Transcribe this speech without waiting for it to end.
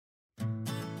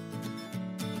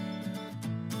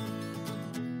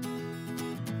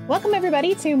Welcome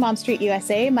everybody to Mom Street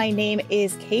USA. My name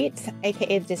is Kate,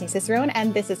 aka the Disney Cicerone,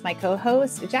 and this is my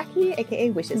co-host Jackie, aka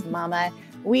Wishes Mama.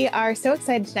 We are so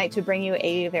excited tonight to bring you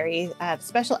a very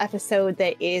special episode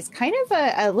that is kind of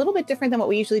a little bit different than what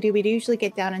we usually do. We usually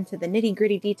get down into the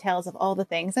nitty-gritty details of all the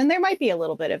things, and there might be a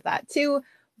little bit of that too.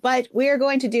 But we are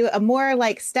going to do a more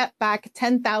like step back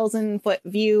 10,000 foot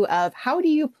view of how do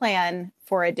you plan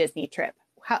for a Disney trip?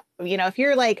 How, if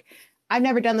you're like, I've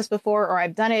never done this before, or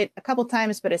I've done it a couple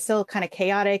times, but it's still kind of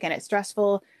chaotic and it's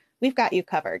stressful, we've got you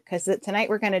covered, because tonight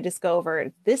we're going to just go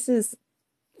over,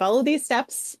 follow these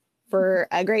steps for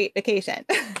a great vacation.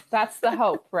 That's the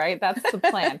hope, right? That's the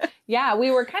plan. Yeah,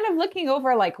 we were kind of looking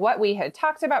over like what we had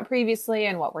talked about previously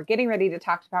and what we're getting ready to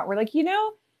talk about. We're like,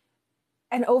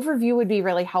 an overview would be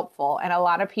really helpful. And a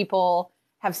lot of people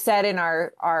have said in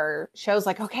our shows,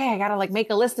 like, okay, I got to like make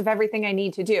a list of everything I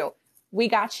need to do. We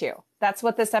got you. That's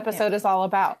what this episode is all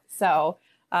about. So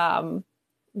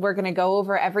we're going to go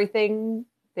over everything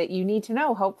that you need to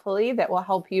know, hopefully, that will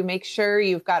help you make sure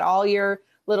you've got all your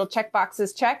little check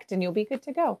boxes checked and you'll be good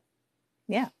to go.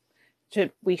 Yeah.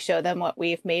 Should we show them what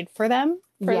we've made for them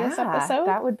for this episode?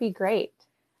 That would be great.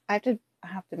 I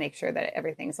have to make sure that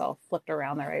everything's all flipped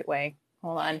around the right way.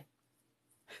 Hold on.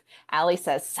 Allie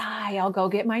says, sigh, I'll go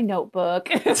get my notebook.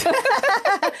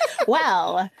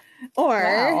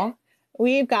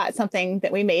 We've got something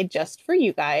that we made just for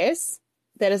you guys.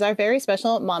 That is our very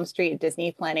special Mom Street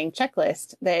Disney planning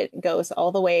checklist that goes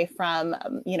all the way from,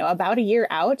 about a year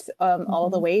out, all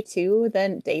the way to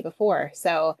the day before.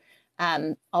 So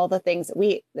all the things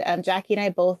Jackie and I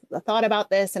both thought about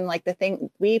this, and like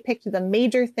we picked the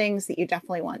major things that you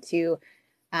definitely want to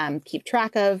keep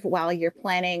track of while you're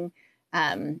planning,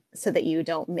 so that you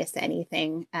don't miss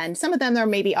anything. And some of them are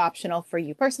maybe optional for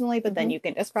you personally, but then you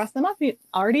can just cross them off. You're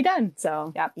already done.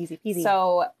 So yeah, easy peasy.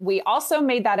 So we also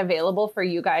made that available for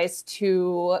you guys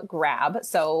to grab.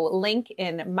 So link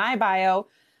in my bio,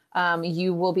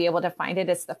 you will be able to find it.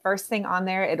 It's the first thing on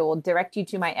there. It will direct you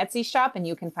to my Etsy shop and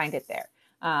you can find it there.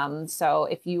 So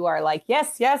if you are like,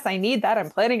 yes, I need that, I'm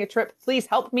planning a trip, please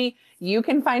help me, you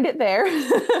can find it there.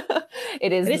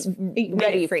 It is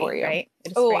ready free, for you. Right?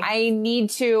 Oh, I need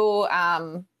to,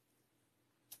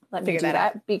 let me do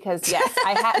that because yes,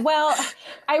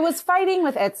 I was fighting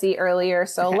with Etsy earlier.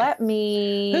 So let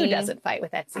me, who doesn't fight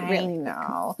with Etsy? Really? I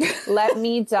know. Let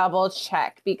me double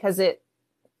check because it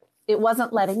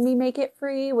wasn't letting me make it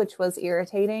free, which was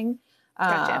irritating.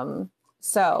 Gotcha.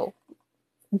 So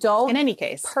don't in any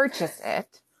case purchase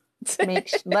it.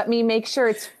 Let me make sure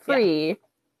it's free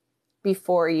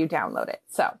before you download it.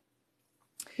 So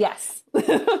yes.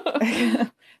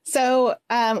 So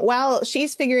while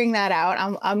she's figuring that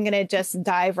out, I'm going to just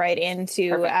dive right into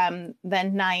the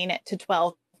 9 to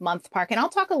 12 month park. And I'll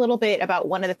talk a little bit about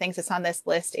one of the things that's on this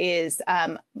list is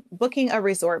booking a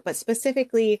resort, but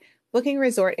specifically booking a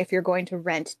resort if you're going to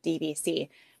rent DVC.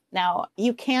 Now,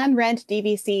 you can rent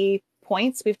DVC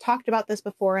points. We've talked about this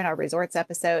before in our resorts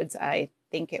episodes. I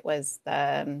think it was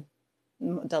the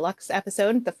deluxe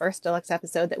episode, the first deluxe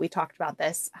episode that we talked about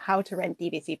this, how to rent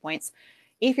DVC points.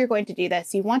 If you're going to do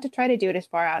this, you want to try to do it as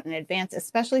far out in advance,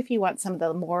 especially if you want some of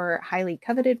the more highly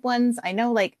coveted ones. I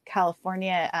know like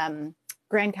California,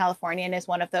 Grand Californian is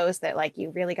one of those that like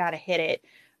you really got to hit it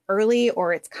early,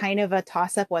 or it's kind of a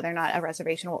toss up whether or not a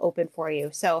reservation will open for you.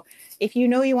 So if you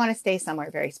know you want to stay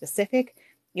somewhere very specific,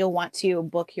 you'll want to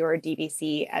book your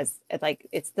DVC as like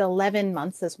it's the 11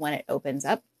 months is when it opens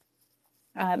up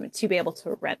to be able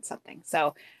to rent something.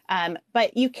 So,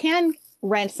 but you can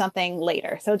rent something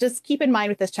later. So just keep in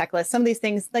mind with this checklist, some of these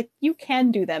things, like you can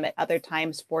do them at other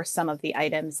times for some of the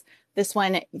items. This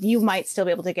one, you might still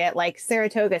be able to get, like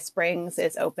Saratoga Springs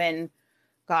is open.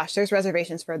 Gosh, there's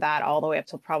reservations for that all the way up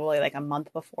till probably like a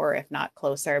month before, if not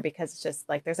closer, because it's just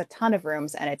like there's a ton of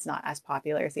rooms and it's not as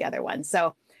popular as the other ones.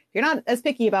 So if you're not as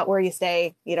picky about where you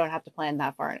stay, you don't have to plan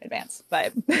that far in advance.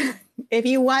 But if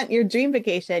you want your dream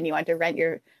vacation, you want to rent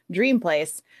your dream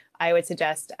place, I would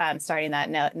suggest starting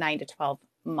that 9 to 12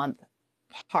 month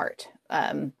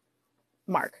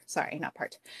mark. Sorry, not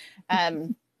part.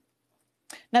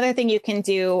 Another thing you can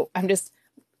do,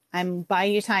 I'm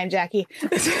buying you time, Jackie.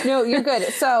 No, you're good.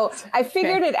 So I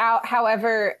figured it out.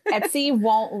 However, Etsy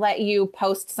won't let you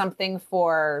post something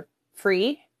for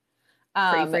free.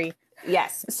 Free.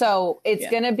 Yes. So it's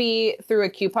going to be through a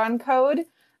coupon code.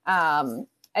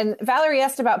 And Valerie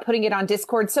asked about putting it on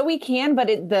Discord. So we can, but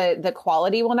the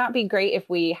quality will not be great if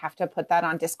we have to put that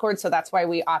on Discord. So that's why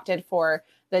we opted for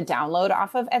the download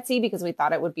off of Etsy, because we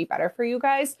thought it would be better for you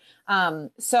guys.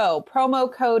 So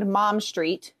promo code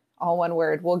MomStreet, all one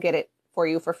word, will get it for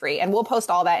you for free. And we'll post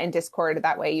all that in Discord.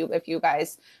 That way if you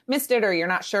guys missed it or you're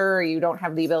not sure, or you don't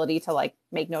have the ability to like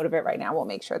make note of it right now, we'll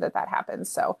make sure that happens.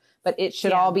 So, but it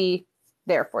should all be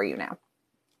there for you now.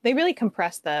 They really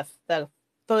compress the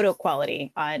photo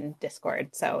quality on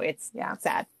Discord. So it's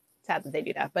sad that they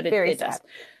do that, but it does.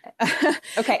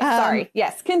 Okay. Sorry.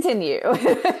 Yes. Continue.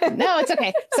 No, it's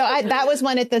okay. So that was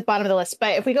one at the bottom of the list,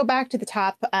 but if we go back to the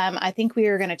top, I think we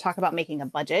were going to talk about making a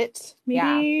budget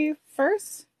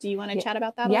first. Do you want to chat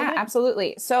about that? Yeah,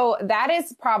 absolutely. So that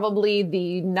is probably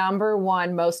the number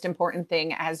one most important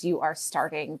thing as you are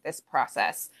starting this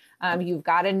process. You've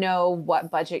got to know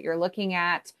what budget you're looking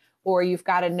at, or you've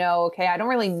got to know, okay, I don't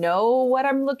really know what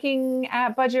I'm looking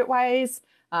at budget wise.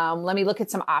 Let me look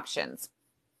at some options.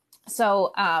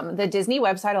 So the Disney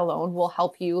website alone will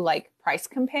help you like price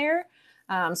compare.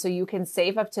 So you can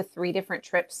save up to 3 different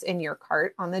trips in your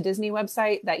cart on the Disney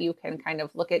website that you can kind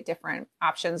of look at different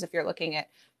options if you're looking at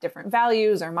different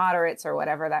values or moderates or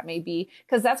whatever that may be,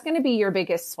 because that's going to be your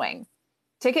biggest swing.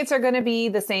 Tickets are going to be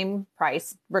the same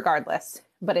price regardless,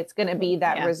 but it's going to be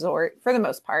that resort for the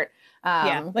most part.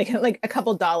 Like a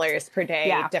couple dollars per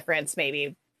day difference,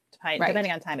 maybe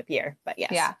depending on time of year. But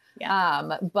yes.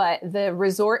 But the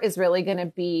resort is really going to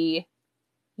be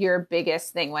your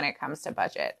biggest thing when it comes to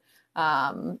budget.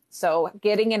 So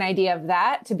getting an idea of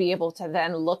that to be able to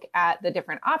then look at the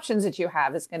different options that you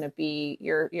have is going to be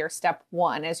your step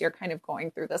one as you're kind of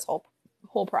going through this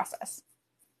whole process.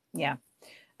 Yeah.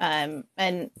 And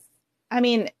I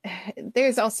mean,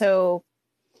 this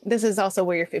is also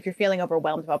where if you're feeling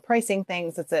overwhelmed about pricing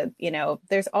things,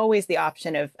 there's always the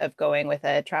option of going with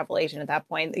a travel agent at that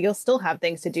point. You'll still have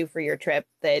things to do for your trip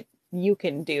that you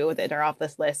can do that are off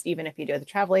this list, even if you do the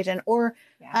travel agent or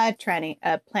planning.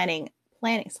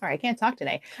 Sorry, I can't talk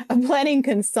today. A planning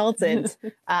consultant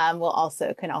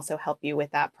can also help you with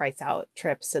that price out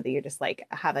trip so that you just like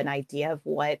have an idea of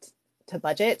what to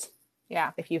budget.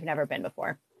 Yeah. If you've never been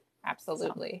before.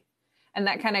 Absolutely. And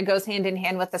that kind of goes hand in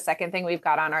hand with the second thing we've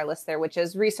got on our list there, which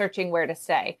is researching where to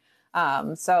stay.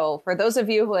 So for those of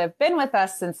you who have been with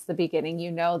us since the beginning,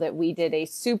 you know that we did a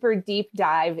super deep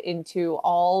dive into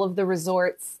all of the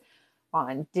resorts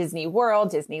on Disney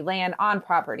World, Disneyland, on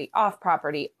property, off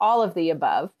property, all of the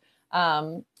above.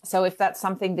 So if that's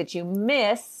something that you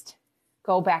missed,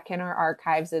 go back in our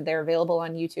archives. They're available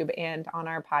on YouTube and on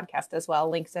our podcast as well.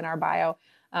 Links in our bio.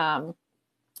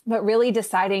 But really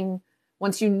deciding,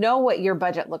 once you know what your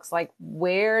budget looks like,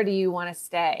 where do you want to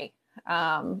stay?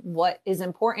 What is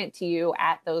important to you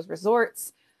at those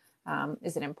resorts?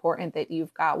 Is it important that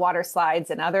you've got water slides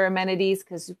and other amenities?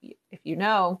 Because if you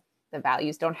know the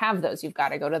values don't have those, you've got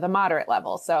to go to the moderate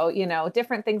level. So,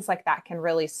 different things like that can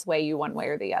really sway you one way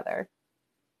or the other.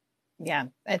 Yeah,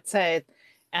 it's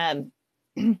and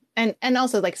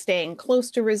also like staying close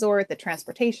to resort, the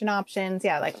transportation options.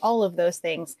 Yeah, like all of those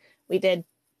things. We did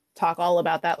talk all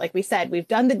about that. Like we said, we've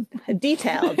done the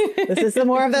detailed. This is the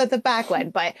more of the back one,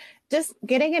 but just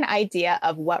getting an idea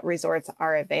of what resorts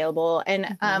are available.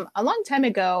 And a long time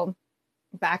ago,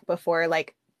 back before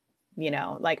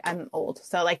I'm old.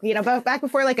 So back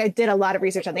before I did a lot of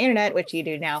research on the internet, which you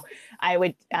do now, I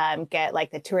would get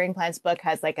like the Touring Plans book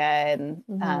has like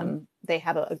they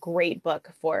have a great book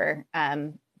for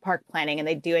park planning, and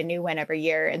they do a new one every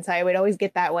year. And so I would always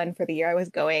get that one for the year I was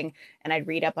going, and I'd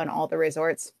read up on all the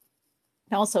resorts.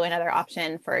 Also another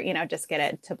option for, just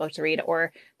get a book to read,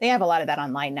 or they have a lot of that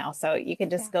online now. So you can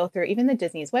just go through even the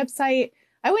Disney's website.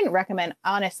 I wouldn't recommend,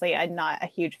 honestly, I'm not a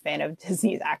huge fan of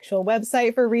Disney's actual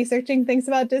website for researching things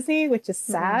about Disney, which is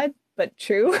sad, but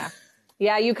true.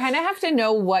 Yeah, you kind of have to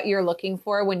know what you're looking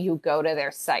for when you go to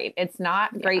their site. It's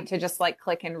not great to just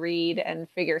click and read and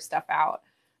figure stuff out.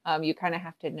 You kind of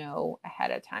have to know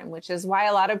ahead of time, which is why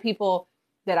a lot of people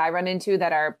that I run into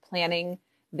that are planning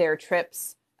their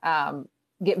trips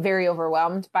get very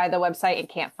overwhelmed by the website and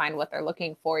can't find what they're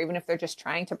looking for. Even if they're just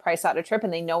trying to price out a trip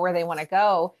and they know where they want to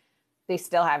go, they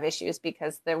still have issues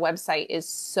because their website is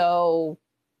so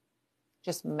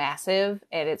just massive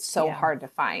and it's so hard to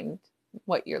find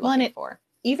what you're looking for.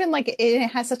 Even it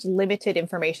has such limited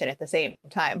information at the same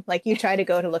time. Like you try to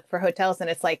go to look for hotels and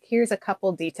it's like, here's a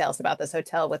couple details about this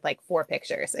hotel with 4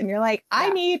 pictures. And you're like,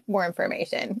 I need more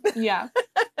information. Yeah.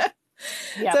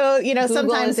 So, Google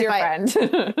sometimes is your friend.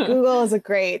 Google is a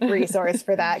great resource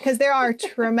for that, because there are a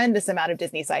tremendous amount of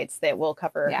Disney sites that will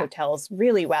cover hotels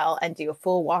really well and do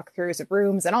full walkthroughs of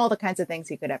rooms and all the kinds of things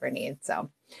you could ever need.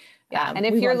 So, and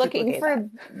if you're looking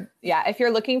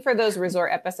for those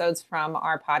resort episodes from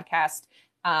our podcast,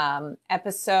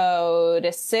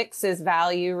 episode 6 is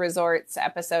Value Resorts.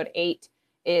 Episode 8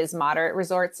 is moderate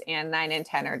resorts, and 9 and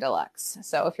 10 are deluxe.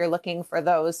 So if you're looking for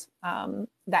those,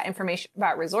 that information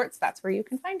about resorts, that's where you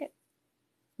can find it.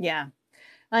 Yeah.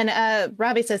 And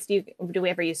Robbie says, do we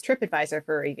ever use TripAdvisor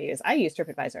for reviews? I use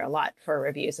TripAdvisor a lot for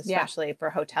reviews, especially for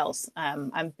hotels.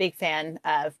 I'm a big fan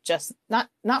of just not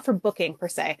for booking per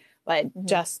se, but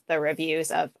just the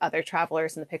reviews of other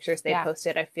travelers and the pictures they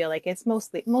posted. I feel like it's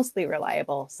mostly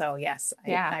reliable. So yes,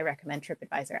 I recommend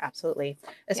TripAdvisor. Absolutely.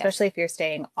 Especially if you're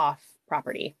staying off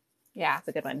property. Yeah. It's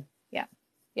a good one. Yeah.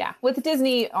 Yeah. With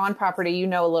Disney on property, you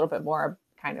know a little bit more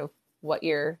kind of what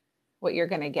you're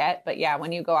going to get. But yeah,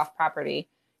 when you go off property,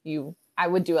 I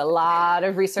would do a lot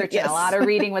of research and a lot of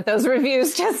reading with those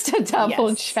reviews just to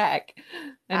double check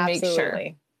and make sure.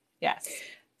 Yes.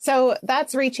 So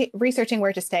that's researching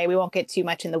where to stay. We won't get too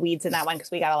much in the weeds in that one because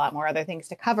we got a lot more other things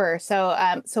to cover. So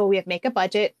we have make a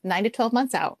budget 9 to 12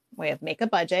 months out. We have make a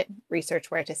budget, research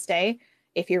where to stay.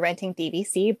 If you're renting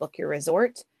DVC, book your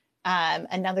resort.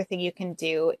 Another thing you can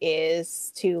do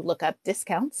is to look up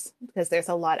discounts, because there's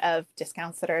a lot of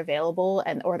discounts that are available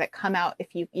or that come out. If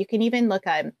you can even look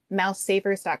at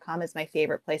mousesavers.com is my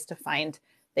favorite place to find.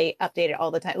 They update it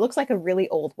all the time. It looks like a really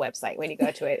old website when you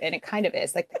go to it, and it kind of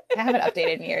is. Like, I haven't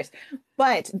updated in years,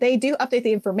 but they do update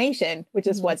the information, which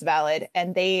is what's valid.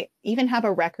 And they even have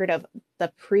a record of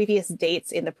the previous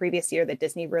dates in the previous year that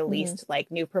Disney released like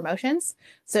new promotions.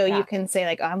 So you can say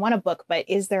like, oh, I want to book, but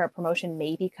is there a promotion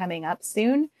maybe coming up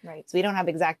soon? Right. So we don't have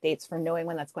exact dates for knowing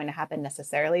when that's going to happen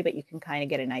necessarily, but you can kind of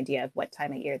get an idea of what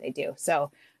time of year they do.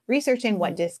 So researching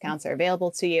what discounts are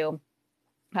available to you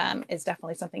is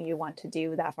definitely something you want to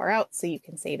do that far out so you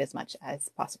can save as much as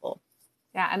possible.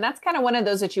 Yeah. And that's kind of one of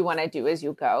those that you want to do as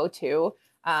you go too.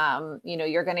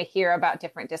 You're going to hear about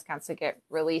different discounts that get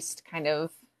released kind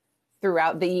of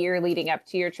throughout the year leading up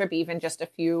to your trip, even just a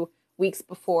few weeks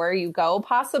before you go,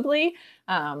 possibly.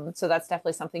 So that's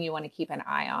definitely something you want to keep an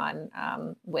eye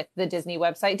on with the Disney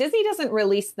website. Disney doesn't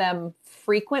release them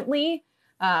frequently.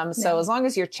 So as long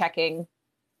as you're checking,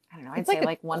 I don't know, I'd say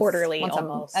like once quarterly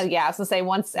almost. I was going to say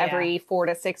once every 4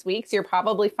 to 6 weeks, you're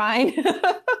probably fine.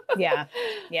 Yeah.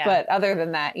 But other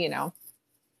than that,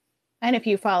 And if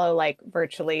you follow like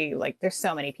virtually, like there's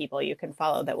so many people you can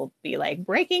follow that will be like,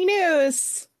 breaking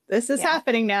news. This is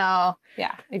happening now.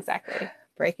 Yeah, exactly.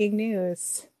 Breaking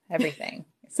news. Everything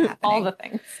is happening. All the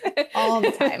things. All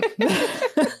the time.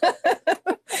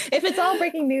 If it's all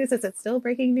breaking news, is it still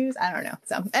breaking news? I don't know.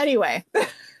 So anyway,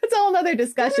 it's all another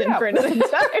discussion for another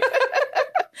time.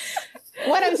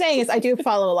 What I'm saying is I do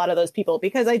follow a lot of those people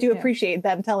because I do appreciate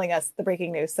them telling us the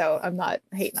breaking news. So I'm not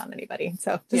hating on anybody.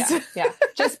 So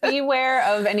just be aware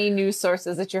of any news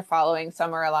sources that you're following.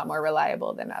 Some are a lot more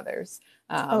reliable than others.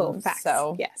 Facts.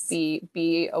 So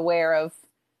be aware of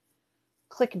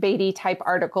clickbaity type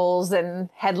articles and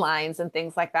headlines and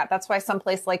things like that. That's why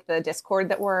someplace like the Discord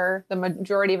that the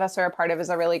majority of us are a part of is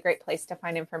a really great place to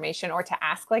find information or to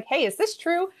ask like, hey, is this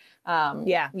true?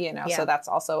 So that's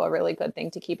also a really good thing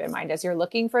to keep in mind as you're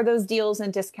looking for those deals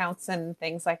and discounts and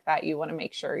things like that. You want to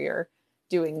make sure you're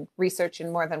doing research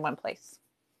in more than one place.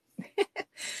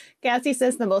 Cassie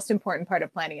says the most important part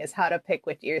of planning is how to pick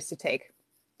which years to take.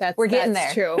 We're getting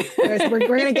there. True. We're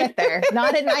going to get there.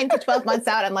 Not at 9 to 12 months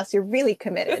out, unless you're really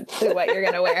committed to what you're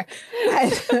going to wear.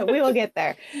 But we will get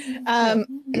there.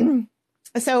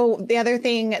 So the other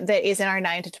thing that is in our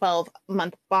 9 to 12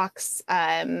 month box,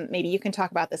 maybe you can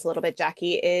talk about this a little bit,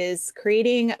 Jackie, is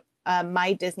creating a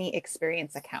My Disney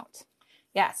Experience account.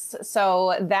 Yes.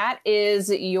 So that is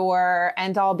your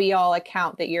end all be all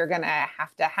account that you're going to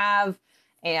have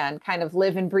and kind of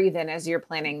live and breathe in as you're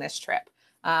planning this trip.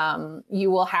 You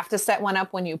will have to set one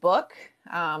up when you book,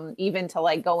 even to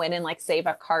like go in and like save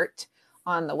a cart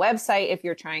on the website. If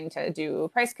you're trying to do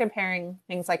price comparing,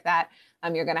 things like that,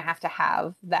 you're going to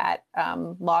have that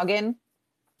login.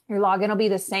 Your login will be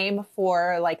the same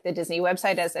for like the Disney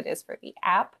website as it is for the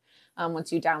app.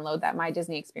 Once you download that My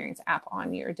Disney Experience app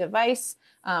on your device.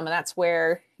 And that's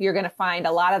where you're going to find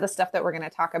a lot of the stuff that we're going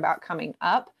to talk about coming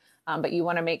up. But you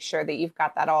want to make sure that you've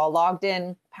got that all logged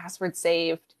in, password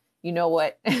saved. You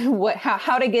know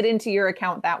how to get into your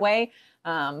account that way.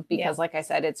 Because like I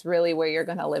said, it's really where you're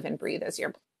going to live and breathe as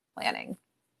you're planning.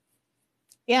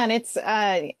 Yeah. And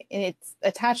it's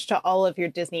attached to all of your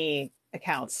Disney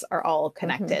accounts are all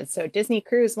connected. So Disney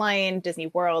Cruise Line, Disney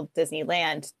World,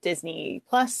 Disneyland, Disney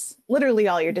Plus, literally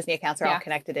all your Disney accounts are all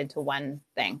connected into one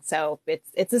thing. So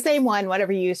it's the same one,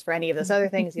 whatever you use for any of those other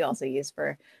things, you also use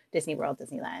for Disney World,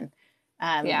 Disneyland.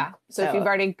 So if you've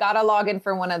already got a login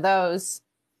for one of those,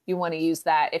 you want to use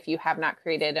that if you have not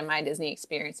created a My Disney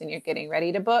Experience and you're getting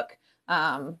ready to book,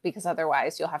 because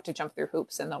otherwise you'll have to jump through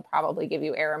hoops and they'll probably give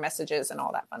you error messages and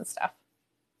all that fun stuff.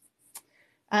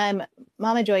 Mama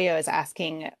Joyo is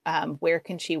asking where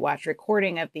can she watch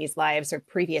recording of these lives or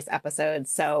previous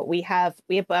episodes. So we have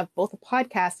both a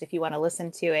podcast if you want to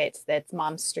listen to it. That's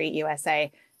Mom Street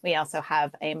USA. We also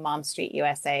have a Mom Street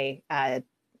USA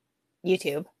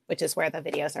YouTube, which is where the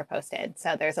videos are posted.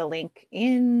 So there's a link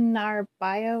in our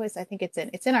bio. I think it's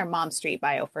in our Mom Street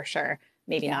bio for sure.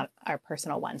 Maybe not our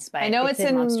personal ones, but I know it's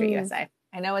in Mom Street USA.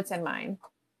 I know it's in mine.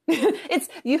 It's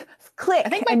you click I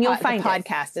think and you'll find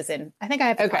podcast is in. I think I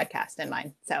have the podcast in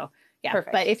mine. So yeah,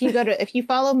 perfect. But if you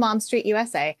follow Mom Street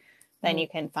USA, then you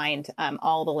can find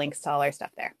all the links to all our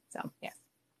stuff there. So yes,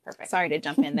 perfect. Sorry to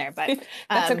jump in there, but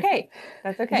that's okay.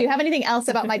 That's okay. Do you have anything else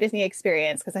about my Disney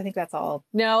experience? Because I think that's all.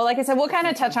 No, like I said, we'll kind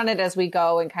of touch on it as we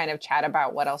go and kind of chat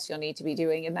about what else you'll need to be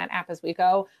doing in that app as we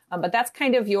go. But that's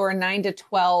kind of your 9 to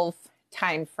 12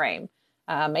 time frame.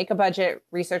 Make a budget,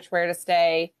 research where to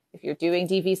stay. If you're doing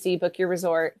DVC, book your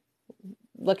resort,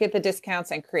 look at the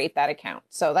discounts and create that account.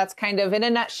 So that's kind of in a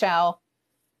nutshell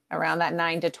around that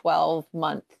 9 to 12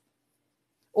 month,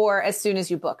 or as soon as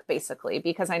you book, basically,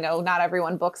 because I know not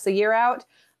everyone books a year out.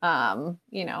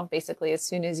 Basically as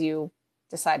soon as you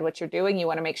decide what you're doing, you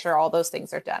want to make sure all those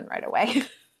things are done right away.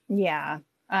 Yeah.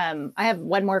 I have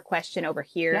one more question over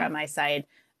here on my side.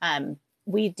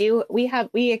 We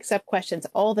accept questions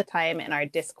all the time in our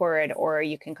Discord, or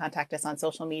you can contact us on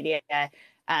social media.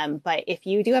 But if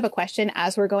you do have a question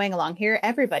as we're going along here,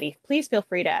 everybody, please feel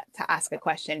free to ask a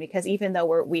question, because even though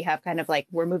we're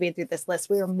moving through this list,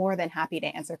 we are more than happy to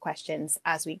answer questions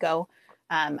as we go.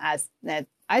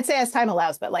 I'd say as time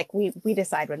allows, but we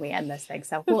decide when we end this thing.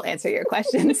 So we'll answer your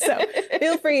questions. So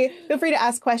feel free to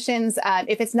ask questions.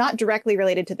 If it's not directly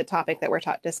related to the topic that we're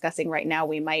discussing right now,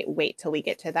 we might wait till we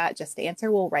get to that just to answer.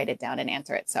 We'll write it down and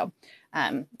answer it. So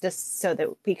just so that,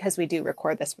 because we do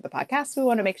record this for the podcast, we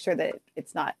want to make sure that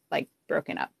it's not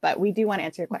broken up, but we do want to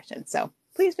answer your questions. So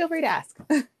please feel free to ask.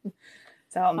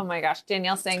 So, oh my gosh,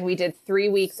 Danielle's saying we did 3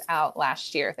 weeks out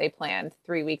last year. They planned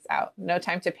 3 weeks out. No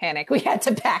time to panic. We had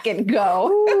to pack and go.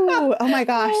 Ooh, oh my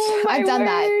gosh. I've done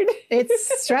that. word.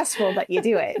 It's stressful, but you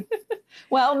do it.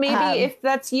 Well, maybe if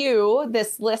that's you,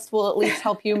 this list will at least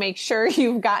help you make sure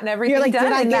you've gotten everything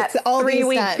done in that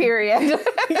 3-week period.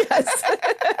 Yes.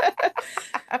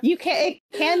 It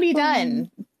can be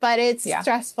done, but it's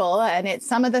stressful, and it's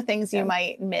some of the things you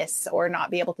might miss or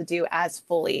not be able to do as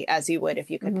fully as you would if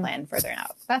you could plan further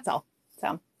out. That's all.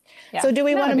 So do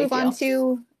we want to move on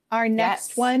to our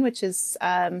next one, which is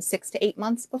 6 to 8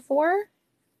 months before?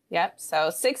 Yep. So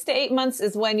 6 to 8 months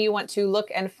is when you want to look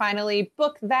and finally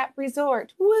book that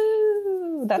resort.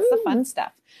 Woo! That's the fun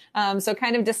stuff. So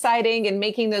kind of deciding and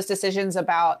making those decisions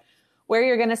about where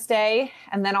you're going to stay,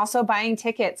 and then also buying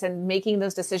tickets and making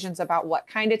those decisions about what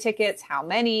kind of tickets, how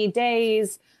many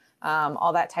days,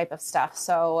 all that type of stuff.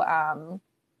 So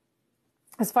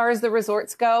as far as the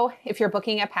resorts go, if you're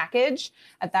booking a package,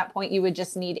 at that point, you would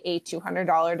just need a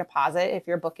 $200 deposit if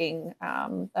you're booking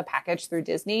a package through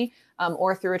Disney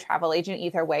or through a travel agent.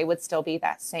 Either way would still be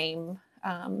that same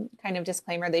kind of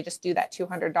disclaimer. They just do that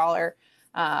 $200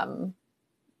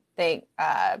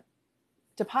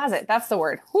 deposit. That's the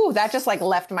word. Whew, that just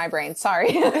left my brain.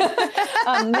 Sorry.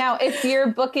 Now, if you're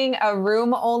booking a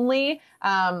room only,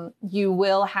 you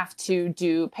will have to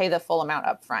pay the full amount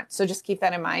up front. So just keep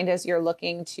that in mind as you're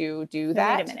looking to do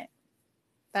that. Wait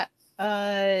a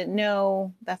minute.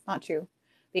 No, that's not true,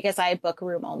 because I book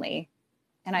room only.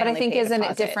 But I think, isn't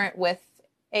it different with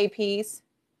APs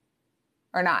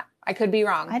or not? I could be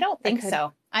wrong. I don't think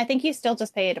so. I think you still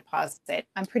just pay a deposit.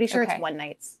 I'm pretty sure it's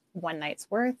one night's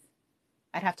worth.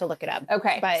 I'd have to look it up.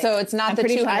 Okay. But so it's not the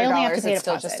 $200. It's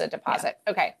still just a deposit.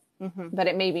 Yeah. Okay. Mm-hmm. But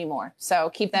it may be more. So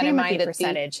keep that in mind.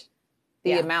 That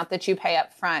the amount that you pay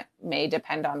up front may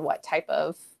depend on what type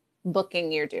of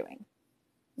booking you're doing.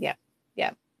 Yeah.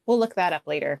 Yeah. We'll look that up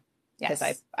later. Because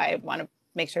I want to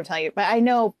make sure to tell you. But I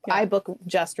know I book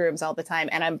just rooms all the time.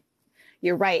 And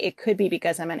you're right. It could be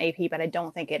because I'm an AP, but I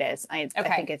don't think it is. I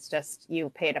think it's just you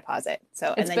pay a deposit.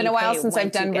 So it's been a while since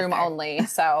I've done room only.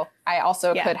 So I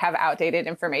also could have outdated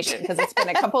information, because it's been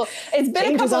a couple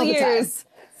years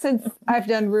since I've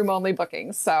done room only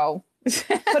bookings. So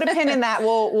put a pin in that.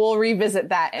 We'll revisit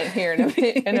that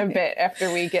in a bit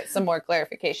after we get some more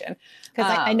clarification. Because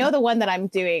I know the one that I'm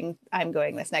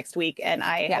going this next week, and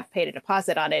I have paid a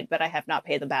deposit on it, but I have not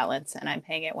paid the balance, and I'm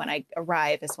paying it when I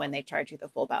arrive is when they charge you the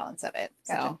full balance of it.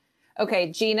 Gotcha. So,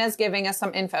 okay. Gina's giving us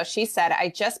some info. She said, I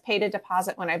just paid a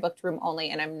deposit when I booked room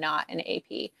only, and I'm not an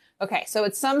AP. Okay. So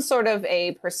it's some sort of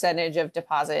a percentage of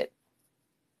deposit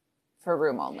for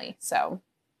room only. So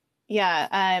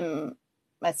yeah.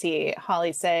 Let's see.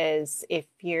 Holly says if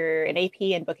you're an AP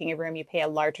and booking a room, you pay a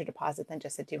larger deposit than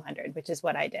just a $200, which is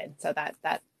what I did. So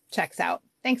that checks out.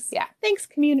 Thanks. Yeah. Thanks,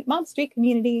 Mom Street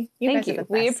community. Thank you.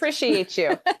 We appreciate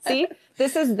you. See,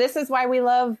 this is why we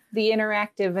love the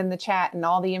interactive and the chat and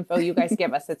all the info you guys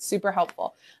give us. It's super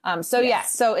helpful. So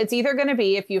it's either going to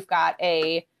be, if you've got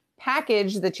a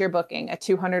package that you're booking, a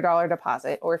 $200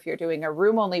 deposit, or if you're doing a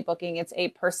room only booking, it's a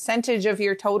percentage of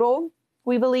your total,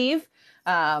 we believe,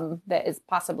 that is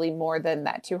possibly more than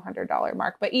that $200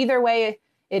 mark. But either way,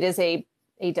 it is a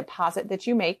deposit that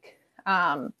you make.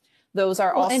 Those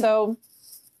are also...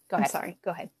 Go ahead. I'm sorry.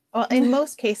 Go ahead. Well, in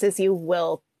most cases,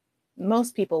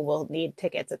 most people will need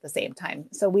tickets at the same time.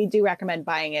 So we do recommend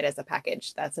buying it as a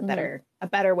package. That's a better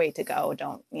way to go.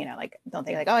 Don't think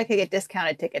like, oh, I could get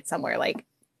discounted tickets somewhere. Like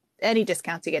any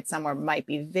discounts you get somewhere might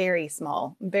be very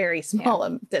small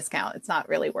discount. It's not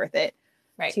really worth it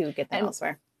to get them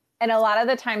elsewhere. And a lot of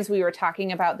the times we were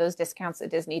talking about those discounts that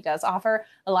Disney does offer.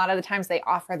 A lot of the times they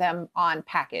offer them on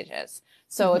packages.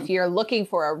 So if you're looking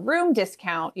for a room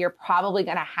discount, you're probably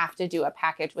going to have to do a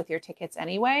package with your tickets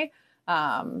anyway.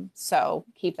 So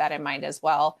keep that in mind as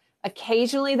well.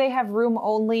 Occasionally they have room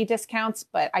only discounts,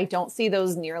 but I don't see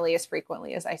those nearly as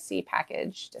frequently as I see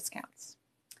package discounts.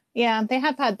 Yeah, they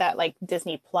have had that like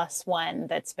Disney Plus one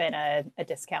that's been a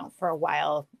discount for a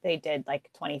while. They did like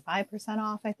 25%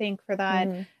 off, I think, for that.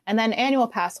 And then annual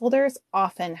pass holders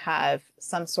often have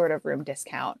some sort of room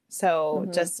discount. So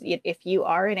just if you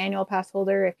are an annual pass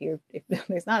holder, if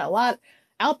there's not a lot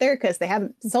out there because they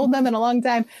haven't sold them in a long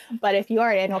time, but if you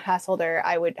are an annual pass holder,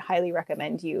 I would highly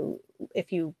recommend you,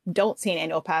 if you don't see an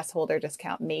annual pass holder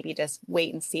discount, maybe just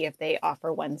wait and see if they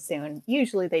offer one soon.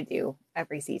 Usually they do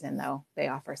every season, though. They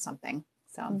offer something.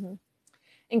 So,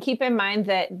 and keep in mind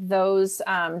that those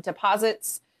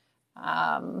deposits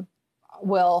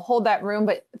will hold that room,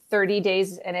 but 30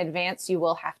 days in advance, you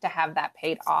will have to have that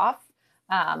paid off.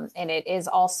 And it is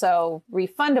also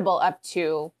refundable up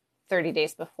to 30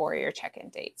 days before your check-in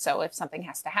date. So if something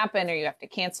has to happen or you have to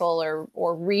cancel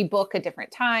or rebook a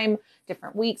different time,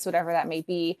 different weeks, whatever that may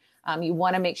be, you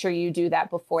want to make sure you do that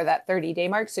before that 30-day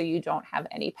mark so you don't have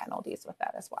any penalties with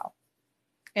that as well.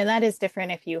 And that is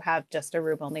different if you have just a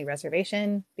room only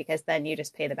reservation, because then you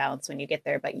just pay the balance when you get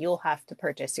there, but you'll have to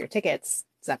purchase your tickets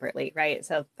separately, right?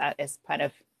 So that is kind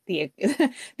of the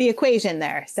equation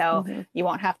there. So you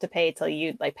won't have to pay till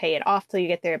you pay it off till you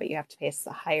get there, but you have to pay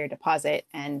a higher deposit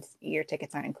and your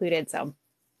tickets aren't included. So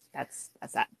that's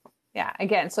that. Yeah.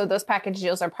 Again, so those package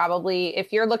deals are probably,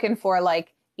 if you're looking for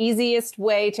like easiest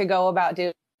way to go about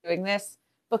doing this,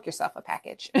 book yourself a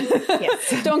package.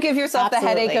 Yes. Don't give yourself the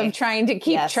headache of trying to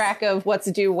keep track of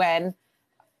what's due when.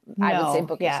 No, I would say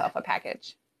book yourself a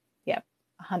package. Yep.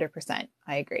 100%.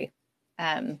 I agree.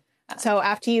 So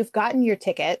after you've gotten your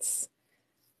tickets,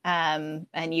 and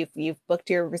you've booked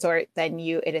your resort, then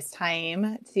it is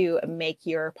time to make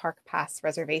your park pass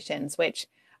reservations, which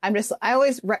I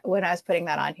always, when I was putting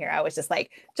that on here, I was just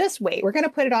like, just wait, we're going to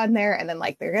put it on there. And then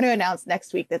like, they're going to announce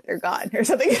next week that they're gone or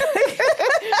something.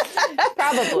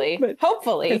 Probably, but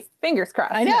hopefully, fingers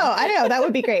crossed. I know that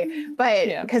would be great.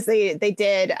 But because they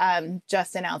did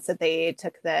just announce that they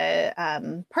took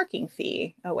the parking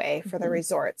fee away for the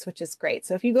resorts, which is great.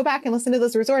 So if you go back and listen to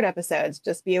those resort episodes,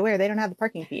 just be aware they don't have the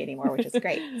parking fee anymore, which is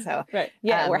great. So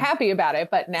we're happy about it,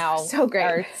 but now so great.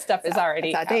 Our stuff is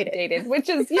already outdated, which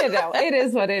is, it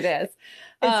is what it is.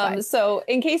 So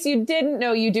in case you didn't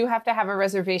know, you do have to have a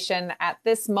reservation at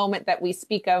this moment that we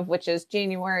speak of, which is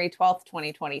January 12th,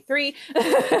 2023.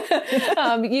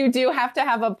 You do have to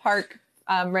have a park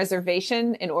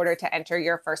reservation in order to enter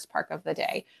your first park of the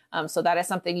day. So that is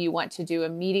something you want to do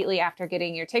immediately after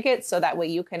getting your tickets. So that way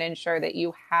you can ensure that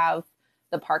you have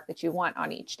the park that you want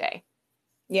on each day.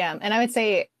 Yeah. And I would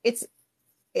say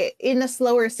in the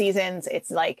slower seasons, it's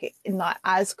like not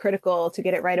as critical to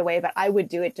get it right away, but I would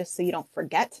do it just so you don't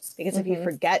forget, because if you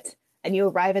forget and you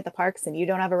arrive at the parks and you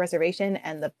don't have a reservation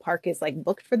and the park is like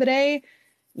booked for the day,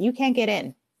 you can't get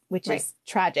in, which is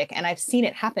tragic. And I've seen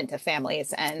it happen to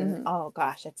families and oh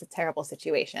gosh, it's a terrible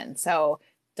situation. So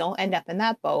don't end up in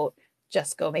that boat.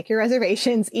 Just go make your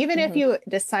reservations. Even if you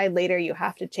decide later you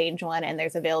have to change one and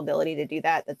there's availability to do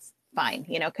that, that's fine,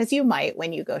 because you might,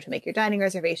 when you go to make your dining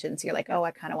reservations, you're like, oh,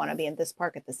 I kind of want to be in this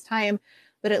park at this time,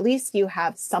 but at least you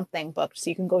have something booked so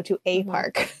you can go to a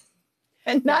park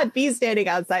and not be standing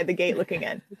outside the gate looking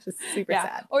in, which is super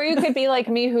sad. Or you could be like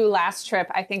me, who last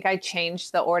trip, I think I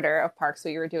changed the order of parks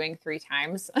we were doing 3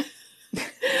 times.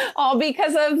 All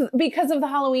because of the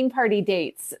Halloween party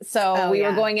dates. So we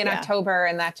were going in October,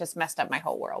 and that just messed up my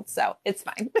whole world. So it's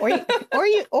fine.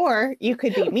 or you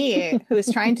could be me, who's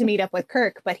trying to meet up with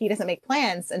Kirk, but he doesn't make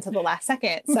plans until the last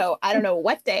second. So I don't know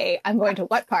what day I'm going to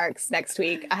what parks next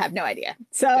week. I have no idea.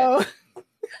 So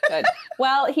Good.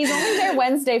 Well, he's only there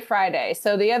Wednesday, Friday.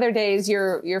 So the other days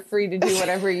you're free to do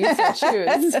whatever you so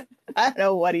choose. I don't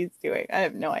know what he's doing. I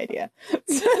have no idea.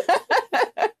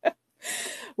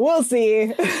 We'll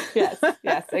see.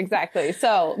 Yes, exactly.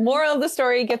 So moral of the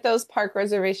story, get those park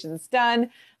reservations done.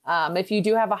 If you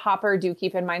do have a hopper, do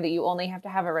keep in mind that you only have to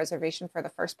have a reservation for the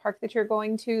first park that you're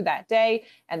going to that day.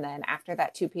 And then after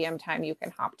that 2 p.m. time, you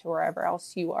can hop to wherever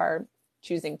else you are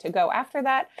choosing to go after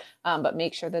that. But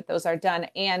make sure that those are done.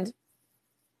 And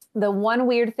the one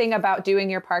weird thing about doing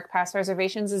your park pass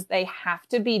reservations is they have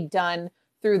to be done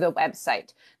through the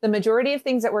website. The majority of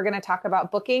things that we're going to talk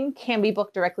about booking can be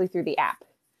booked directly through the app,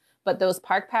 but those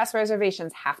park pass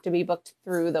reservations have to be booked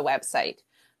through the website.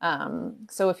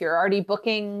 So if you're already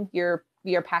booking your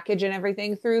package and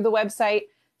everything through the website,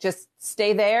 just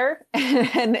stay there.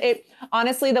 And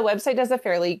honestly, the website does a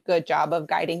fairly good job of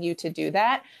guiding you to do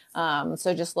that.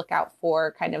 So just look out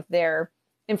for kind of their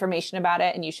information about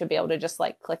it, and you should be able to just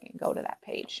like click and go to that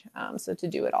page. So to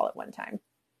do it all at one time.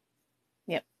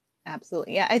 Yep,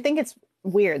 absolutely. Yeah, I think it's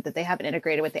weird that they haven't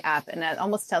integrated with the app, and that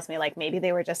almost tells me like maybe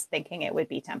they were just thinking it would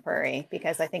be temporary,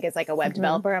 because I think as like a web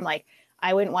developer, I'm like,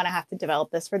 I wouldn't want to have to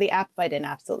develop this for the app if I didn't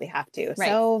absolutely have to. Right.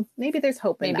 So maybe there's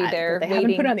hope in that they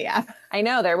haven't put on the app. I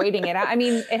know they're waiting it out. I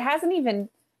mean,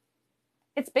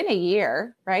 it's been a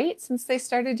year, right? Since they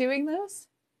started doing this?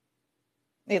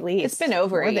 At least. It's been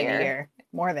over a year.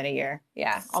 More than a year.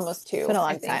 Yeah, almost 2. It's been a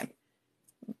long time.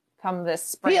 Come this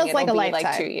spring, feels like a lifetime.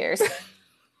 Like 2 years.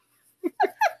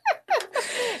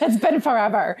 It's been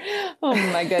forever. Oh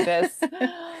my goodness.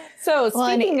 So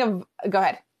speaking of, go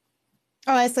ahead.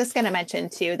 Oh, I was just going to mention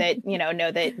too that,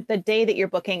 know that the day that you're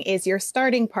booking is your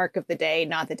starting park of the day,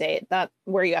 not the day that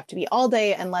where you have to be all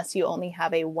day unless you only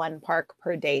have a 1 park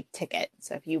per day ticket.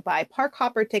 So if you buy park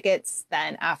hopper tickets,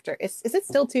 then after, is it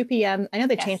still 2 p.m.? I know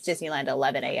they changed Disneyland to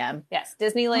 11 a.m. Yes,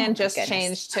 Disneyland just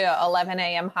changed to 11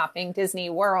 a.m. hopping.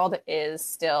 Disney World is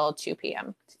still 2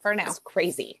 p.m. for now. It's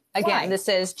crazy. Again, this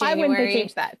is January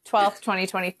 12th,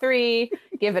 2023.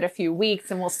 Give it a few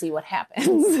weeks and we'll see what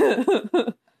happens.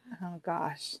 Oh,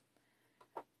 gosh.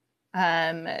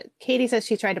 Katie says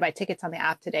she tried to buy tickets on the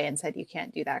app today and said you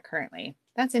can't do that currently.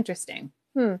 That's interesting.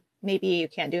 Maybe you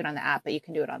can't do it on the app, but you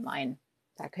can do it online.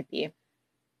 That could be.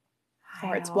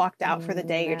 Or it's blocked out for the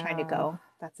day you're trying to go.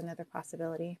 That's another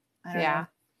possibility. I don't know.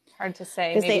 Hard to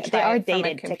say. Maybe they are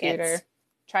dated tickets.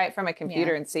 Try it from a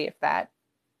computer and see if that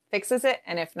fixes it.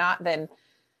 And if not, then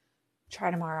try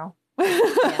tomorrow.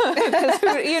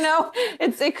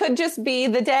 It could just be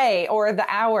the day or the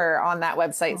hour on that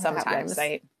website sometimes.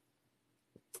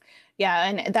 Yeah,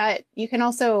 and that you can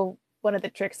also, one of the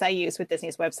tricks I use with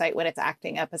Disney's website when it's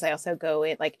acting up is I also go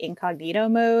in like incognito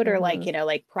mode or like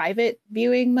private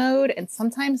viewing mode, and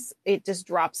sometimes it just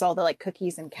drops all the like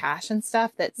cookies and cache and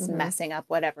stuff that's messing up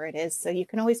whatever it is. So you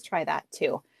can always try that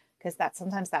too, because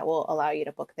sometimes that will allow you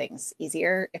to book things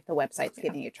easier if the website's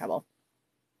giving you trouble.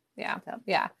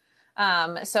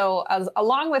 So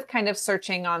along with kind of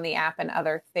searching on the app and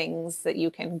other things that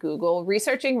you can Google,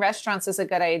 researching restaurants is a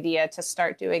good idea to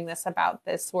start doing this about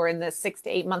this. We're in the 6 to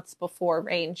 8 months before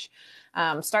range.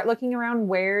 Start looking around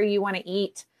where you want to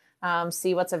eat.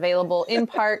 See what's available in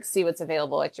parks, see what's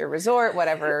available at your resort,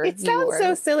 whatever. It sounds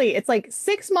so silly. It's like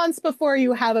 6 months before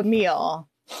you have a meal.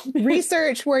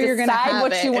 Research where you're going to have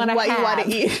what it you and what you want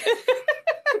to eat.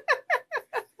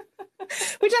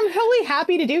 Which I'm totally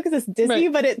happy to do because it's Disney,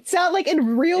 but it sounds like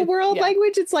in real world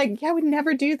language, it's like, I would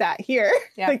never do that here.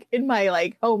 Like in my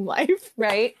like home life.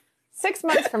 Right. 6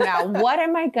 months from now, what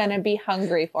am I going to be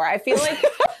hungry for? I feel like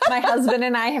my husband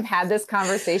and I have had this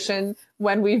conversation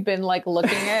when we've been like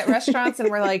looking at restaurants and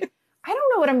we're like, I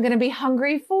don't know what I'm going to be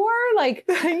hungry for. Like,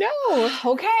 I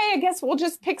know. Okay, I guess we'll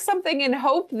just pick something and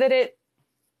hope that it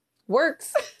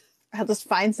works. I'll just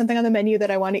find something on the menu that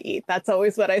I want to eat. That's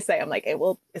always what I say. I'm like,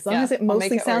 as long as it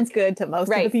mostly sounds good to most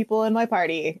of the people in my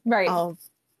party, I'll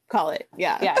call it.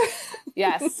 Yeah.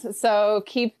 Yes. So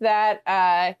keep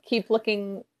that, keep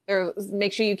looking, or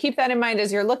make sure you keep that in mind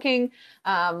as you're looking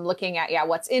at,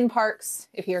 what's in parks.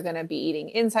 If you're going to be eating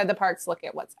inside the parks, look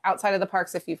at what's outside of the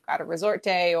parks. If you've got a resort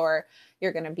day or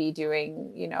you're going to be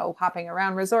doing, hopping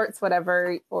around resorts,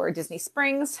 whatever, or Disney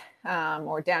Springs,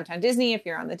 or Downtown Disney, if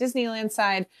you're on the Disneyland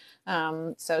side.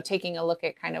 So taking a look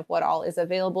at kind of what all is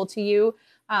available to you.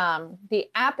 The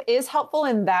app is helpful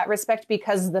in that respect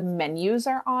because the menus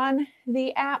are on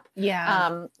the app.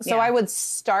 I would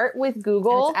start with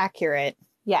Google. And it's accurate.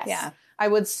 Yes. Yeah. I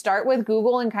would start with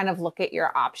Google and kind of look at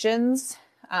your options.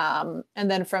 And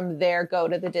then from there, go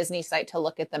to the Disney site to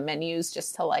look at the menus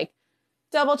just to like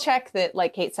double check that,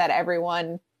 like Kate said,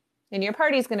 everyone in your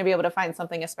party is going to be able to find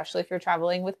something, especially if you're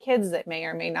traveling with kids that may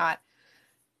or may not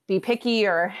be picky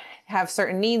or have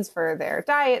certain needs for their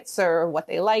diets or what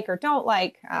they like or don't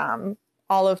like.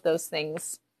 All of those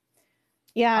things.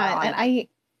 Yeah. And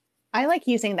I like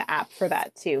using the app for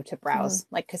that too, to browse,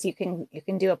 like, cause you can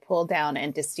do a pull down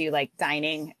and just do like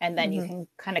dining, and then you can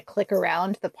kind of click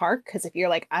around the park. Cause if you're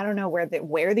like, I don't know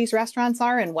where these restaurants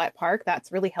are and what park,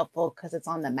 that's really helpful because it's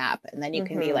on the map. And then you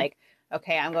can be like,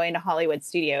 okay, I'm going to Hollywood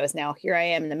Studios. Now here I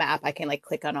am in the map. I can like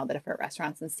click on all the different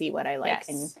restaurants and see what I like. Yes.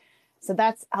 And so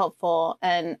that's helpful.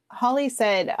 And Holly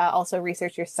said, also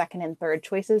research your second and third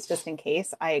choices just in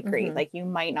case. I agree. Like you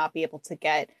might not be able to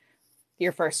get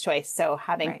your first choice. So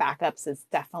having backups is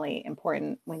definitely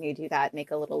important when you do that. Make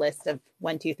a little list of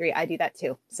 1, 2, 3. I do that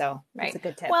too. So that's a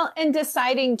good tip. Well, and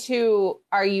deciding to,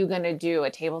 are you going to do a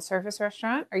table service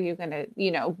restaurant? Are you going to,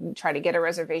 try to get a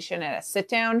reservation at a sit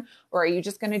down, or are you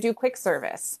just going to do quick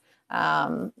service?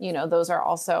 Those are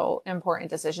also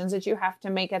important decisions that you have to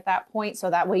make at that point.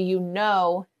 So that way, here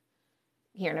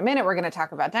in a minute, we're going to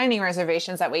talk about dining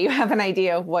reservations. That way you have an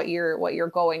idea of what you're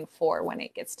going for when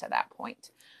it gets to that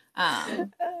point.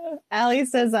 Allie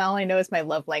says, all I know is my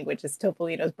love language is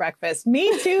Topolino's breakfast.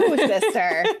 Me too,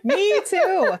 sister. Me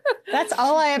too. That's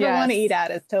all I ever want to eat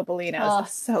at is Topolino's. Oh,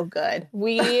 so good.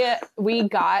 We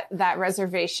got that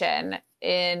reservation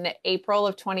in April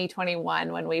of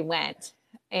 2021 when we went.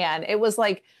 And it was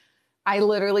like, I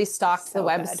literally stalked the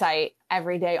website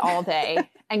every day, all day.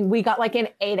 And we got like an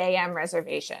 8 a.m.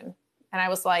 reservation. And I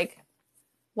was like,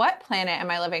 what planet am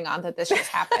I living on that this just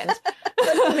happened?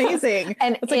 That's amazing.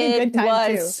 And it's like a good time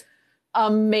was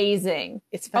amazing.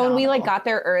 It's phenomenal. And we like got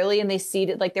there early and they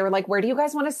seated, like they were like, where do you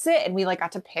guys want to sit? And we like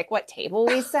got to pick what table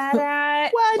we sat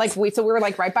at. What? So we were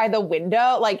like right by the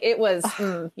window. Like it was,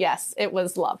 yes, it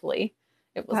was lovely.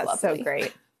 It was That's lovely. So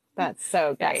great. That's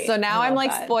so great. Yeah, so now I'm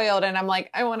like spoiled and I'm like,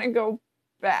 I want to go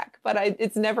back, but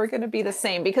it's never going to be the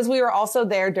same because we were also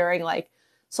there during like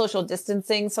social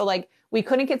distancing. So like we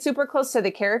couldn't get super close to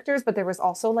the characters, but there was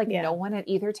also like no one at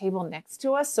either table next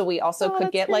to us. So we also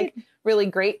could get like really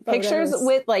great pictures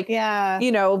with like,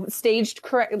 staged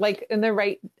correct, like in the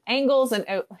right angles. And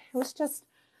it was just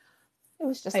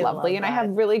lovely. And I have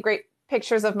really great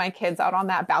pictures of my kids out on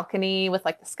that balcony with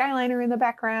like the Skyliner in the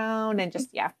background and just,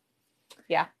 yeah.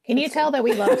 Can you tell that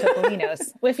we love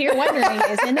Topolino's? If you're wondering,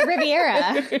 it's in the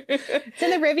Riviera. It's in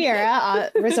the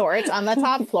Riviera Resort on the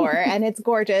top floor, and it's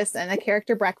gorgeous. And the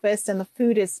character breakfast and the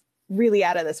food is really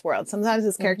out of this world. Sometimes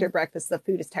this character breakfast, the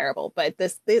food is terrible, but the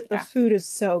food is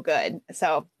so good.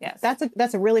 So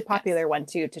that's a really popular one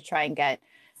too to try and get.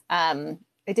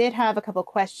 I did have a couple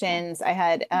questions. I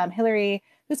had Hillary,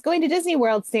 who's going to Disney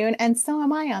World soon, and so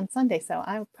am I on Sunday. So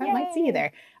I probably might see you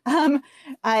there.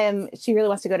 She really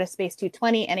wants to go to Space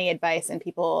 220. Any advice? And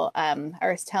people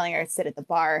are telling her to sit at the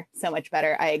bar. So much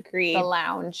better. I agree. The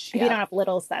lounge. If you don't have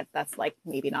littles, that's like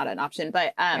maybe not an option.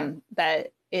 But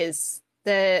that is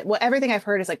everything I've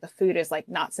heard is like the food is like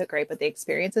not so great, but the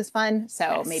experience is fun.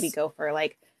 So maybe go for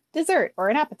like dessert or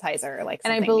an appetizer or like.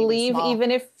 And I believe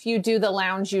even if you do the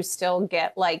lounge, you still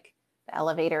get like the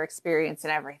elevator experience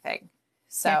and everything.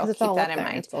 So keep that in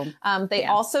mind. They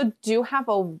also do have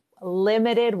a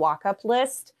limited walk-up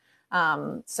list.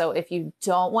 So if you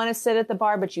don't want to sit at the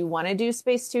bar, but you want to do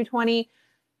Space 220,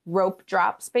 rope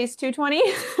drop Space 220,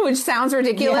 which sounds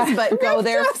ridiculous, but go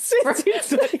there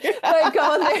first. But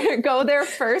go there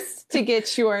first to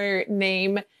get your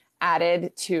name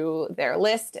added to their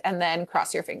list and then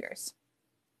cross your fingers.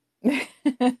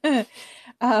 That's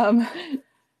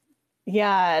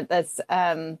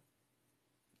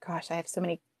gosh, I have so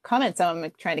many comments, so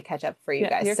I'm trying to catch up for you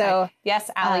guys. So yes,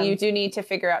 Allie, you do need to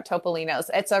figure out Topolino's.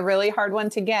 It's a really hard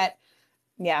one to get.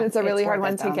 Yeah, it's a really hard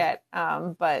one to get.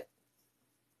 But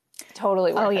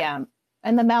totally worth it.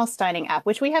 And the mouse dining app,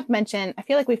 which we have mentioned, I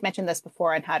feel like we've mentioned this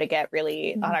before on how to get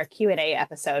really on our Q&A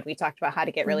episode. We talked about how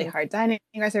to get really hard dining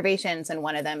reservations, and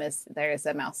one of them is there's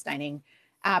a mouse dining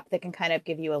app that can kind of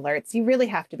give you alerts. You really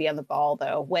have to be on the ball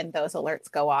though when those alerts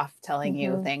go off telling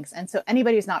you things. And so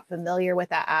anybody who's not familiar with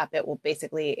that app, it will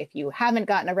basically, if you haven't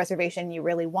gotten a reservation, you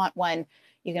really want one,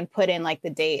 you can put in like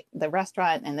the date, the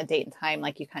restaurant and the date and time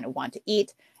like you kind of want to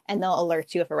eat, and they'll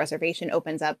alert you if a reservation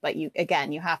opens up. But you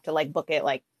have to like book it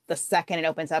like the second it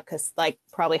opens up, because like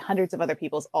probably hundreds of other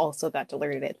people's also got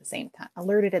alerted at the same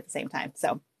time.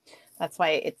 So that's why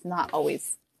it's not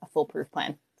always a foolproof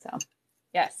plan. So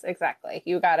yes, exactly.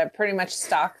 You got to pretty much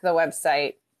stock the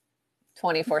website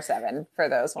 24/7 for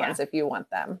those ones if you want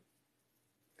them.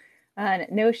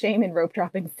 No shame in rope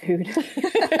dropping food.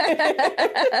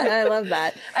 I love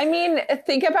that. I mean,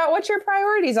 think about what your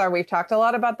priorities are. We've talked a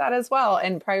lot about that as well,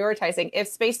 and prioritizing. If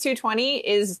Space 220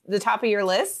 is the top of your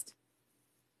list,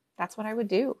 that's what I would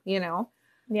do,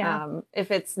 Yeah. If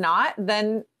it's not,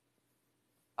 then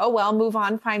oh, well, move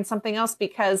on, find something else,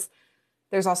 because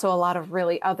there's also a lot of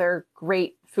really other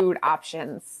great food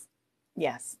options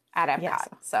Yes. at Epcot. Yes.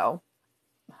 So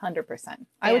 100%.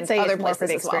 I would say other it's more for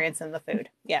the places as well. experience than the food.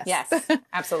 Yes. Yes,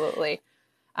 absolutely.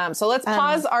 So let's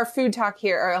pause our food talk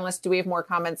here, or unless, do we have more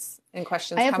comments and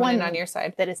questions coming in on your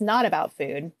side? That is not about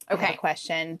food. Okay. I have a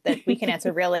question that we can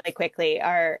answer really quickly.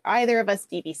 Are either of us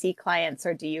DVC clients,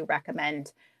 or do you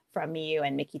recommend from me, you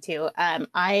and Mickey too?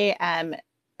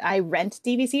 I rent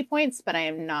DVC points, but I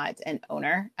am not an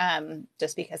owner,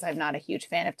 just because I'm not a huge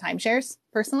fan of timeshares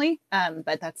personally.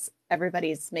 But that's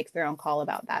everybody's makes their own call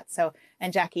about that. So,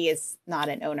 and Jackie is not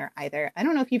an owner either. I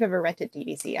don't know if you've ever rented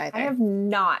DVC either. I have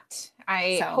not.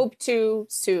 I hope to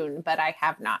soon, but I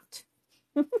have not.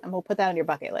 And we'll put that on your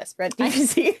bucket list. Rent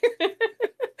DVC.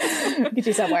 Get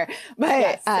you somewhere. But,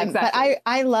 yes, exactly. But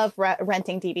I love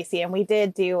renting DVC, and we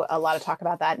did do a lot of talk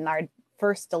about that in our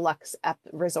first deluxe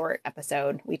resort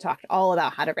episode. We talked all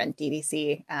about how to rent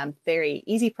DVC. Very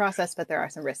easy process, but there are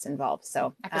some risks involved.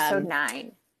 So episode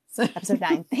 9. Episode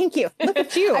 9. Thank you. Look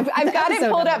at you. I've got it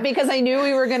pulled up because I knew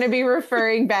we were going to be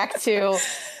referring back to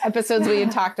episodes we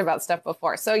had talked about stuff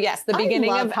before. So yes, the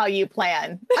beginning of how you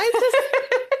plan.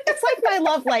 It's like my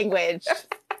love language.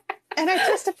 And I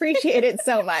just appreciate it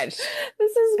so much.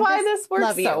 This is why this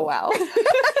works so well.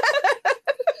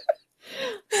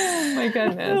 Oh my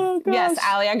goodness. Oh, yes,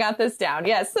 Allie, I got this down.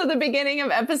 Yes. So the beginning of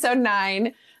episode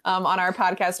 9 on our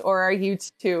podcast or our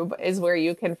YouTube is where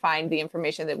you can find the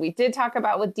information that we did talk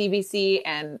about with DVC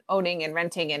and owning and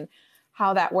renting and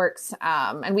how that works.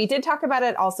 And we did talk about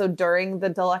it also during the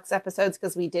deluxe episodes,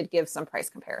 because we did give some price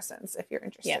comparisons if you're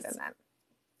interested in that.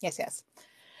 Yes.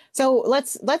 So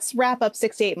let's wrap up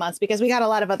 6 to 8 months, because we got a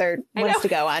lot of other ones to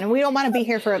go on, and we don't want to be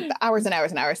here for hours and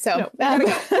hours and hours. So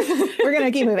we're going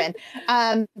to keep moving.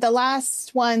 The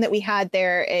last one that we had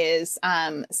there is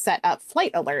set up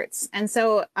flight alerts. And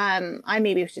so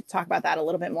maybe we should talk about that a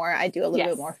little bit more. I do a little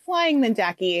bit more flying than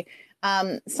Jackie.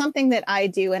 Something that I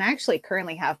do, and I actually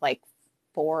currently have like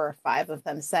 4 or 5 of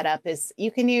them set up, is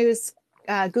you can use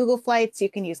Google Flights. You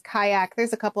can use Kayak.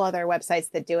 There's a couple other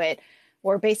websites that do it,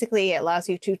 where basically it allows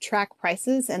you to track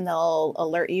prices, and they'll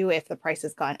alert you if the price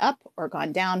has gone up or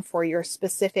gone down for your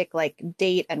specific like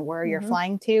date and where you're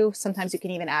flying to. Sometimes you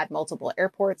can even add multiple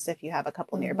airports if you have a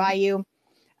couple nearby you.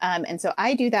 And so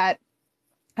I do that.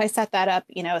 I set that up,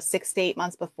 6 to 8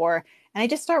 months before, and I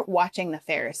just start watching the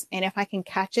fares. And if I can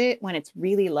catch it when it's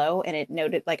really low and I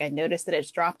noticed that it's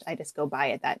dropped, I just go buy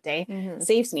it that day. It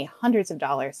saves me hundreds of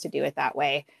dollars to do it that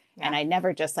way. Yeah. And I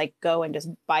never just go and just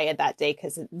buy it that day,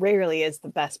 because it rarely is the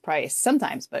best price.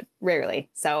 Sometimes, but rarely.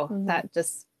 So that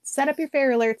just set up your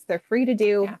fare alerts. They're free to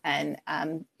do. Yeah.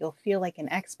 And you'll feel like an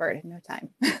expert in no time.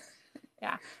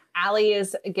 Yeah. Allie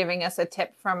is giving us a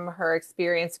tip from her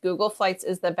experience. Google Flights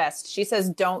is the best. She says,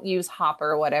 don't use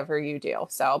Hopper, whatever you do.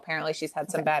 So apparently she's had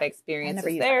some bad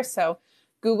experiences there. So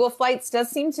Google Flights does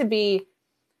seem to be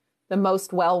the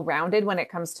most well-rounded when it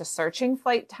comes to searching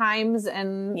flight times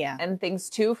and things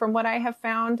too, from what I have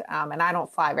found. And I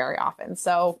don't fly very often,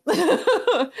 so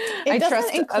I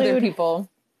trust other people.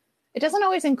 It doesn't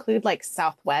always include like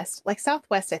Southwest. Like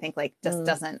Southwest, I think just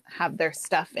doesn't have their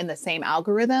stuff in the same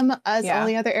algorithm as all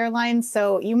the other airlines.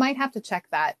 So you might have to check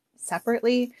that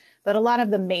separately. But a lot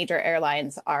of the major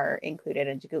airlines are included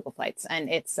into Google Flights, and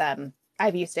it's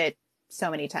I've used it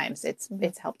so many times.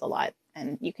 It's helped a lot.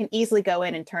 And you can easily go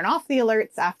in and turn off the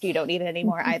alerts after you don't need it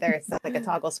anymore either. It's like a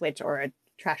toggle switch or a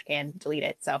trash can, delete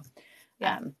it. So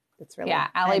it's really... Yeah,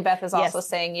 Allie Beth is also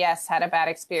saying, yes, had a bad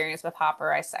experience with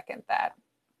Hopper. I second that.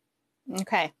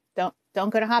 Okay. Don't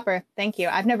go to Hopper. Thank you.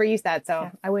 I've never used that, so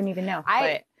I wouldn't even know.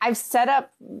 I've set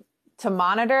up to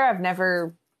monitor. I've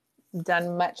never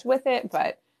done much with it,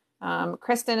 but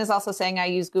Kristen is also saying I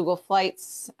use Google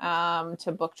Flights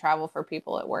to book travel for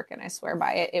people at work, and I swear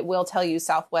by it. It will tell you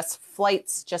Southwest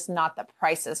flights, just not the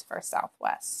prices for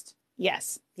Southwest.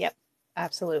 Yes. Yep.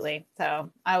 Absolutely. So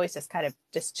I always just kind of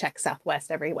check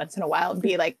Southwest every once in a while and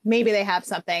be like, maybe they have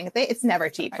something. It's never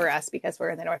cheap for us because we're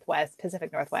in the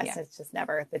Pacific Northwest. Yeah. It's just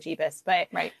never the cheapest. But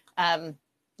and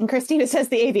Christina says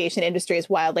the aviation industry is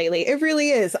wild lately. It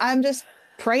really is. I'm just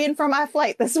praying for my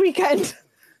flight this weekend.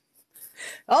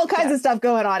 All kinds of stuff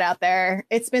going on out there.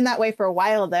 It's been that way for a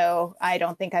while, though. I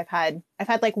don't think I've had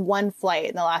like one flight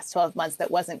in the last 12 months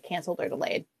that wasn't canceled or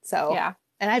delayed. So,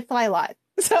 and I fly a lot.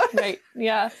 So,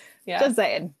 just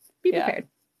saying, be prepared.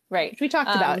 Right. Which we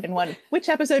talked about in which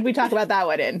episode we talked about that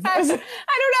one in? I don't know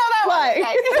that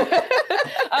one.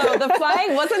 Oh, the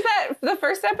flying. Wasn't that the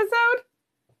first episode?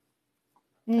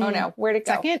 Oh no. Where'd it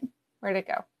go? Second? Where'd it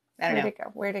go? I don't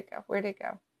know. Where'd it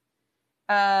go?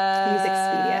 Use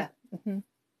Expedia.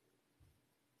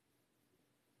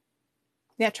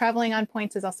 Yeah, traveling on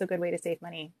points is also a good way to save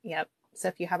money. Yep. So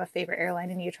if you have a favorite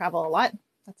airline and you travel a lot,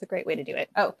 that's a great way to do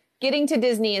it. Oh, getting to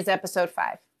Disney is episode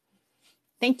 5.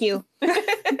 Thank you.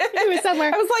 It was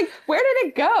somewhere. I was like, where did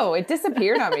it go? It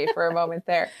disappeared on me for a moment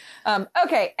there.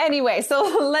 Okay. Anyway, so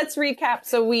let's recap.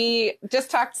 So we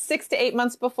just talked 6 to 8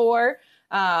 months before,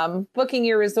 booking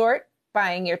your resort,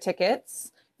 buying your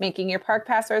tickets, making your park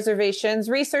pass reservations,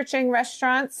 researching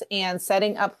restaurants, and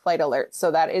setting up flight alerts.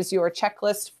 So that is your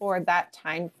checklist for that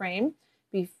time frame.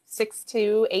 Be 6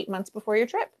 to 8 months before your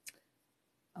trip.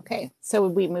 Okay. So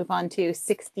would we move on to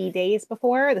 60 days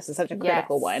before? This is such a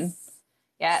critical one.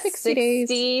 Yes,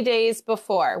 60 days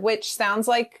before, which sounds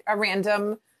like a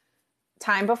random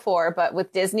time before, but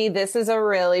with Disney, this is a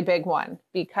really big one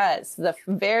because the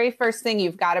very first thing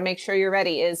you've got to make sure you're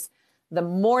ready is the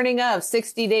morning of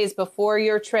 60 days before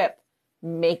your trip,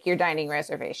 make your dining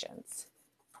reservations.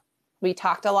 We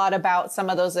talked a lot about some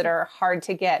of those that are hard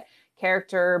to get.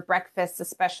 Character breakfasts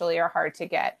especially are hard to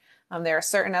get. There are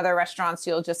certain other restaurants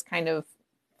you'll just kind of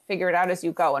figure it out as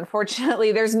you go.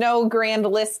 Unfortunately, there's no grand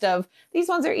list of these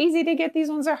ones are easy to get, these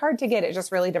ones are hard to get. It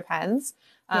just really depends.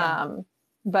 Yeah.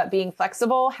 But being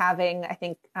flexible, having, I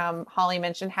think Holly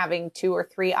mentioned having 2 or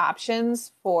 3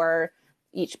 options for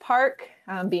each park,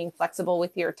 being flexible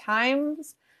with your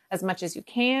times as much as you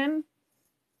can.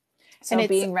 So and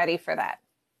being ready for that.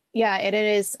 Yeah, it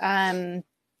is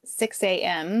 6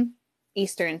 a.m.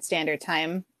 Eastern Standard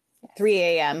Time, 3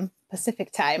 a.m.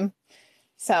 Pacific Time.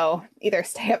 So either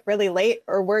stay up really late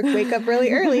or wake up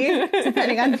really early,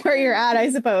 depending on where you're at, I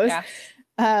suppose.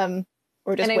 Yeah.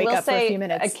 Or just wake up for a few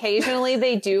minutes. Occasionally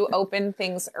they do open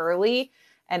things early.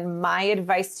 And my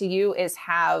advice to you is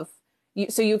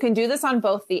so you can do this on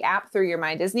both the app through your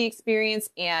My Disney Experience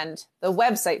and the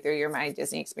website through your My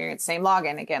Disney Experience. Same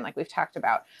login, again, like we've talked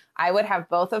about. I would have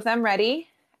both of them ready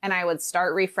and I would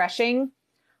start refreshing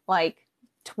like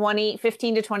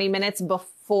 15 to 20 minutes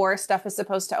before stuff is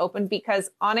supposed to open,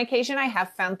 because on occasion I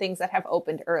have found things that have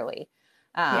opened early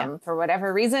for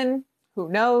whatever reason. Who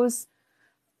knows?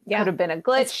 Yeah. Could have been a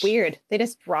glitch. It's weird. They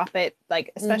just drop it,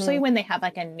 like, especially when they have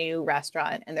like a new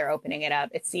restaurant and they're opening it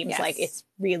up. It seems like it's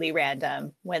really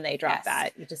random when they drop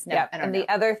that. You just never. I don't know.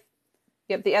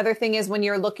 The other thing is when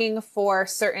you're looking for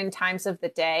certain times of the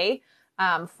day,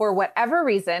 for whatever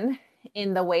reason,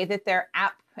 in the way that their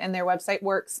app and their website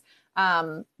works,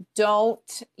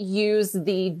 don't use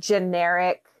the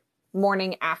generic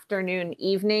morning, afternoon,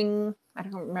 evening. I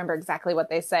don't remember exactly what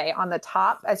they say on the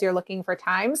top as you're looking for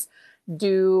times.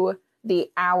 Do the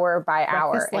hour by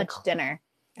hour. Breakfast, lunch, dinner.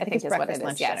 I think is what it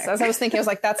is. Yes. As I was thinking, I was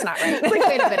like, that's not right. Like,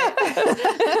 wait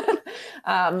a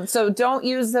minute. So don't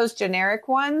use those generic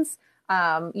ones.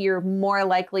 You're more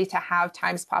likely to have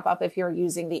times pop up if you're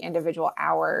using the individual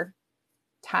hour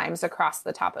times across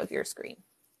the top of your screen.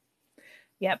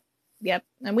 Yep.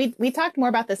 And we talked more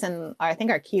about this in I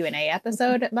think our Q&A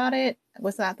episode about it.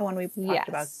 Was that the one we talked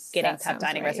about getting top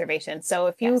dining reservations? So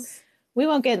if you we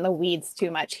won't get in the weeds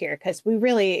too much here because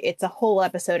it's a whole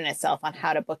episode in itself on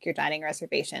how to book your dining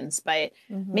reservations, but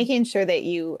making sure that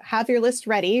you have your list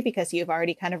ready because you've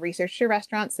already kind of researched your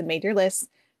restaurants and made your list,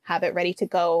 have it ready to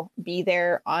go, be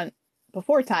there on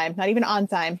before time, not even on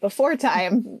time, before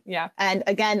time. Yeah. And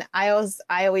again, I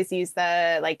always use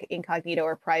the like incognito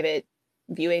or private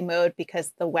viewing mode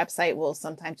because the website will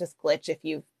sometimes just glitch if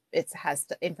it has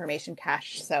the information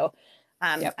cached. So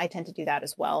I tend to do that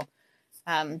as well.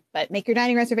 But make your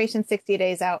dining reservation 60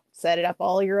 days out, set it up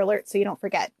all your alerts so you don't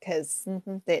forget because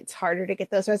it's harder to get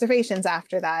those reservations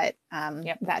after that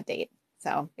that date.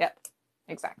 So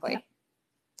exactly.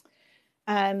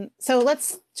 So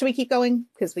should we keep going?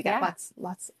 Because we got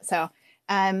lots. So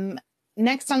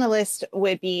next on the list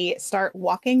would be start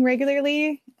walking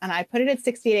regularly. And I put it at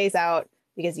 60 days out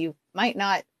because you might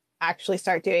not actually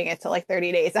start doing it till like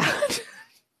 30 days out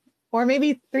or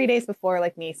maybe 3 days before,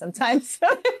 like me sometimes.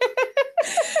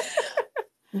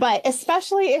 But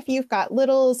especially if you've got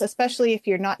littles, especially if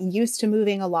you're not used to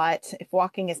moving a lot, if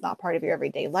walking is not part of your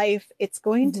everyday life, it's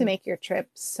going to make your trip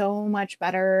so much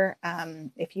better.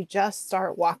 If you just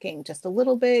start walking just a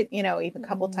little bit, even a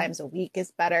couple times a week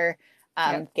is better.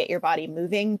 Get your body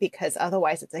moving because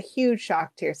otherwise it's a huge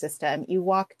shock to your system. You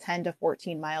walk 10 to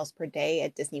 14 miles per day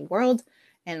at Disney World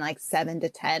and like 7 to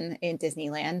 10 in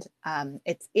Disneyland.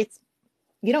 It's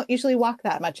you don't usually walk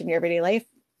that much in your everyday life.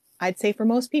 I'd say for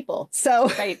most people.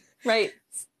 So right.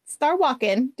 Start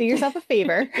walking, do yourself a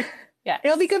favor. Yeah.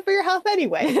 It'll be good for your health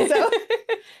anyway. So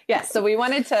so we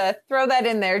wanted to throw that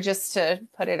in there just to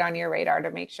put it on your radar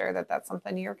to make sure that that's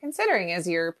something you're considering as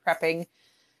you're prepping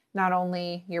not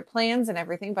only your plans and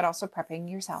everything, but also prepping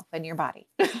yourself and your body.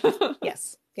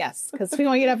 Yes. Yes, because we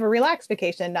want you to have a relaxed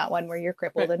vacation, not one where you're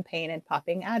crippled in pain and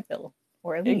popping Advil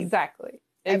or Aleve Exactly.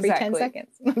 every 10 seconds.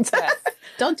 Yes.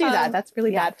 Don't do that. That's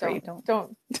really bad for you.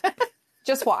 Don't.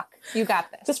 Just walk. You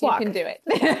got this. Just walk. You can do it.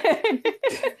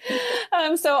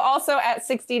 So also at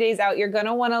 60 days out, you're going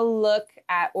to want to look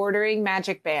at ordering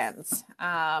Magic Bands.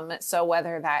 So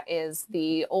whether that is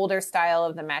the older style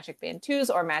of the Magic Band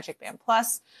 2s or Magic Band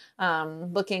Plus,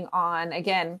 looking on,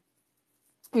 again,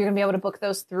 you're going to be able to book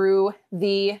those through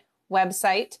the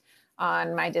website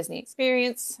on My Disney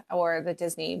Experience or the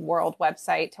Disney World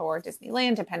website or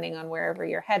Disneyland, depending on wherever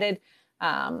you're headed.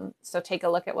 So take a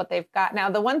look at what they've got. Now,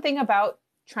 the one thing about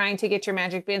trying to get your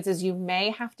Magic Bands is you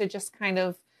may have to just kind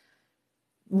of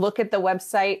look at the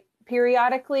website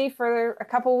periodically for a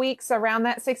couple weeks around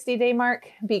that 60-day mark,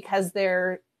 because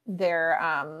their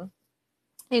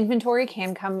inventory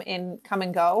can come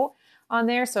and go on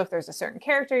there. So if there's a certain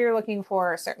character you're looking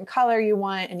for, a certain color you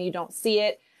want, and you don't see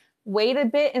it, wait a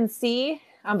bit and see.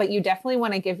 But you definitely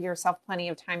want to give yourself plenty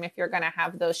of time if you're going to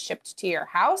have those shipped to your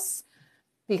house,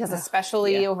 because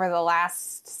especially over the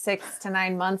last 6 to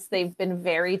 9 months, they've been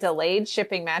very delayed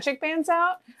shipping Magic Bands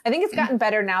out. I think it's gotten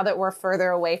better now that we're further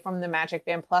away from the Magic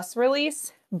Band Plus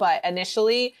release, but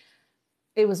initially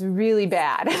it was really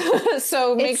bad.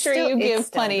 So make sure you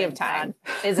give plenty of time.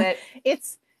 Is it?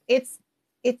 It's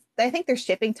I think their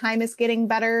shipping time is getting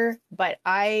better, but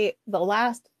the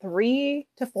last 3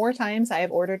 to 4 times I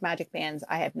have ordered Magic Bands,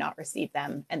 I have not received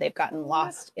them, and they've gotten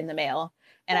lost in the mail.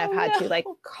 And I've had to like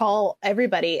call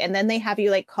everybody, and then they have you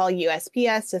like call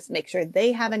USPS to make sure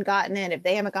they haven't gotten it. If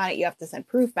they haven't got it, you have to send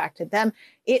proof back to them.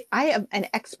 I am an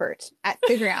expert at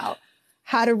figuring out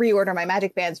how to reorder my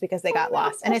Magic Bands because they got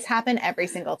lost. And it's happened every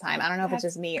single time. I don't know if it's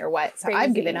just me or what. So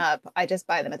I've given up. I just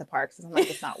buy them at the parks. I'm like,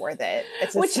 it's not worth it.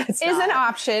 Which is an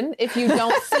option if you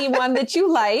don't see one that you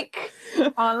like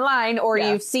online, or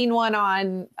you've seen one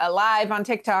on a live on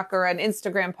TikTok or an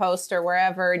Instagram post or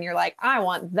wherever, and you're like, I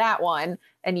want that one.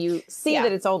 And you see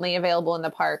that it's only available in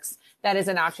the parks. That is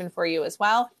an option for you as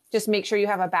well. Just make sure you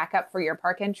have a backup for your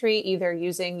park entry, either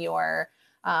using your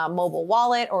mobile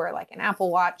wallet or like an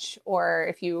Apple Watch, or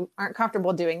if you aren't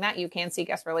comfortable doing that, you can see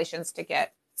guest relations to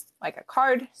get like a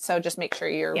card. So just make sure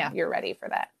you're ready for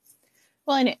that.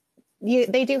 Well, and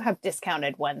they do have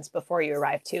discounted ones before you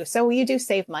arrive too, so you do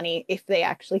save money if they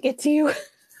actually get to you.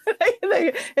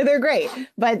 They're great,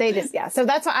 but they just so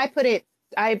that's why I put it.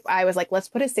 I was like, let's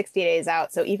put it 60 days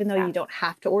out. So even though you don't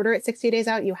have to order it 60 days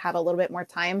out, you have a little bit more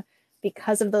time.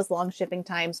 Because of those long shipping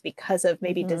times, because of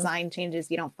maybe design changes,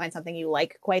 you don't find something you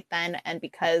like quite then, and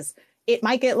because it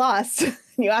might get lost,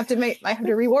 you have to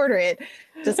reorder it.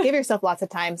 Just give yourself lots of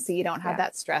time so you don't have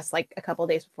that stress like a couple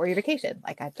of days before your vacation,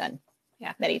 like I've done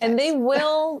many times. And they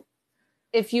will,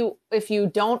 if you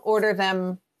don't order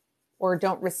them or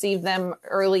don't receive them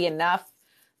early enough,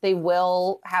 they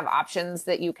will have options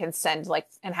that you can send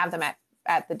and have them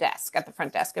at the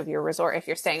front desk of your resort if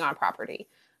you're staying on property.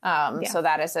 So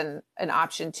that is an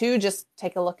option too. Just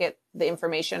take a look at the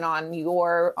information on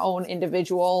your own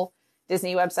individual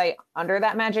Disney website under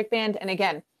that Magic Band. And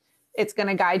again, it's going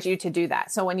to guide you to do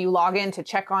that. So when you log in to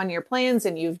check on your plans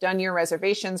and you've done your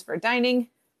reservations for dining,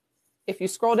 if you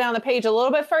scroll down the page a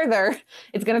little bit further,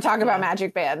 it's going to talk about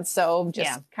Magic Bands. So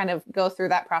just kind of go through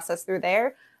that process through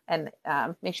there, and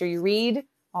make sure you read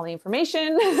all the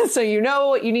information so you know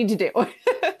what you need to do.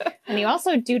 And you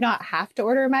also do not have to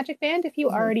order a Magic Band if you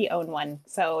already own one.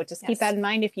 So just keep that in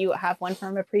mind. If you have one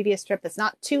from a previous trip that's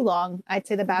not too long, I'd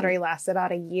say the battery lasts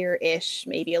about a year-ish,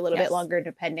 maybe a little bit longer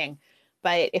depending.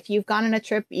 But if you've gone on a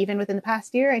trip even within the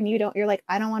past year and you're like,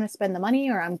 I don't want to spend the money,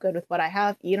 or I'm good with what I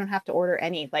have, you don't have to order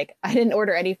any. Like, I didn't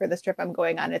order any for this trip I'm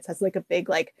going on. It says like a big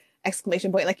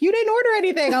exclamation point, like, you didn't order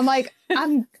anything. I'm like,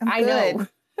 I'm I good. know.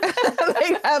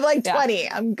 I have 20.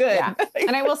 I'm good. Yeah.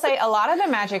 And I will say a lot of the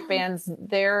Magic Bands,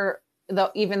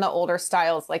 even the older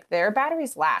styles, their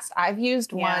batteries last. I've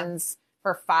used ones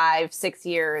for 5-6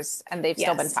 years and they've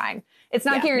still been fine. It's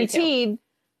not guaranteed.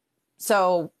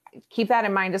 So keep that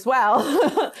in mind as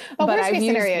well. But I've used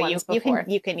scenario, ones before.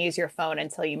 You can use your phone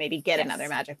until you maybe get another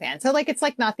Magic Band. So it's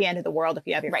not the end of the world if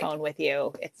you have your phone with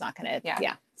you. It's not going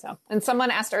to, So, and someone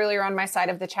asked earlier on my side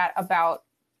of the chat about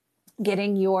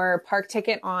getting your park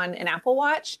ticket on an Apple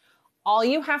Watch. All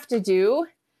you have to do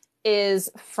is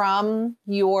from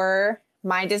your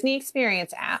My Disney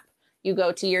Experience app, you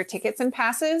go to your tickets and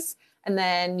passes, and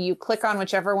then you click on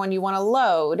whichever one you want to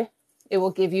load. It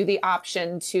will give you the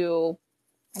option to,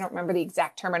 I don't remember the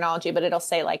exact terminology, but it'll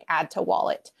say add to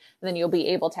wallet. And then you'll be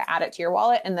able to add it to your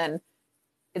wallet, and then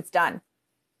it's done.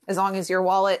 As long as your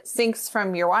wallet syncs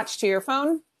from your watch to your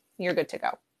phone, you're good to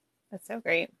go. That's so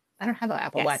great. I don't have an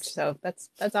Apple Watch, so that's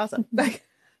awesome.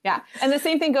 Yeah. And the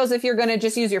same thing goes if you're going to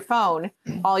just use your phone.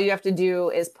 All you have to do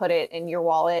is put it in your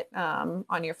wallet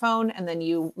on your phone. And then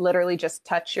you literally just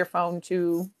touch your phone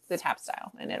to the tap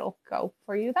style and it'll go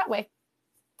for you that way.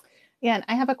 Yeah. And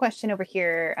I have a question over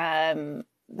here.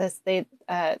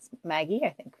 It's Maggie, I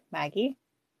think. Maggie.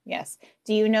 Yes.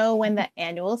 Do you know when the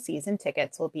annual season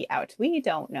tickets will be out? We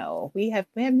don't know. We have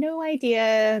no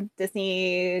idea.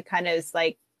 Disney kind of is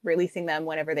like releasing them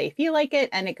whenever they feel like it,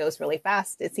 and it goes really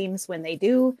fast, it seems, when they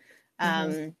do.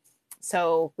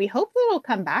 So we hope that it'll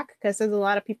come back because there's a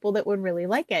lot of people that would really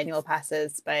like annual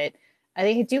passes, but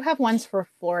they do have ones for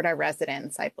Florida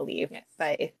residents, I believe. Yes.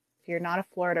 But if you're not a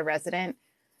Florida resident,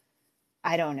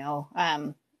 I don't know.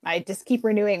 I just keep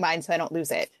renewing mine so I don't lose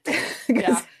it.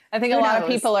 Yeah. I think a lot of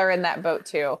people are in that boat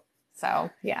too. So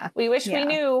yeah, we wish we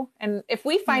knew. And if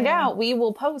we find out, we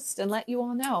will post and let you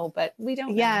all know, but we don't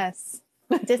know. Yes.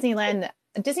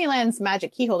 Disneyland's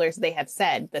magic key holders, they have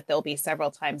said that there'll be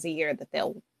several times a year that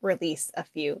they'll release a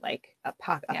few, like a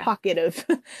pocket of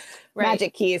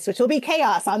magic keys, which will be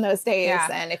chaos on those days. Yeah.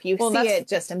 And if you see it,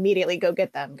 just immediately go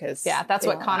get them, because that's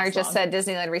what Connor just said.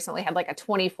 Disneyland recently had like a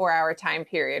 24-hour time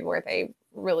period where they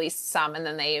released some and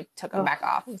then they took them back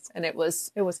off, and it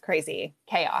was crazy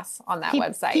chaos on that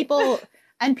website.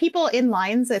 People in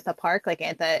lines at the park, like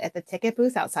at the ticket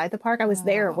booth outside the park. I was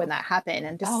there when that happened,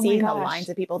 and just seeing the lines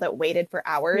of people that waited for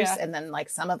hours, and then like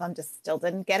some of them just still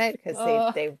didn't get it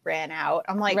because they ran out.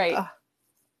 I'm like, there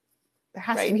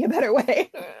has to be a better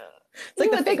way. It's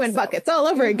like the Figment buckets all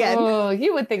over again. Oh,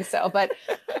 you would think so, but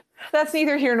that's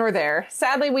neither here nor there.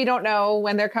 Sadly, we don't know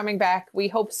when they're coming back. We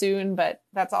hope soon, but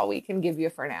that's all we can give you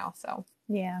for now. So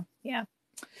yeah.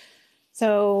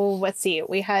 So let's see,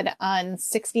 we had on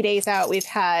 60 days out, we've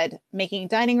had making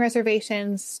dining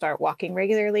reservations, start walking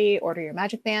regularly, order your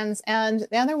magic bands. And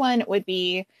the other one would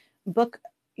be book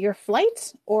your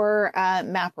flight or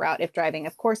map route if driving.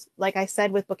 Of course, like I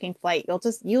said, with booking flight,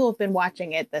 you'll have been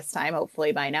watching it this time,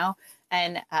 hopefully by now.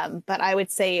 And but I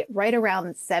would say right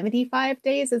around 75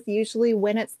 days is usually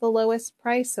when it's the lowest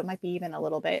price. So it might be even a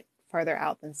little bit farther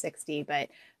out than 60, but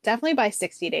definitely by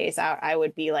 60 days out, I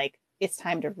would be like, it's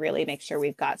time to really make sure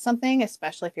we've got something,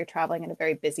 especially if you're traveling in a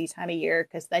very busy time of year,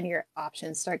 because then your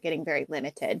options start getting very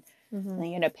limited and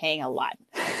you end up paying a lot.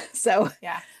 So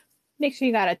make sure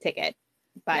you got a ticket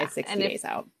by 60 days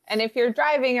out. And if you're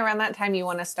driving around that time, you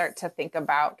want to start to think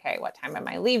about, okay, what time am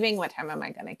I leaving? What time am I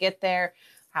going to get there?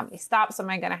 How many stops am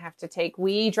I going to have to take?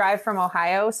 We drive from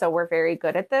Ohio, so we're very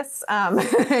good at this. And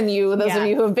those of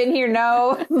you who have been here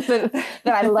know that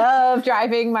I love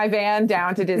driving my van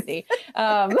down to Disney.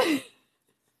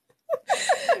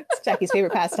 It's Jackie's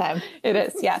favorite pastime. It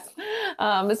is, yes.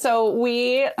 So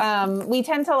we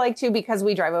tend to like to, because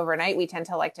we drive overnight, we tend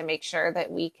to like to make sure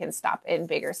that we can stop in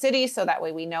bigger cities. So that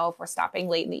way we know if we're stopping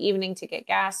late in the evening to get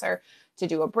gas or to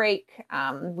do a break,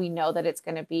 we know that it's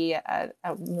going to be a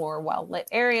more well-lit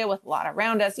area with a lot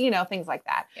around us, things like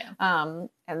that. Yeah.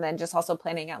 And then just also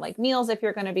planning out like meals if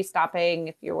you're going to be stopping,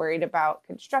 if you're worried about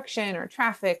construction or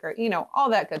traffic or, all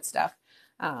that good stuff.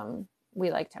 We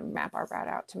like to map our route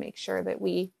out to make sure that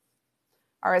we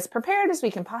are as prepared as we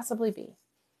can possibly be.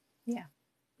 Yeah.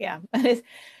 Yeah.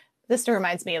 This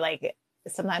reminds me, like,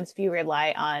 sometimes if you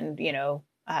rely on,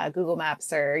 Google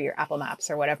Maps or your Apple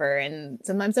Maps or whatever, and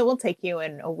sometimes it will take you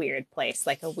in a weird place,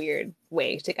 like a weird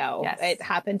way to go. Yes. It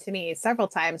happened to me several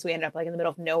times. We ended up like in the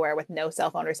middle of nowhere with no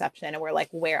cell phone reception, and we're like,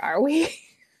 where are we?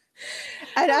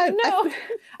 I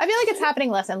feel like it's happening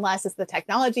less and less as the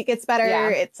technology gets better. Yeah.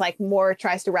 It's like more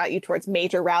tries to route you towards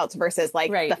major routes versus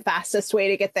like the fastest way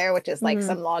to get there, which is like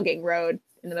some logging road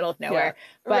in the middle of nowhere.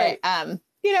 Yeah. But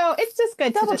it's just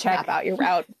good to just map out your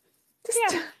route.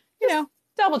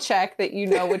 Double check that you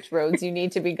know which roads you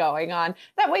need to be going on.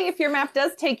 That way, if your map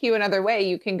does take you another way,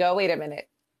 you can go, wait a minute,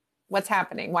 what's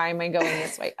happening? Why am I going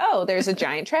this way? Oh, there's a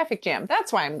giant traffic jam.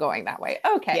 That's why I'm going that way.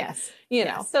 Okay.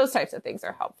 Yes. Those types of things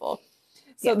are helpful.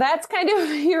 So that's kind of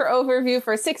your overview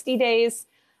for 60 days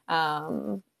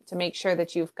to make sure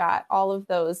that you've got all of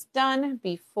those done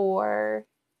before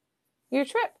your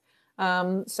trip.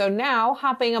 So now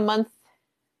hopping a month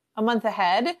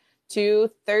ahead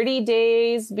to 30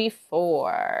 days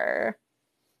before.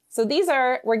 So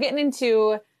we're getting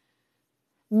into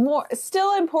more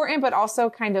still important, but also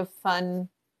kind of fun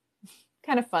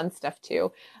stuff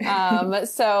too.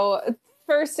 So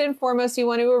first and foremost, you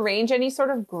want to arrange any sort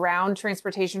of ground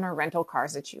transportation or rental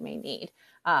cars that you may need.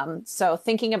 So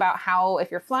thinking about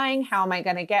if you're flying, how am I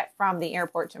going to get from the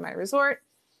airport to my resort?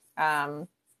 Am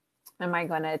I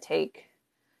going to take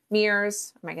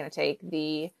Mears? Am I going to take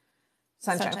the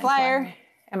Sunshine Flyer?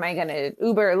 Am I going to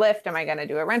Uber, Lyft? Am I going to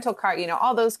do a rental car? You know,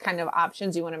 all those kind of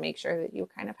options. You want to make sure that you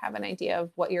kind of have an idea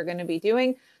of what you're going to be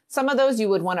doing. Some of those you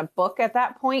would want to book at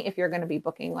that point if you're going to be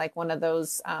booking like one of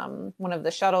those, one of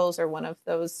the shuttles or one of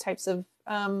those types of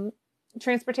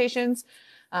transportations.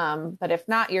 But if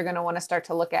not, you're going to want to start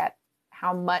to look at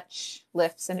how much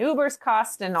Lyfts and Ubers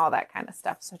cost and all that kind of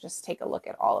stuff. So just take a look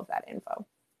at all of that info.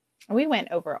 We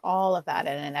went over all of that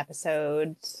in an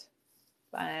episode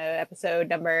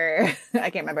number, I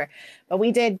can't remember, but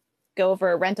we did go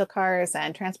over rental cars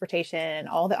and transportation,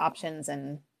 all the options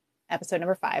in episode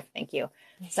number 5. Thank you.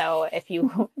 So if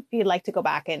you'd like to go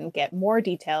back and get more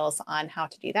details on how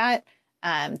to do that,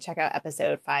 check out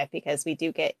episode 5, because we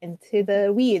do get into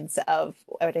the weeds of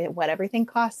what everything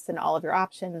costs and all of your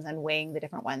options and weighing the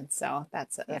different ones. So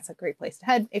that's a great place to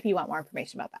head if you want more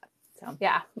information about that. So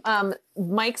yeah,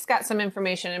 Mike's got some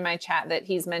information in my chat that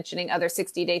he's mentioning other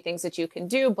 60-day things that you can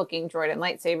do: booking Droid and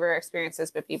lightsaber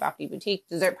experiences, Bippy Boppy Boutique,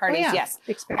 dessert parties. Oh, yeah.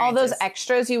 Yes, all those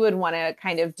extras you would want to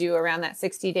kind of do around that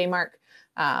 60-day mark,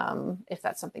 if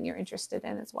that's something you're interested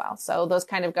in as well. So those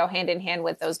kind of go hand in hand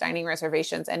with those dining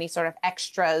reservations, any sort of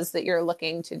extras that you're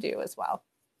looking to do as well.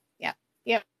 Yeah.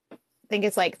 Yep. I think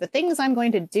it's like the things I'm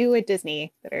going to do at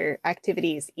Disney that are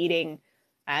activities, eating,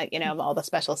 all the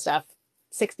special stuff.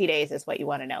 60 days is what you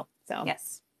want to know. So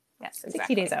yes, exactly.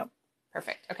 60 days out.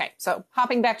 Perfect. Okay. So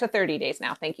hopping back to 30 days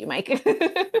now. Thank you, Mike.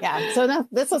 Yeah. So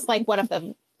this is like one of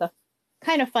the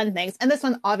kind of fun things. And this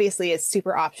one obviously is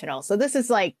super optional. So this is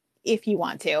like, if you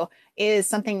want to, is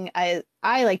something I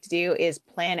like to do is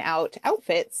plan out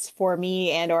outfits for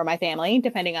me and or my family,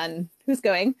 depending on who's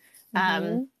going.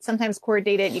 Sometimes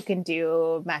coordinate it. You can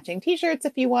do matching t-shirts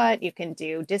if you want. You can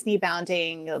do Disney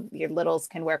bounding. Your littles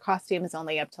can wear costumes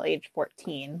only up till age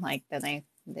 14. Like then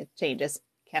it changes.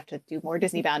 You have to do more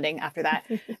Disney bounding after that.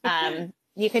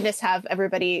 You can just have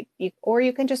everybody, or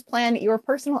you can just plan your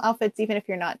personal outfits, even if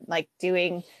you're not like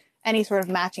doing any sort of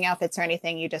matching outfits or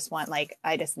anything. You just want like,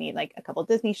 I just need like a couple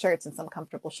Disney shirts and some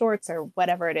comfortable shorts or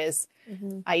whatever it is.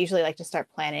 I usually like to start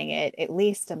planning it at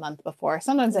least a month before.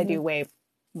 Sometimes I do way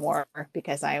more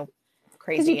because I'm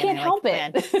crazy. Because you can't help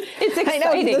it. It's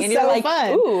exciting. Know, and you're so like,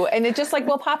 fun. Ooh, and it just like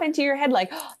will pop into your head like,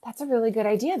 oh, that's a really good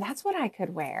idea. That's what I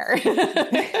could wear.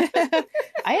 I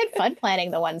had fun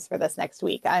planning the ones for this next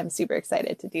week. I'm super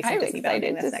excited to do some Disney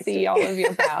bounding this next week. See all of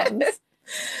your bounds.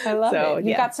 I love it.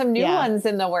 You've got some new ones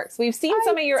in the works. We've seen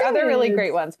some of your other really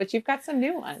great ones, but you've got some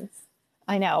new ones.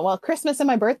 I know. Well, Christmas and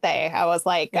my birthday, I was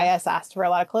like, I just asked for a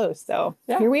lot of clothes. So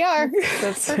here we are.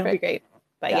 That's perfect. It'll be great.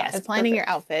 But yes, planning your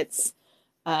outfits.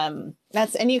 And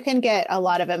you can get a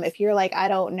lot of them if you're like, I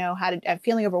don't know how to, I'm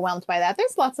feeling overwhelmed by that.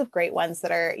 There's lots of great ones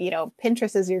that are,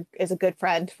 Pinterest is a good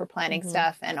friend for planning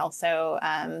stuff. And also,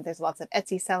 there's lots of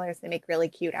Etsy sellers. They make really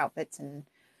cute outfits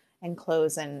and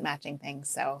clothes and matching things.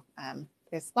 So,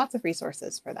 there's lots of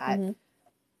resources for that.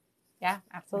 Yeah,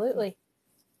 absolutely.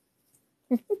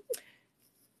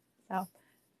 So,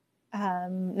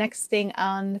 next thing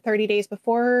on 30 days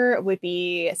before would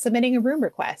be submitting a room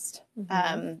request.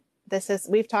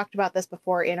 We've talked about this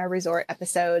before in our resort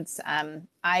episodes.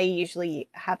 I usually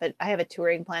have a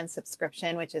touring plan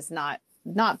subscription, which is not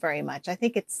very much. I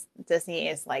think Disney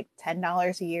is like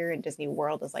 $10 a year and Disney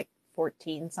World is like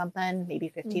 14 something, maybe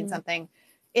 15 something.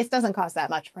 It doesn't cost that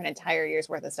much for an entire year's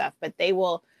worth of stuff, but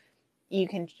you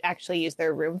can actually use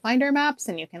their room finder maps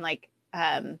and you can like,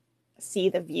 see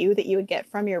the view that you would get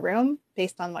from your room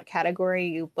based on what category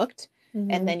you booked.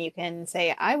 And then you can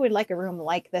say, I would like a room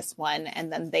like this one.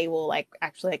 And then they will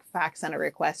actually fax on a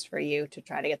request for you to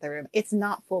try to get the room. It's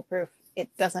not foolproof.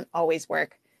 It doesn't always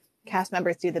work. Cast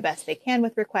members do the best they can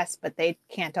with requests, but they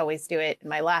can't always do it. And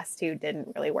my last 2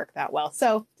 didn't really work that well.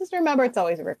 So just remember, it's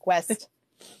always a request.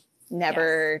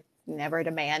 Never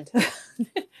demand.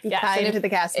 Be kind to the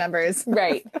cast members.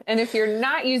 Right. And if you're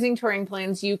not using touring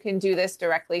plans, you can do this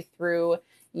directly through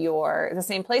the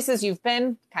same places you've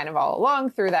been kind of all along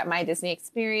through that My Disney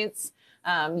experience.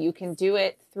 You can do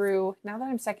it through, now that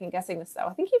I'm second guessing this though,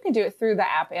 I think you can do it through the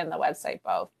app and the website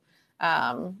both.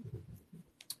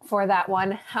 For that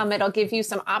one, it'll give you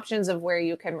some options of where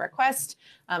you can request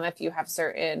if you have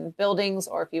certain buildings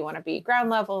or if you want to be ground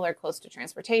level or close to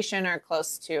transportation or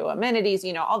close to amenities,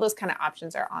 all those kind of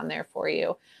options are on there for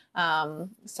you.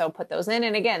 So put those in.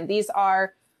 And again, these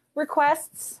are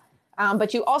requests,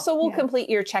 but you also will complete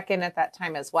your check-in at that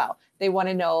time as well. They want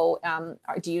to know,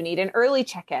 do you need an early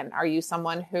check-in? Are you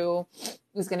someone who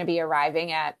is going to be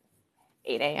arriving at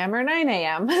 8 a.m. or 9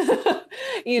 a.m.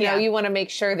 You want to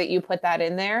make sure that you put that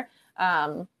in there.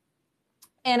 And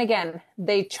again,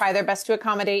 they try their best to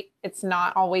accommodate. It's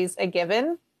not always a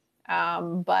given.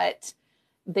 But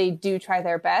they do try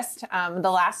their best.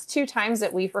 The last 2 times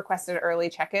that we've requested early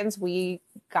check-ins, we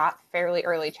got fairly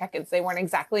early check-ins. They weren't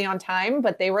exactly on time,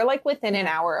 but they were like within an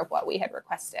hour of what we had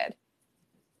requested.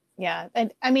 Yeah.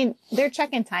 And I mean, their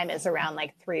check-in time is around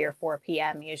like 3 or 4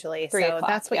 p.m. usually. 3 So o'clock,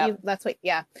 that's what,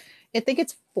 yeah. I think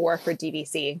it's 4 for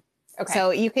DVC. Okay.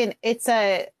 So you can,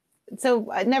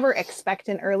 so I never expect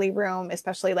an early room,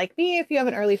 especially like me, if you have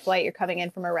an early flight, you're coming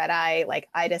in from a red eye, like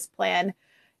I just plan,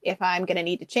 if I'm going to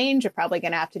need to change, you're probably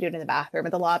going to have to do it in the bathroom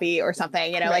or the lobby or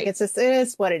something, like Right. it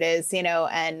is what it is,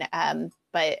 and,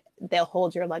 but they'll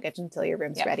hold your luggage until your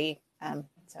room's ready.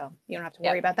 So you don't have to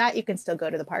worry about that. You can still go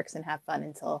to the parks and have fun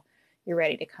until you're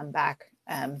ready to come back.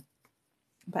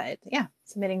 But yeah,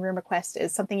 submitting room request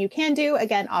is something you can do.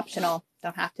 Again, optional.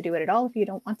 Don't have to do it at all if you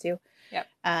don't want to. Yep.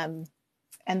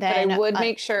 And then but I would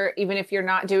make sure, even if you're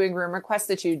not doing room requests,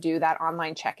 that you do that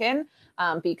online check-in,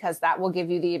 because that will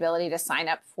give you the ability to sign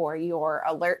up for your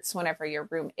alerts whenever your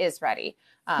room is ready.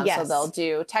 So they'll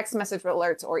do text message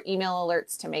alerts or email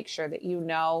alerts to make sure that you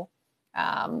know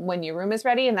when your room is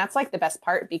ready. And that's like the best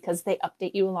part, because they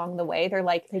update you along the way. They're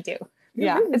like, they do.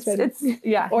 Yeah, it's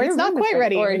yeah, or it's not quite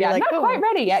ready, or yeah, like, not quite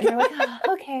ready yet. And you're like,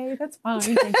 oh, okay, that's fine.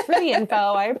 Thanks for the info.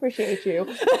 I appreciate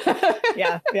you.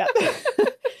 Yeah.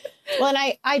 Well,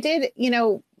 and I did,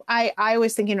 I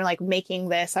was thinking of like making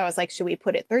this. I was like, should we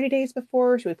put it 30 days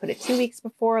before? Should we put it 2 weeks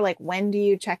before? Like, when do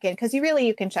you check in? Because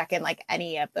you can check in like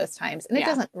any of those times, and it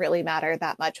doesn't really matter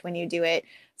that much when you do it.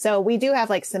 So we do have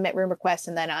like submit room requests,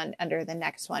 and then under the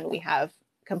next one we have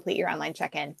complete your online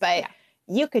check-in. But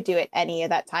you could do it any of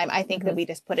that time. I think that we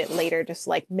just put it later, just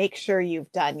like make sure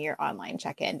you've done your online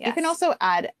check-in. Yes. You can also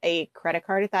add a credit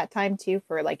card at that time too,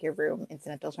 for like your room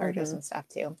incidental charges and stuff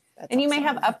too. And you may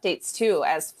have updates too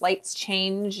as flights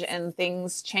change and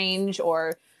things change,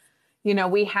 or,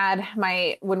 we had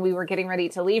when we were getting ready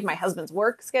to leave, my husband's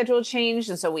work schedule changed.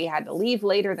 And so we had to leave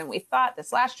later than we thought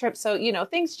this last trip. So,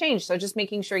 things change. So just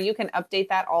making sure you can update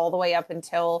that all the way up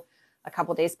until a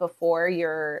couple days before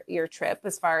your trip,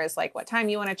 as far as like what time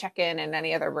you want to check in and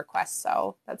any other requests.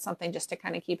 So that's something just to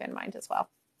kind of keep in mind as well.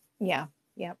 Yeah,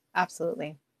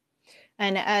 absolutely.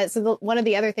 And so one of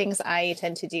the other things I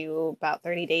tend to do about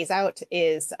 30 days out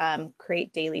is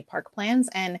create daily park plans.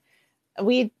 And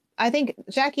I think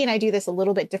Jackie and I do this a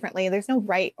little bit differently. There's no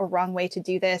right or wrong way to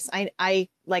do this. I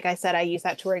like I said, I use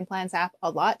that Touring Plans app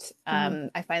a lot.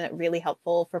 I find that really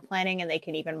helpful for planning, and they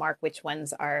can even mark which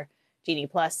ones are Genie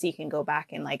Plus. So you can go back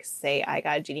and like say, I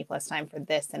got a Genie Plus time for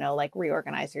this, and it'll like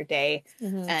reorganize your day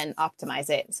and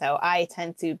optimize it. So I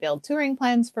tend to build touring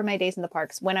plans for my days in the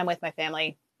parks when I'm with my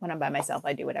family. When I'm by myself,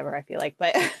 I do whatever I feel like.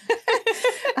 But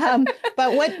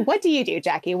but what do you do,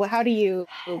 Jackie? How do you?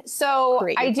 So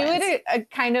I do it a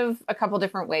kind of a couple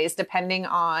different ways, depending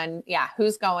on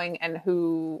who's going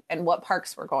and what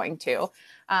parks we're going to.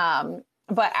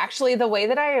 But actually, the way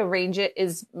that I arrange it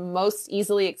is most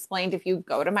easily explained if you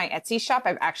go to my Etsy shop.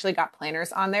 I've actually got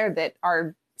planners on there that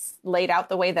are laid out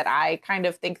the way that I kind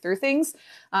of think through things.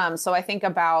 So I think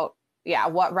about,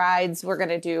 what rides we're going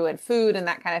to do and food and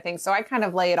that kind of thing. So I kind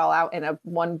of lay it all out in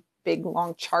one big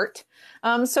long chart,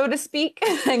 so to speak,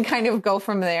 and kind of go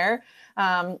from there.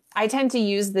 I tend to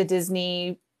use the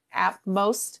Disney app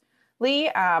mostly.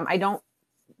 I don't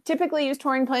typically use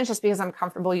touring plans just because I'm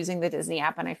comfortable using the Disney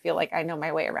app and I feel like I know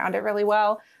my way around it really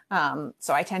well.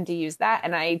 So I tend to use that,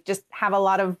 and I just have a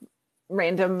lot of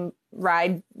random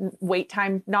ride wait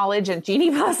time knowledge and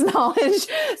Genie Plus knowledge.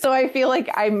 So I feel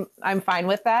like I'm fine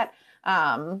with that.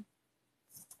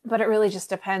 But it really just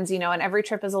depends, and every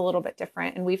trip is a little bit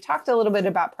different. And we've talked a little bit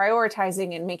about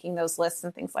prioritizing and making those lists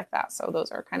and things like that. So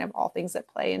those are kind of all things that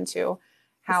play into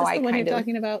how I kind of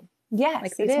talking about. Yes,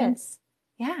 like it is. Ones?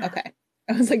 Yeah. Okay.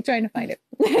 I was like trying to find it.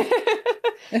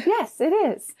 Yes, it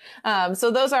is.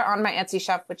 So those are on my Etsy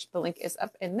shop, which the link is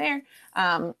up in there.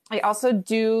 I also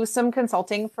do some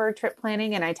consulting for trip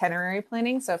planning and itinerary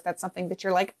planning. So if that's something that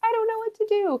you're like, I don't know what to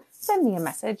do, send me a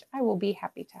message. I will be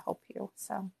happy to help you.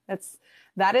 So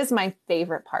that is my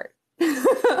favorite part.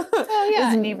 Oh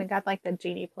yeah, and you even got like the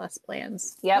Genie Plus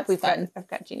plans. Yep, I've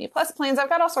got Genie Plus plans. I've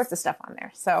got all sorts of stuff on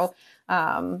there. So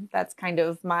that's kind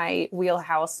of my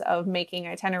wheelhouse of making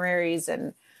itineraries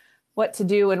and what to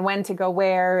do and when to go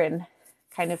where and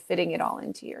kind of fitting it all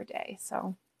into your day.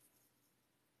 So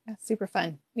that's super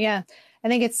fun. Yeah, I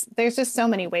think there's just so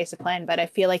many ways to plan, but I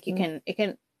feel like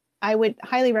I would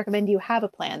highly recommend you have a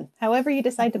plan. However you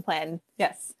decide to plan,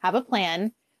 yes, have a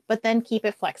plan. But then keep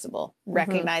it flexible.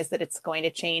 Recognize that it's going to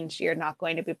change. You're not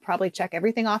going to probably check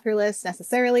everything off your list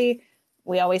necessarily.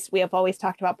 We have always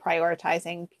talked about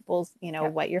prioritizing people's,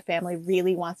 what your family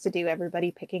really wants to do.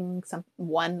 Everybody picking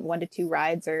one to two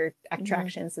rides or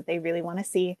attractions that they really want to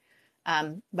see.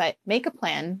 But make a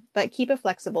plan, but keep it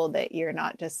flexible that you're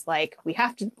not just like, we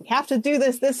have to do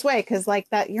this way. Cause like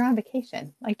that you're on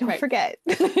vacation. Like, don't forget.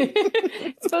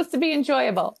 It's supposed to be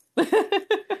enjoyable.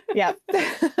 Yeah.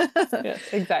 Yes,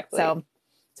 exactly. So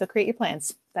create your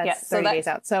plans. That's 30 days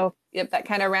out. So yep, that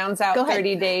kind of rounds out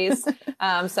 30 days.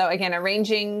 So again,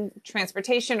 arranging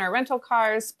transportation or rental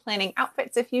cars, planning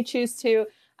outfits if you choose to,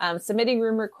 submitting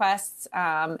room requests,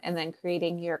 and then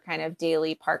creating your kind of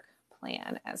daily park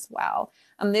plan as well.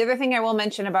 The other thing I will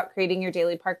mention about creating your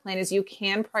daily park plan is you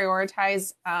can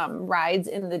prioritize rides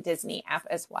in the Disney app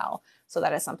as well. So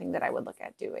that is something that I would look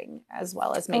at doing, as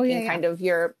well as making kind of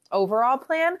your overall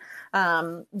plan.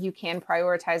 You can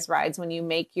prioritize rides when you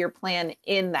make your plan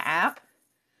in the app.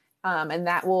 And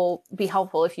that will be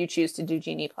helpful if you choose to do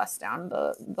Genie Plus down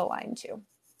the line too.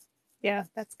 Yeah,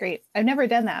 that's great. I've never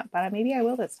done that, but maybe I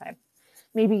will this time.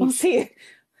 Maybe we'll see.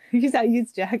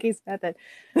 Use Jackie's method.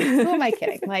 Who am I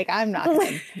kidding? Like, I'm not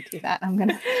going to do that. I'm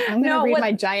gonna read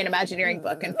my giant Imagineering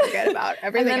book and forget about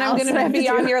everything. And then I'm going to be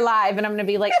on your live, and I'm going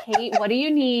to be like, Kate, what do you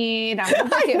need? I'm going to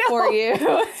book it for you.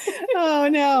 Oh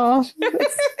no,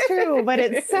 it's true, but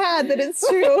it's sad that it's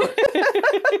true.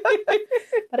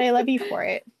 But I love you for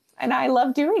it, and I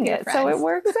love doing it, so it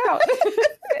works out.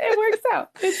 It works out.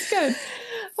 It's good.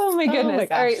 Oh my goodness!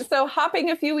 Oh my all right, so hopping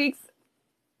a few weeks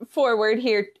forward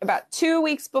here, about 2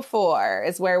 weeks before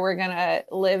is where we're gonna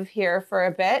live here for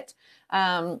a bit.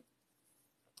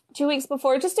 2 weeks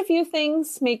before, just a few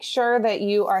things. Make sure that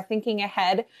you are thinking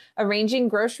ahead, arranging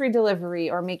grocery delivery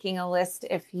or making a list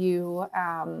if you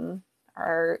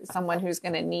are someone who's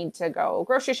going to need to go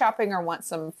grocery shopping or want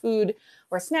some food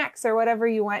or snacks or whatever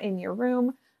you want in your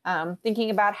room.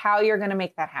 Thinking about how you're going to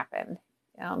make that happen.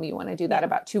 You want to do that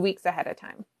about 2 weeks ahead of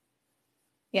time.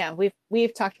 Yeah,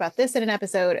 we've talked about this in an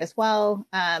episode as well,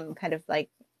 kind of like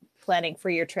planning for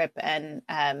your trip and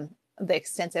the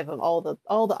extensive of all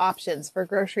the options for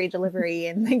grocery delivery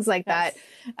and things like that.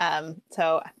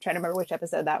 So I'm trying to remember which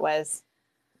episode that was,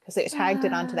 because it tagged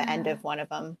it onto the end of one of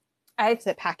them. Is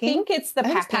it packing? I think it's the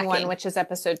packing one, which is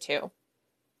episode 2.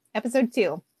 Episode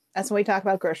 2. That's when we talk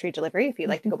about grocery delivery. If you'd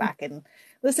like to go back and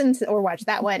listen to or watch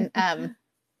that one.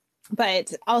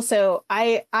 But also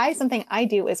something I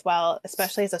do as well,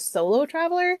 especially as a solo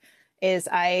traveler, is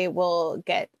I will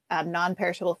get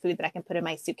non-perishable food that I can put in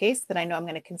my suitcase that I know I'm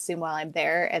going to consume while I'm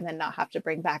there and then not have to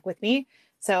bring back with me.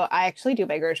 So I actually do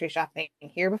my grocery shopping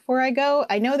here before I go.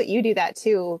 I know that you do that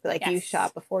too. Like you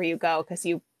shop before you go because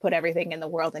you put everything in the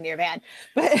world in your van.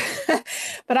 But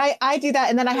I do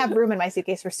that. And then I have room in my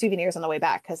suitcase for souvenirs on the way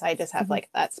back because I just have like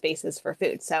that spaces for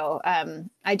food. So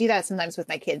I do that sometimes with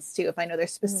my kids too. If I know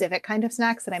there's specific kind of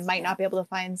snacks that I might not be able to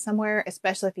find somewhere,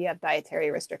 especially if you have dietary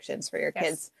restrictions for your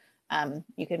kids.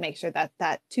 You can make sure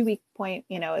that 2 week point,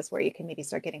 is where you can maybe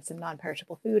start getting some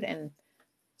non-perishable food and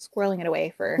squirreling it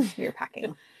away for your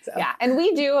packing. So. Yeah. And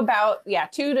we do about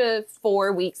 2 to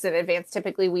 4 weeks in advance.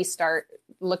 Typically we start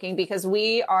looking because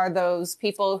we are those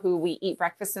people who we eat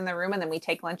breakfast in the room and then we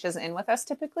take lunches in with us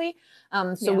typically.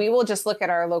 So we will just look at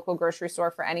our local grocery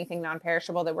store for anything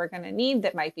non-perishable that we're going to need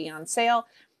that might be on sale.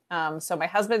 So my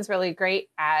husband's really great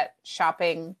at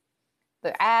shopping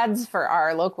the ads for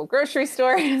our local grocery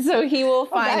store. So he will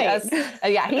find us.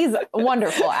 He's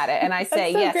wonderful at it. And I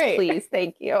say, yes, great. Please.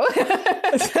 Thank you.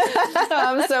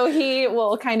 So he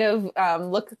will kind of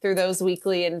look through those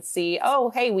weekly and see,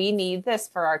 oh, hey, we need this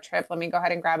for our trip. Let me go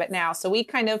ahead and grab it now. So we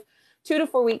kind of 2 to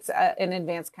 4 weeks in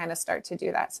advance kind of start to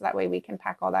do that. So that way we can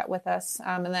pack all that with us.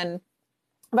 And then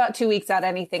about 2 weeks out,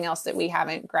 anything else that we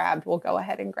haven't grabbed, we'll go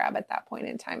ahead and grab at that point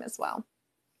in time as well.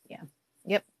 Yeah.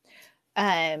 Yep.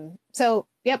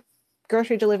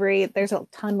 Grocery delivery, there's a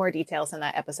ton more details in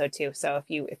that episode too. So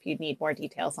if you need more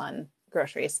details on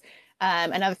groceries,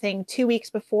 another thing, 2 weeks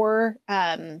before,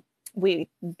 we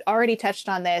already touched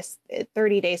on this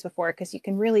 30 days before, because you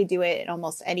can really do it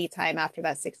almost any time after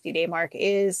that 60-day mark,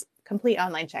 is complete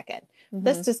online check-in.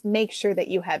 Let's just make sure that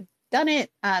you have done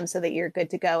it, so that you're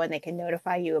good to go and they can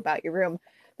notify you about your room.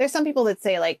 There's some people that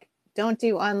say like, don't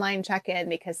do online check-in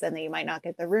because then you might not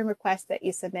get the room request that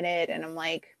you submitted. And I'm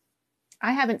like,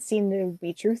 I haven't seen the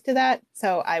be truth to that.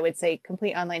 So I would say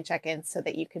complete online check-in so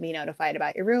that you can be notified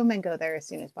about your room and go there as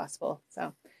soon as possible.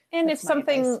 So, and if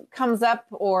something comes up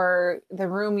or the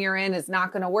room you're in is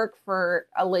not going to work for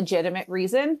a legitimate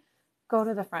reason, go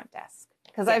to the front desk.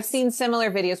 Because I've seen similar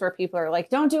videos where people are like,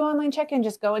 don't do online check-in,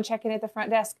 just go and check in at the front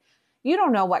desk. You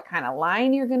don't know what kind of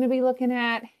line you're going to be looking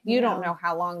at. You don't know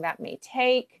how long that may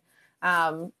take.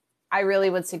 I really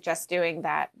would suggest doing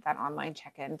that online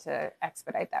check-in to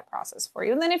expedite that process for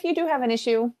you. And then if you do have an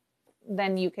issue,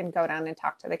 then you can go down and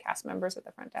talk to the cast members at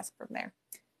the front desk from there.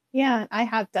 Yeah, I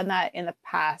have done that in the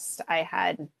past. I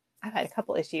had I've had a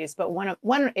couple issues, but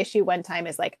one issue one time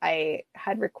is like I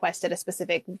had requested a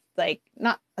specific, like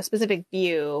not a specific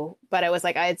view, but I was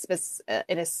like I had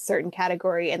in a certain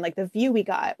category, and like the view we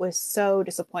got was so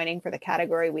disappointing for the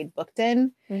category we'd booked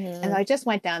in. And I just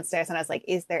went downstairs and I was like,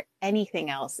 is there anything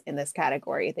else in this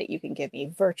category that you can give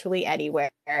me virtually anywhere?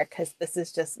 Because this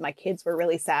is just, my kids were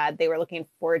really sad. They were looking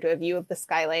forward to a view of the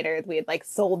Skyliner. We had like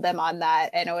sold them on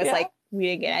that, and it was like, we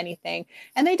didn't get anything.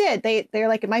 And they did. They're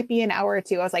like, it might be an hour or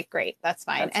two. I was like, great, that's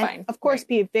fine. That's and fine. Of course,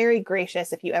 be very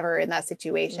gracious if you ever in that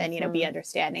situation, you know, be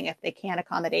understanding if they can't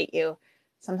accommodate you.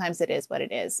 Sometimes it is what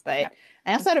it is. But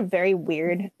I also had a very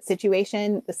weird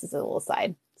situation. This is a little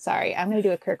side. Sorry, I'm going to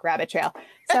do a Kirk rabbit trail.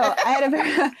 So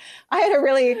I had a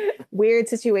really weird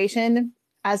situation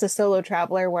as a solo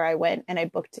traveler where I went and I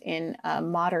booked in a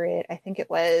moderate, I think it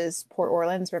was Port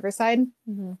Orleans, Riverside.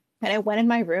 And I went in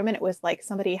my room and it was like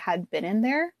somebody had been in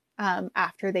there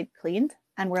after they'd cleaned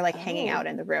and were like hanging out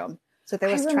in the room. So there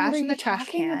was trash in the trash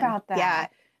can. About that. Yeah.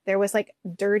 There was like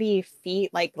dirty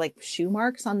feet, like shoe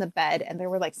marks on the bed. And there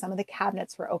were like some of the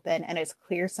cabinets were open, and it's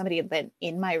clear somebody had been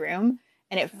in my room,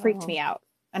 and it freaked me out.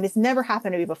 And it's never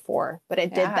happened to me before, but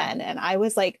it did then. And I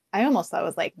was like, I almost thought, I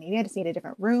was like, maybe I just need a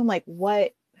different room. Like,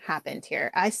 what happened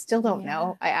here? I still don't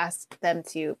know. I asked them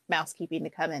to mousekeeping to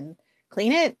come and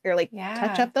clean it or like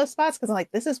touch up those spots, because I'm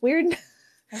like, this is weird.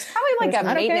 There's probably like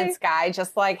a maintenance guy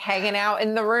just like hanging out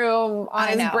in the room on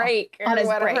his break or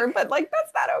whatever, but like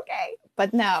that's not okay.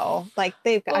 But no, like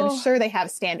I'm sure they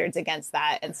have standards against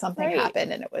that, and something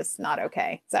happened and it was not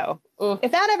okay. So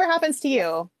if that ever happens to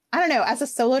you, I don't know, as a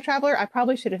solo traveler, I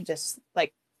probably should have just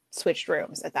like switched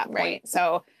rooms at that point.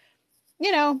 So,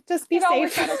 you know, just be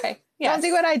safe. Okay. Yes.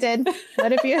 Don't do what I did.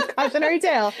 Let it be a cautionary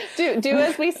tale. Do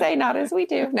as we say, not as we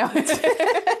do. No, just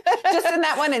in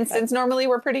that one instance. Normally,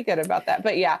 we're pretty good about that.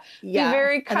 But be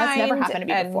very kind. And that's never happened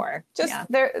to me before. Just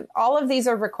there, all of these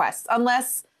are requests,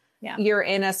 unless you're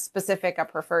in a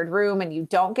preferred room and you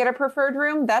don't get a preferred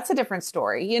room. That's a different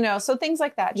story, you know. So things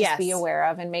like that, just be aware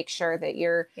of and make sure that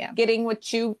you're getting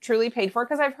what you truly paid for.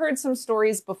 Because I've heard some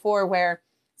stories before where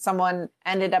someone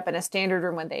ended up in a standard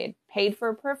room when they had paid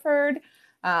for preferred.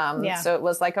 So it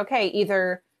was like, okay,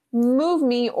 either move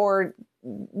me or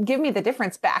give me the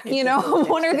difference back, you know,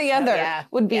 one or the other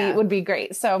would be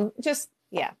great. So just,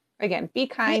 again, be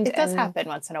kind. It does happen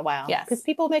once in a while. Yes. Because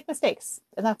people make mistakes,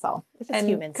 and that's all. It's just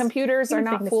humans. Computers are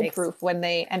not foolproof when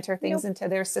they enter things into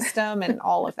their system and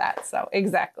all of that. So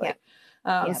exactly.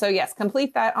 So yes,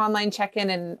 complete that online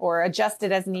check-in or adjust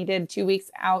it as needed 2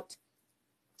 weeks out.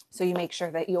 So you make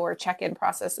sure that your check-in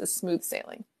process is smooth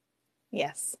sailing.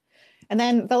 Yes. And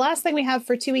then the last thing we have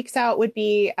for 2 weeks out would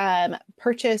be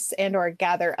purchase and or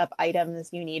gather up items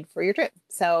you need for your trip.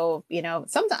 So, you know,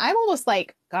 sometimes I'm almost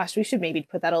like, gosh, we should maybe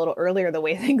put that a little earlier the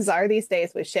way things are these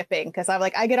days with shipping. Because I'm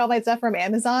like, I get all my stuff from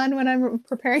Amazon when I'm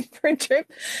preparing for a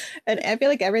trip. And I feel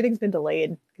like everything's been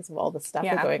delayed because of all the stuff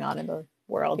that's going on in the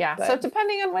world. Yeah. But so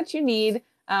depending on what you need,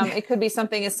 it could be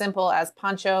something as simple as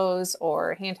ponchos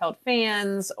or handheld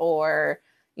fans or,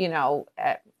 you know,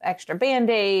 extra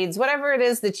Band-Aids, whatever it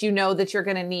is that you know that you're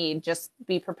going to need. Just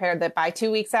be prepared that by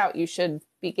 2 weeks out, you should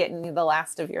be getting the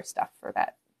last of your stuff for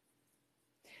that.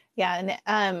 Yeah.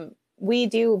 And we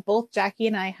do, both Jackie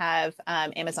and I have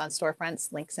Amazon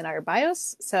storefronts links in our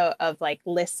bios. So of like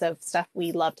lists of stuff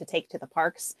we love to take to the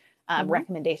parks,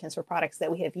 recommendations for products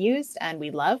that we have used and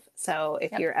we love. So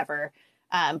if you're ever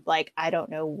like, I don't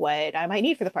know what I might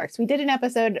need for the parks. We did an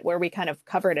episode where we kind of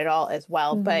covered it all as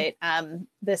well. But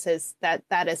this is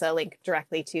that is a link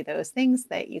directly to those things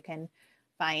that you can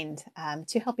find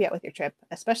to help you out with your trip,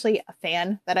 especially a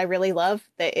fan that I really love.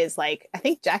 That is like, I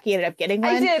think Jackie ended up getting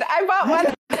one. I did. I bought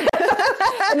one.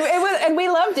 and we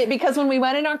loved it because when we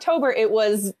went in October, it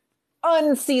was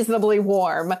unseasonably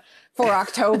warm for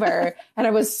October. And I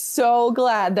was so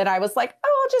glad that I was like,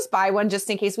 oh, I'll just buy one just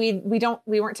in case. We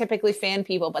weren't typically fan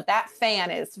people, but that fan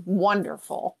is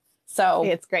wonderful. So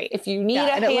it's great. If you need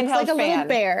a handheld fan, little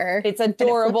bear, it's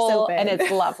adorable and it's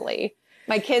lovely.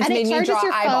 My kids made me draw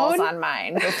eyeballs on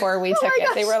mine before we took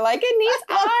it. They were like, it needs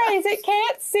eyes. It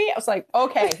can't see. I was like,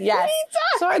 okay, yes.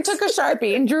 So I took a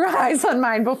Sharpie and drew eyes on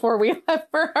mine before we left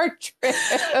for our trip.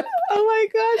 Oh my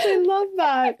gosh, I love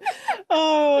that.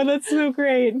 Oh, that's so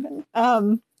great.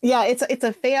 Yeah, it's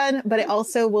a fan, but it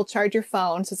also will charge your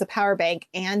phone. So it's a power bank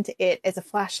and it is a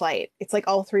flashlight. It's like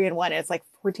all three in one. It's like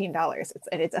 $14.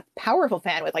 It's a powerful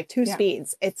fan with like two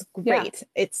speeds. It's great.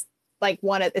 Yeah. It's like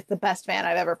it's the best fan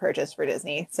I've ever purchased for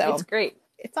Disney. So it's great.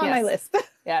 It's on my list.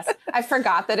 Yes. I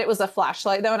forgot that it was a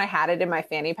flashlight though. And I had it in my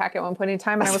fanny pack at one point in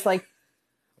time. And I was like,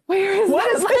 where is what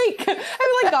is like,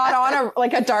 I like got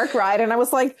on a dark ride and I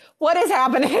was like, what is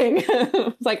happening?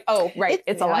 It's like, oh, right.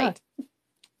 It's a light.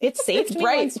 It saved me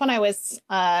bright. once when I was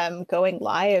going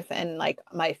live and like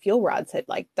my fuel rods had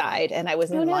like died and I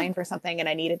was in line for something and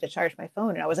I needed to charge my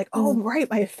phone and I was like, oh, right,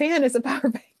 my fan is a power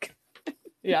bank.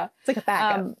 Yeah. It's like a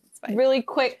backup. Really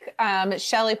quick,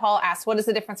 Shelly Paul asked, what is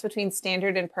the difference between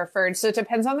standard and preferred? So it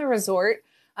depends on the resort.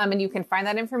 And you can find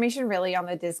that information really on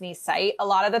the Disney site. A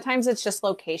lot of the times it's just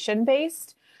location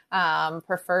based.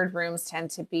 Preferred rooms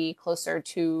tend to be closer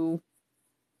to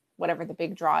whatever the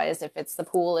big draw is. If it's the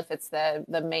pool, if it's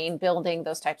the main building,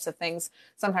 those types of things.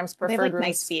 Sometimes preferred rooms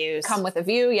nice views. come with a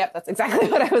view. Yep, that's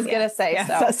exactly what I was going to say.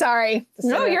 Yeah. So sorry.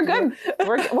 No, you're good.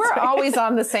 We're always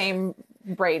on the same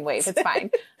brainwave. It's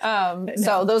fine.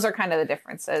 So those are kind of the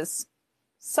differences.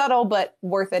 Subtle, but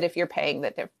worth it if you're paying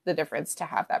the difference to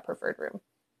have that preferred room.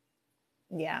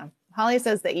 Yeah. Holly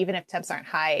says that even if temps aren't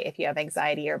high, if you have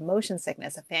anxiety or motion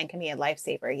sickness, a fan can be a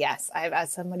lifesaver. Yes,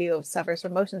 as somebody who suffers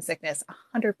from motion sickness,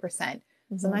 100%.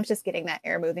 Sometimes just getting that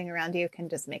air moving around you can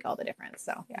just make all the difference.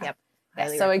 So, yep.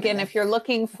 So again, if you're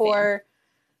looking for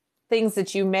things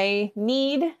that you may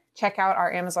need, check out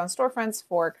our Amazon storefronts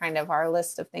for kind of our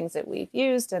list of things that we've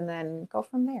used and then go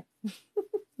from there.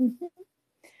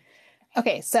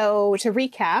 Okay, so to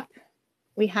recap,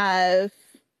 we have...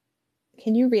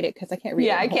 Can you read it? Because I can't read it.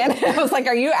 Yeah, I can. I was like,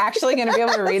 are you actually going to be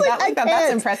able to read that like that?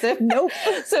 That's impressive. Nope.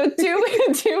 So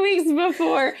 2 weeks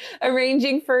before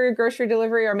arranging for grocery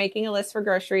delivery or making a list for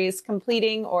groceries,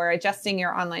 completing or adjusting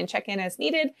your online check-in as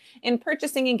needed, and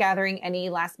purchasing and gathering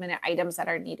any last minute items that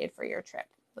are needed for your trip.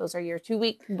 Those are your 2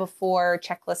 week before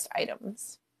checklist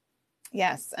items.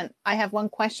 Yes. And I have one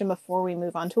question before we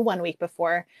move on to 1 week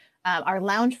before. Our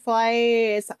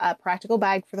Loungefly is a practical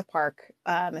bag for the park.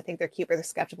 I think they're cute for the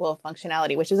skeptical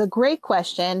functionality, which is a great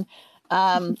question.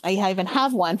 I even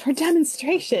have one for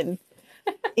demonstration.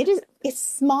 It's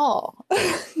small.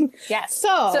 Yes.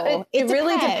 So it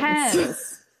really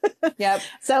depends. Yep.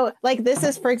 So like this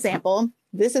is, for example,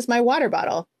 this is my water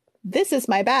bottle. This is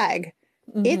my bag.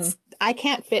 I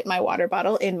can't fit my water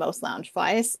bottle in most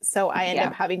Loungeflies, so I end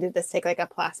up having to just take like a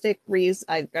plastic reuse.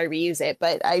 I reuse it,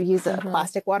 but I use a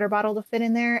plastic water bottle to fit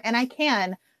in there, and I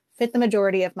can fit the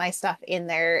majority of my stuff in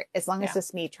there as long as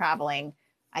it's me traveling.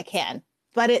 I can,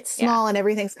 but it's small and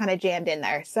everything's kind of jammed in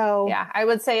there. So yeah, I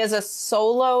would say as a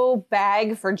solo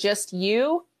bag for just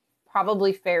you,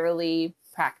 probably fairly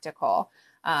practical.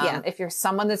 If you're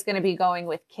someone that's going to be going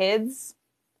with kids,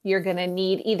 you're going to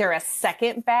need either a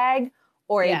second bag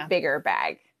or a bigger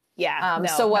bag. Yeah.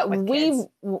 So what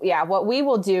we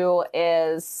will do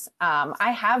is,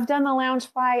 I have done the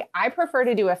Loungefly. I prefer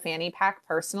to do a fanny pack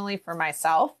personally for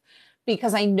myself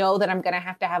because I know that I'm going to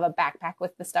have a backpack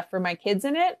with the stuff for my kids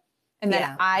in it. And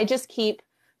then I just keep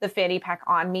the fanny pack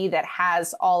on me that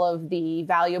has all of the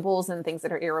valuables and things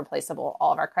that are irreplaceable,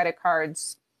 all of our credit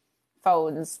cards,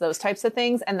 phones, those types of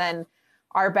things. And then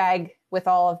our bag with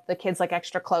all of the kids, like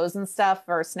extra clothes and stuff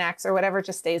or snacks or whatever,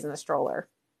 just stays in the stroller.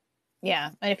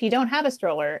 Yeah. And if you don't have a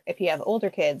stroller, if you have older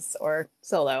kids or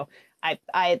solo,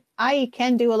 I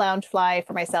can do a Loungefly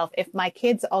for myself. If my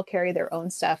kids all carry their own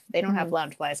stuff, they don't have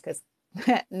Loungeflies because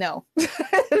no,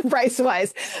 price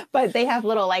wise, but they have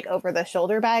little like over the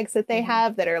shoulder bags that they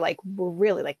have that are like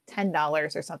really like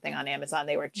 $10 or something on Amazon.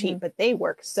 They were cheap, but they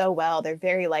work so well. They're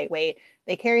very lightweight.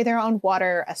 They carry their own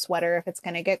water, a sweater if it's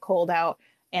going to get cold out,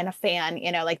 and a fan.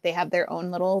 You know, like they have their own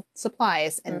little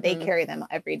supplies and they carry them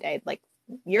every day. Like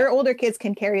your older kids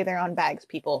can carry their own bags,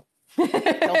 people. Don't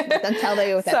let them tell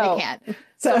you that they can't.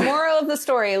 So moral of the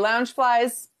story,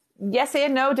 Loungeflies, yes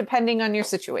and no, depending on your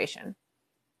situation.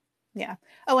 Yeah.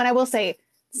 Oh, and I will say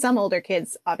some older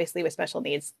kids, obviously with special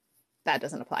needs, that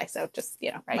doesn't apply. So just,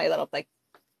 you know, my little like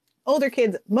older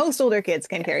kids, most older kids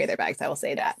can carry their bags. I will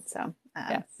say that. So,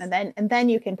 and then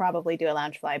you can probably do a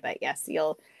Loungefly, but yes,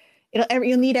 you'll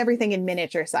need everything in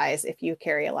miniature size if you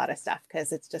carry a lot of stuff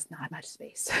because it's just not much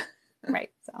space. Right.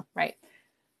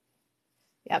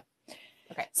 Yep.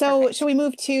 Okay. So should we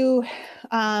move to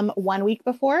 1 week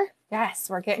before? Yes,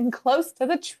 we're getting close to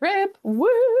the trip. Woo!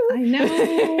 I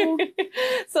know.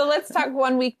 So let's talk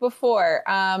 1 week before.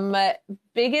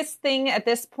 Biggest thing at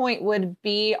this point would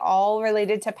be all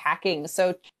related to packing.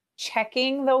 So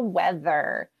checking the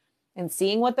weather and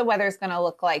seeing what the weather is going to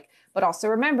look like, but also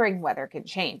remembering weather can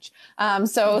change.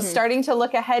 Starting to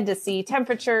look ahead to see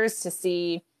temperatures, to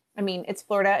see, I mean, it's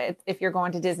Florida. If you're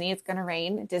going to Disney, it's going to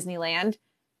rain at Disneyland.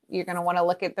 You're going to want to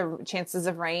look at the chances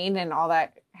of rain and all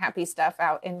that happy stuff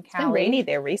out in Cali. It's been rainy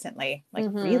there recently, like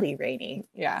really rainy.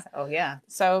 Yeah. Oh, yeah.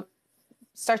 So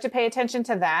start to pay attention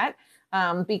to that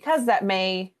because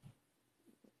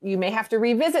you may have to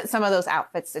revisit some of those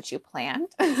outfits that you planned.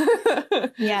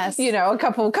 Yes. You know, a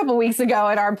couple weeks ago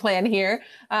at our plan here.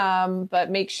 But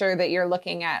make sure that you're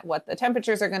looking at what the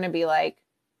temperatures are going to be like.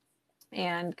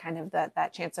 and kind of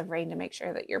that chance of rain to make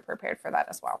sure that you're prepared for that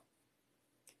as well.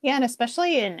 Yeah, and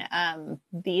especially in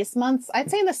these months,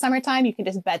 I'd say in the summertime, you can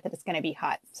just bet that it's going to be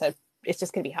hot. So it's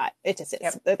just going to be hot. It just is.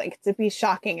 Yep. Like, it'd be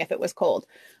shocking if it was cold.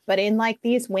 But in like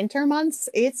these winter months,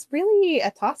 it's really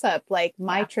a toss up. Like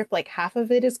my trip, like half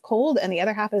of it is cold and the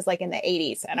other half is like in the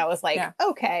 80s. And I was like,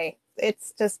 okay,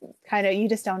 it's just kind of, you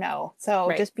just don't know.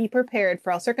 So just be prepared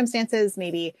for all circumstances,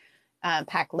 maybe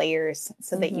pack layers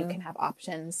so that you can have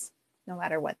options no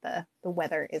matter what the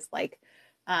weather is like.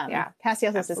 Cassie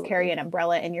also says carry an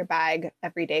umbrella in your bag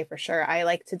every day for sure. I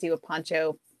like to do a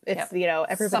poncho. It's, you know,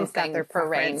 everybody's got their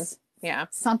preference. Yeah.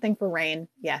 Something for rain.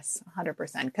 Yes,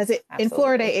 100%. Because in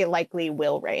Florida, it likely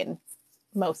will rain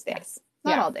most days.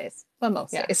 Not all days, but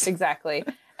most days. Exactly.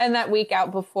 And that week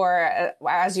out before,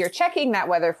 as you're checking that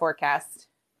weather forecast,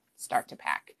 start to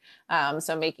pack.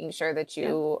 So making sure that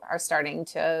you are starting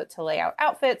to lay out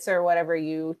outfits or whatever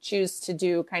you choose to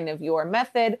do, kind of your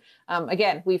method.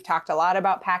 Again, we've talked a lot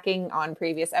about packing on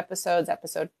previous episodes,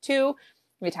 episode 2.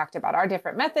 We talked about our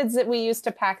different methods that we use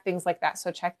to pack, things like that.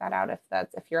 So check that out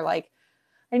if you're like,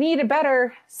 I need a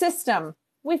better system.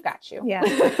 We've got you. Yeah.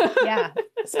 Yeah.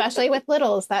 Especially with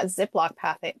littles, that Ziploc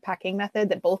packing method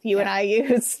that both you and I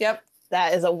use. Yep.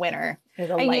 That is a winner.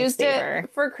 I used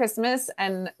it for Christmas,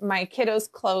 and my kiddos'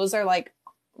 clothes are like,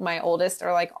 my oldest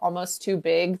are like almost too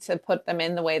big to put them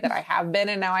in the way that I have been.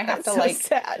 And now I have to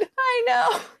sad. I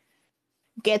know.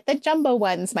 Get the jumbo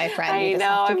ones, my friend. I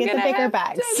know. I'm get the bigger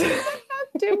bags.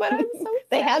 But I'm so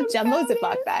they have jumbo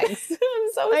Ziploc bags.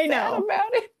 I'm so sad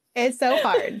about it. It's so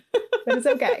hard, but it's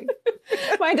okay.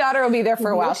 My daughter will be there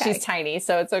for a while. Okay. She's tiny,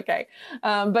 so it's okay.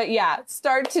 But yeah,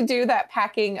 start to do that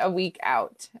packing a week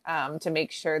out to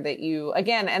make sure that you,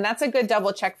 again, and that's a good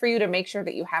double check for you to make sure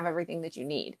that you have everything that you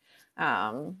need.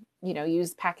 You know,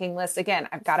 use packing lists. Again,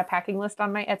 I've got a packing list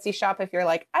on my Etsy shop. If you're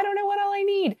like, I don't know what all I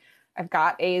need, I've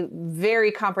got a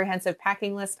very comprehensive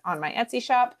packing list on my Etsy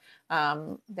shop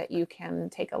that you can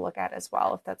take a look at as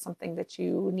well if that's something that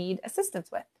you need assistance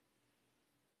with.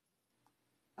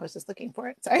 I was just looking for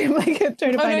it. Sorry, I'm like trying to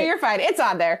find it. No, you're fine. It's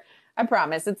on there. I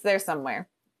promise. It's there somewhere.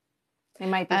 It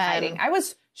might be hiding. I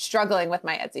was struggling with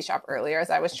my Etsy shop earlier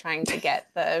as I was trying to get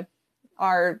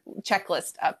our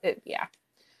checklist up. It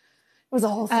was a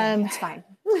whole thing. It's fine.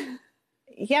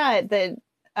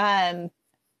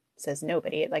 Says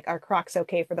nobody, like, are Crocs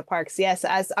okay for the parks? Yes,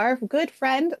 as our good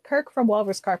friend Kirk from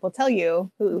Walrus Carp will tell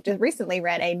you, who just recently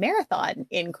ran a marathon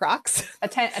in Crocs. A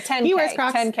 10K. He wears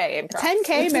Crocs. 10K in Crocs.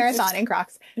 10K marathon in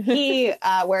Crocs. He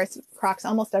wears Crocs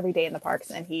almost every day in the parks,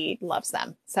 and he loves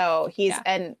them. So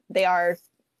and they are,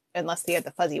 unless they have the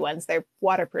fuzzy ones, they're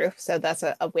waterproof. So that's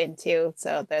a win too.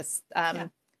 So this,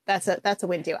 that's a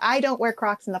win too. I don't wear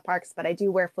Crocs in the parks, but I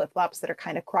do wear flip-flops that are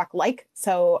kind of Croc-like.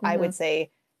 So I would say,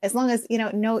 as long as, you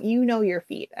know your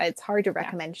feet. It's hard to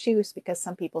recommend shoes because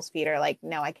some people's feet are like,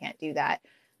 no, I can't do that.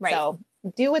 Right. So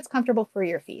do what's comfortable for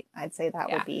your feet. I'd say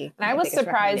that would be. And I was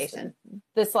surprised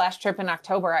this last trip in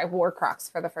October, I wore Crocs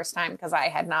for the first time because I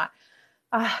had not.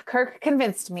 Kirk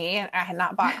convinced me. I had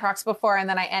not bought Crocs before. And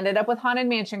then I ended up with Haunted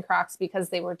Mansion Crocs because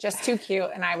they were just too cute.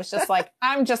 And I was just like,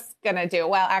 I'm just going to do.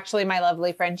 Well, actually, my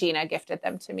lovely friend Gina gifted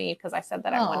them to me because I said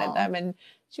that I wanted them. And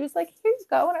she was like, here you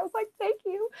go. And I was like, thank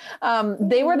you.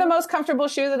 They were the most comfortable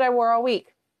shoe that I wore all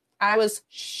week. I was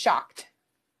shocked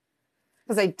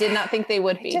because I did not think they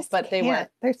would be, but they were.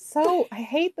 They're so, I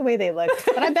hate the way they look.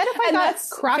 But I bet if I got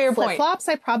Croc flip-flops,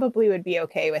 I probably would be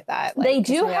okay with that. Like, they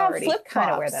do have flip-flops.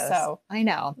 Kind of wear those. So I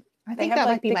know. I think that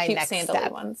might be my next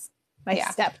step. My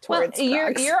step towards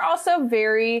Crocs. You're also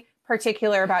very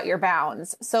particular about your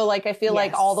bounds. So like, I feel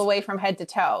like all the way from head to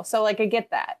toe. So like, I get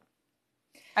that.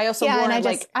 I also I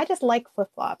just like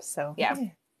flip-flops. So it's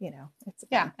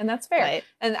and that's fair.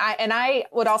 But, and I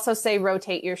would also say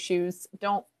rotate your shoes.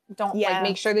 Don't like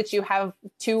make sure that you have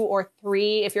 2 or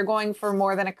 3, if you're going for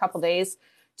more than a couple days,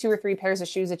 2 or 3 pairs of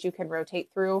shoes that you can rotate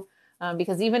through.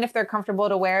 Because even if they're comfortable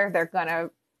to wear, they're going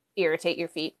to irritate your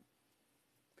feet.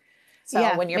 So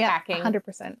when you're packing,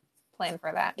 100%. Plan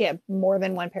for that. Yeah, more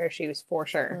than 1 pair of shoes for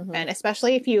sure. And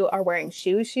especially if you are wearing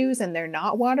shoes and they're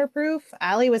not waterproof.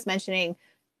 Allie was mentioning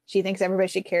she thinks everybody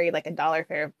should carry like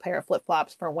 $1 pair of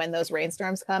flip-flops for when those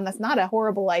rainstorms come. That's not a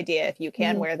horrible idea if you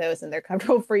can wear those and they're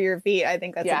comfortable for your feet. I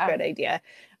think that's a good idea.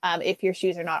 If your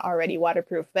shoes are not already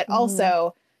waterproof, but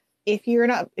also if you're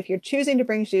choosing to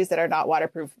bring shoes that are not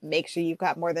waterproof, make sure you've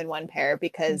got more than 1 pair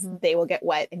because they will get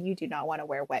wet and you do not want to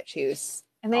wear wet shoes.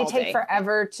 And they take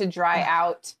forever to dry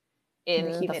out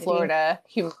in the Florida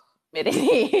humidity.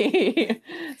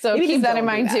 So keep that in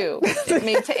mind too.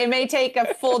 It may take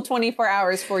a full 24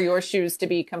 hours for your shoes to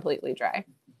be completely dry.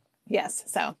 Yes.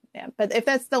 So, yeah. But if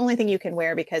that's the only thing you can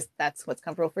wear because that's what's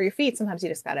comfortable for your feet, sometimes you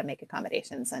just got to make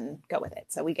accommodations and go with it.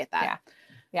 So we get that. Yeah.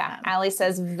 Yeah. Allie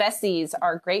says Vessies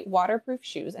are great waterproof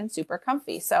shoes and super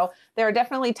comfy. So there are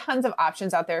definitely tons of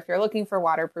options out there. If you're looking for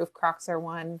waterproof, Crocs are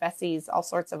one, Vessies, all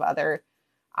sorts of other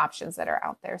options that are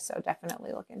out there. So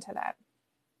definitely look into that.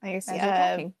 I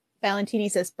see. Valentini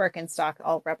says Birkenstock,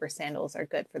 all rubber sandals are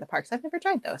good for the parks. I've never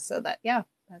tried those. So that, yeah,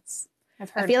 that's, I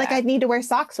feel like I need to wear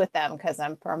socks with them because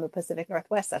I'm from the Pacific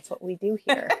Northwest. That's what we do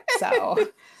here. So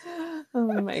oh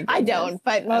my goodness. I don't,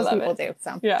 but most people do.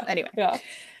 So yeah. Anyway.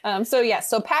 Yeah.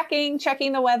 So packing,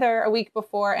 checking the weather a week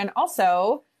before, and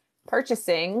also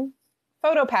purchasing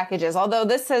photo packages. Although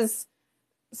this has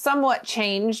somewhat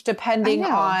changed depending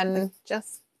on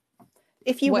just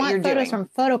if you want photos from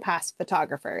PhotoPass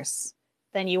photographers,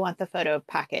 then you want the photo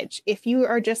package. If you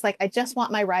are just like, I just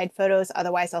want my ride photos,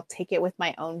 otherwise I'll take it with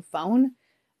my own phone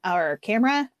or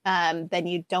camera, then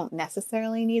you don't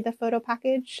necessarily need the photo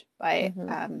package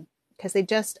because they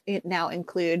just now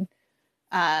include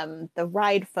the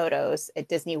ride photos at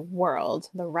Disney World.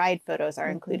 The ride photos are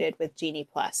included with Genie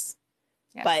Plus.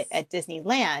 Yes. But at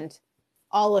Disneyland,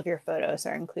 all of your photos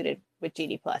are included with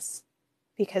Genie Plus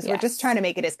because we're just trying to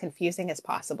make it as confusing as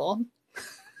possible.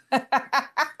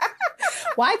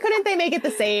 Why couldn't they make it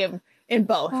the same in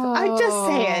both? I'm just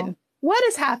saying, what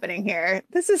is happening here?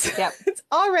 This is, it's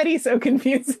already so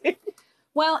confusing.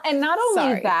 Well, and not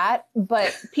only that,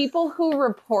 but people who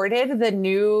reported the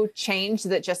new change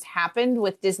that just happened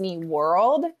with Disney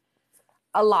World,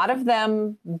 a lot of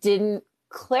them didn't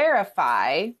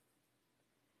clarify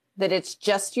that it's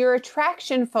just your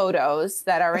attraction photos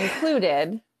that are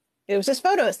included. It was just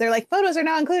photos. They're like, photos are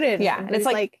now included. Yeah. And it's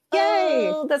like, yay.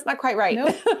 Oh, that's not quite right.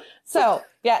 Nope. So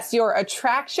yes, your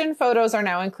attraction photos are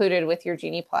now included with your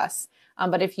Genie Plus.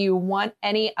 But if you want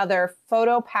any other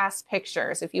PhotoPass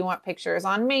pictures, if you want pictures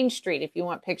on Main Street, if you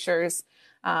want pictures,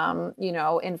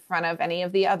 in front of any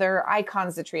of the other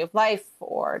icons, the Tree of Life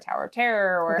or Tower of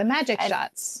Terror or the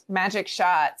magic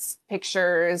shots,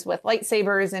 pictures with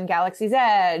lightsabers and Galaxy's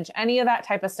Edge, any of that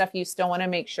type of stuff, you still want to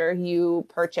make sure you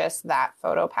purchase that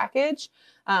photo package.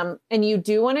 And you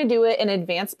do want to do it in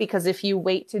advance because if you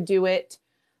wait to do it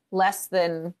less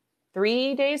than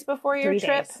 3 days before your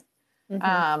trip,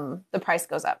 the price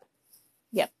goes up.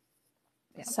 Yep.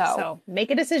 So make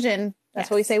a decision. That's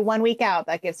what we say 1 week out.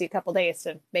 That gives you a couple days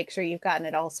to make sure you've gotten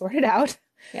it all sorted out.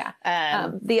 Yeah.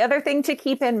 The other thing to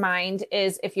keep in mind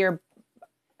is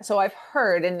so I've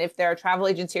heard, and if there are travel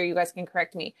agents here, you guys can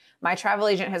correct me. My travel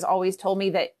agent has always told me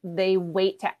that they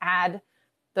wait to add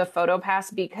the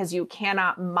PhotoPass because you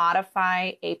cannot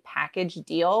modify a package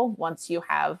deal once you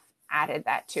have added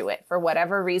that to it. For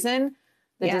whatever reason,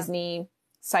 the Disney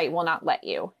site will not let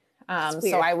you.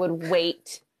 So I would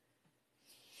wait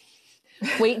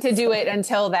to do it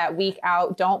until that week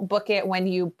out. Don't book it when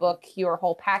you book your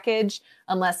whole package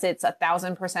unless it's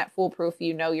 1,000% foolproof.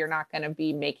 You're not going to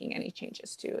be making any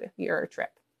changes to your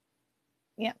trip.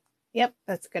 Yep.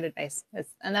 That's good advice.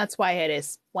 And that's why it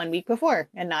is 1 week before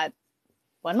and not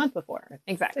 1 month before.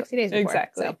 Exactly. 60 days before.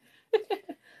 Exactly. So.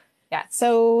 Yeah.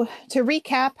 So to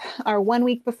recap our 1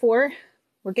 week before,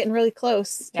 we're getting really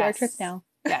close to our trip now.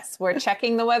 Yes. We're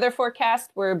checking the weather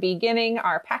forecast. We're beginning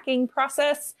our packing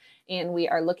process. And we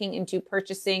are looking into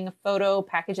purchasing photo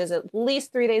packages at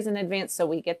least 3 days in advance so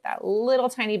we get that little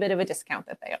tiny bit of a discount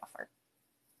that they offer.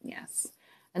 Yes.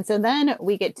 And so then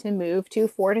we get to move to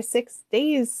 4 to 6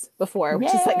 days before,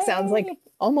 which is sounds like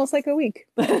almost like a week.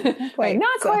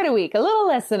 Not quite a week, a little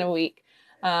less than a week.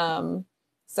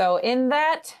 So in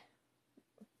that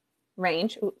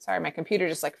range, sorry, my computer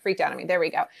just freaked out on me. There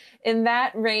we go. In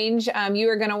that range, you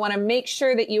are going to want to make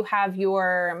sure that you have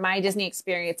your My Disney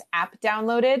Experience app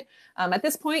downloaded. At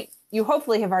this point, you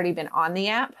hopefully have already been on the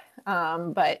app.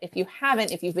 But if you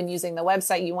haven't, if you've been using the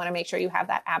website, you want to make sure you have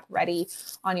that app ready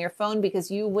on your phone because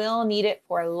you will need it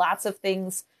for lots of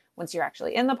things once you're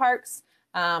actually in the parks.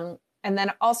 And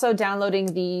then also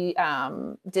downloading the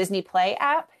Disney Play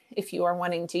app if you are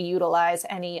wanting to utilize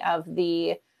any of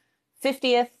the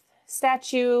 50th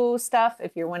statue stuff,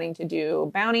 if you're wanting to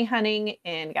do bounty hunting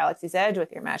in Galaxy's Edge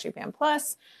with your Magic Band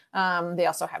Plus. They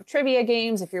also have trivia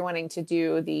games. If you're wanting to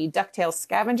do the DuckTales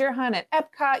scavenger hunt at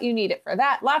Epcot, you need it for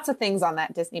that. Lots of things on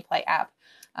that Disney Play app.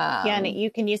 And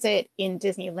you can use it in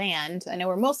Disneyland. I know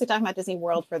we're mostly talking about Disney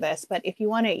World for this, but if you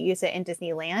want to use it in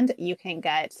Disneyland, you can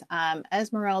get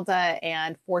Esmeralda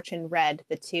and Fortune Red,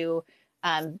 the two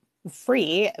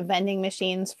free vending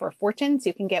machines for fortunes.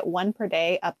 You can get one per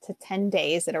day up to 10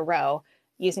 days in a row.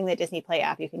 Using the Disney Play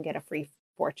app, you can get a free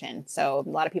fortune. So a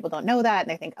lot of people don't know that and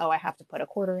they think, oh, I have to put a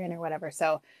quarter in or whatever.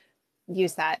 So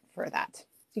use that for that. So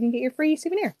you can get your free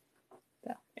souvenir.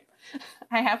 So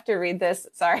I have to read this.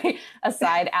 Sorry.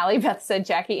 Aside, Allie Beth said,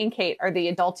 Jackie and Kate are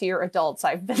the adultier adults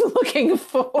I've been looking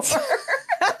for.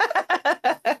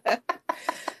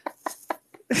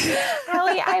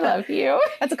 Allie, I love you.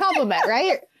 That's a compliment,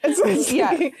 right?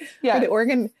 Yeah. Yeah.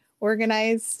 The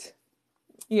organized.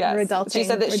 Yes. Adulting, she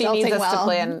said that she needs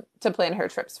us to plan her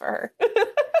trips for her.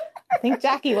 I think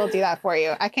Jackie will do that for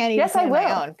you. I can't even plan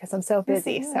my own because I'm so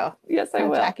busy. So yes, I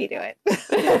will. Jackie do it.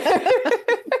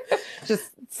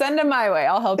 Just send them my way.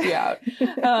 I'll help you out.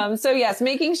 So yes,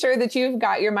 making sure that you've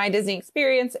got your My Disney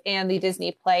Experience and the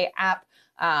Disney Play app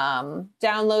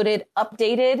downloaded,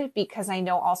 updated, because I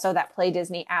know also that Play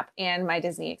Disney app and My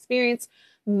Disney Experience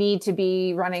need to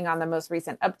be running on the most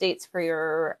recent updates for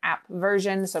your app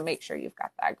version. So make sure you've got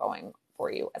that going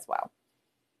for you as well.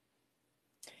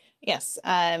 Yes.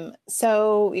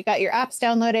 So you got your apps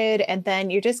downloaded, and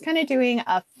then you're just kind of doing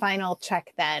a final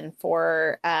check then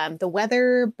for the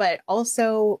weather, but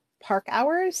also park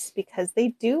hours, because they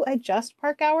do adjust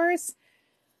park hours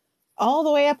all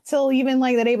the way up till even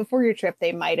like the day before your trip.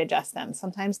 They might adjust them.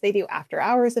 Sometimes they do after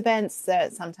hours events.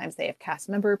 Sometimes they have cast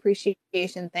member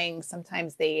appreciation things.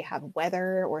 Sometimes they have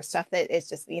weather or stuff that is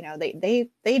just, they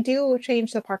do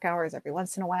change the park hours every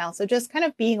once in a while. So just kind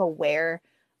of being aware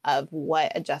of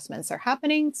what adjustments are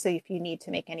happening. So if you need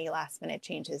to make any last minute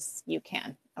changes, you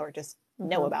can, or just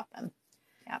know about them.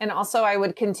 Yeah. And also I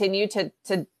would continue to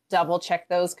double check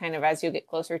those kind of as you get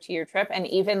closer to your trip. And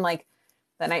even like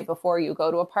the night before you go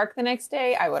to a park the next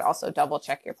day, I would also double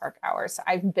check your park hours.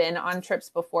 I've been on trips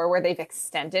before where they've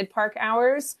extended park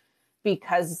hours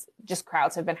because just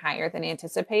crowds have been higher than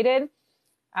anticipated.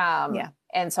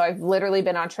 And so I've literally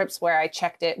been on trips where I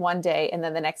checked it one day and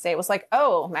then the next day it was like,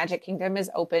 oh, Magic Kingdom is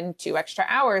open 2 extra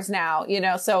hours now,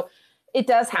 so it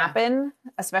does happen,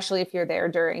 especially if you're there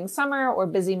during summer or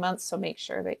busy months. So make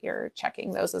sure that you're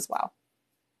checking those as well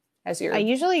as you're I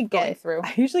usually groan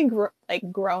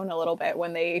a little bit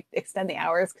when they extend the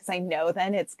hours, because I know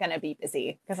then it's going to be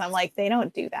busy, because I'm like, they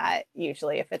don't do that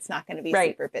usually if it's not going to be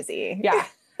super busy. Yeah.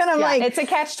 And I'm like, it's a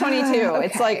catch-22. Okay.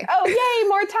 It's like, oh, yay,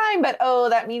 more time. But,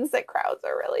 that means that crowds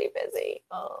are really busy.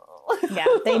 Oh, yeah.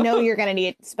 They know you're going to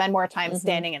need to spend more time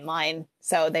standing in line.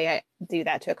 So they do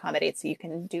that to accommodate so you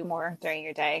can do more during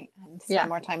your day and spend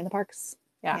more time in the parks.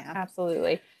 Yeah,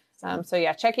 absolutely. So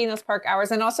checking those park hours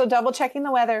and also double checking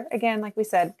the weather. Again, like we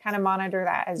said, kind of monitor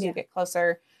that as you get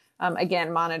closer.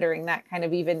 Again, monitoring that kind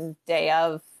of even day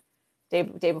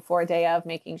before, day of,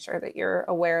 making sure that you're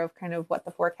aware of kind of what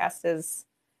the forecast is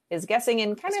guessing,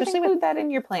 and kind of include that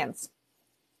in your plans.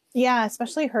 Yeah,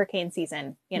 especially hurricane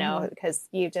season, because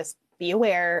you just be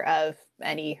aware of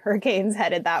any hurricanes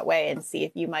headed that way and see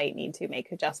if you might need to make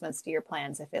adjustments to your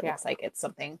plans if it looks like it's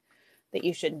something that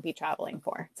you shouldn't be traveling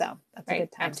for. So that's a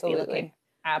good time to be looking.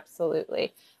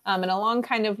 Absolutely. And along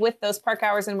kind of with those park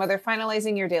hours and whether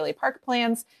finalizing your daily park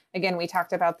plans, again, we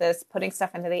talked about this, putting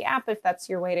stuff into the app if that's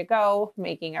your way to go,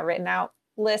 making a written out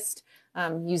list,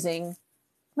 using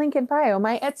link in bio.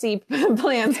 My Etsy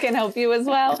plans can help you as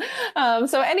well.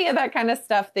 So any of that kind of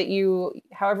stuff that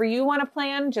however you want to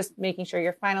plan, just making sure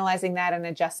you're finalizing that and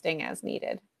adjusting as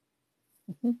needed.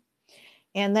 Mm-hmm.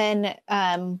 And then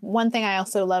one thing I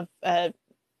also love,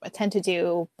 tend to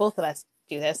do, both of us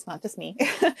do this, not just me,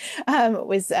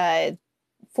 was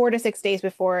 4 to 6 days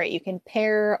before you can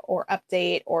pair or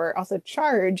update or also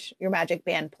charge your Magic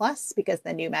Band Plus, because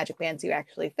the new Magic Bands you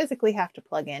actually physically have to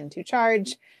plug in to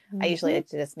charge. I usually like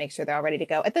to just make sure they're all ready to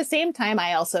go. At the same time,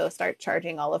 I also start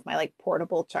charging all of my like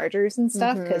portable chargers and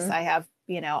stuff, because I have,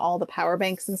 all the power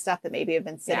banks and stuff that maybe have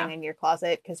been sitting in your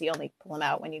closet because you only pull them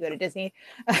out when you go to Disney.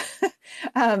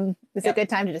 It's a good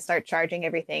time to just start charging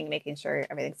everything, making sure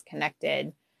everything's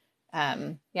connected.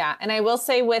 And I will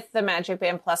say with the Magic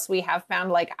Band Plus, we have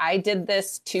found, like, I did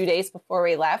this 2 days before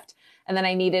we left, and then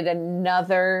I needed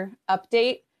another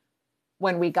update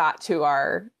when we got to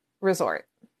our resort.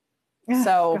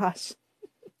 So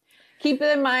keep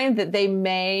in mind that they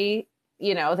may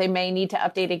need to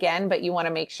update again, but you want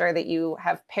to make sure that you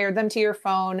have paired them to your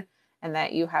phone and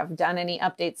that you have done any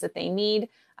updates that they need.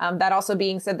 That also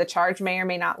being said, the charge may or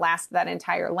may not last that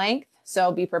entire length.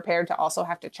 So be prepared to also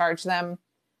have to charge them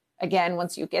again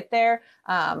once you get there.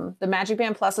 The Magic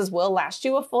Band Pluses will last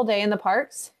you a full day in the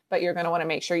parks, but you're going to want to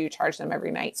make sure you charge them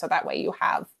every night. So that way you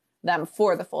have them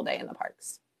for the full day in the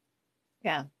parks.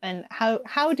 Yeah. And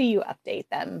how do you update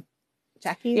them,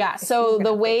 Jackie? Yeah. So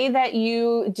the way that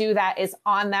you do that is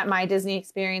on that My Disney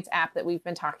Experience app that we've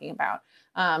been talking about.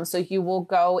 So you will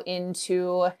go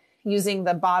into using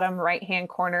the bottom right-hand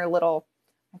corner little,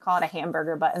 I call it a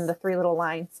hamburger button, the 3 little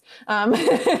lines.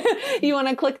 You want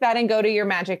to click that and go to your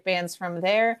Magic Bands from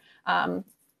there.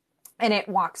 Mm-hmm. and it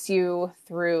walks you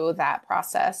through that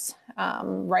process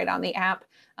right on the app.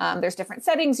 There's different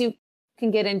settings you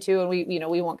can get into, and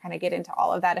we won't kind of get into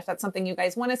all of that. If that's something you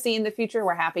guys want to see in the future,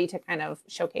 we're happy to kind of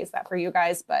showcase that for you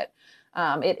guys. But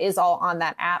it is all on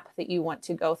that app that you want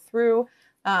to go through.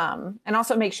 And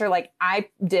also make sure, like, I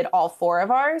did all 4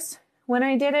 of ours when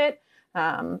I did it,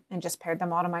 and just paired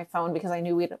them all to my phone because I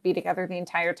knew we'd be together the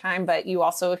entire time. But you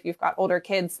also, if you've got older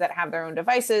kids that have their own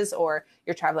devices, or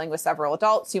you're traveling with several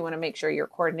adults, you want to make sure you're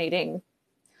coordinating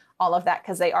all of that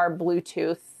because they are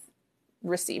Bluetooth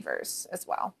receivers as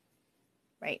well.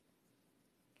 Right.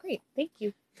 Great. Thank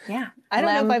you. Yeah. I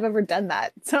don't know if I've ever done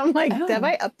that. So I'm like, have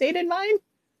I updated mine?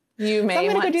 You may I'm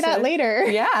going to go do that later.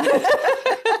 Yeah. I'm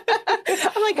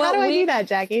like, how do I do that,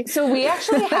 Jackie? So we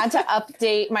actually had to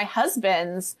update my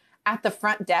husband's at the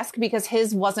front desk because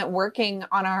his wasn't working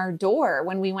on our door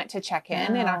when we went to check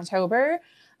in October.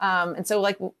 And so,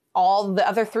 like, all the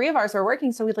other 3 of ours were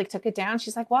working. So we, like, took it down.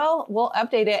 She's like, well, we'll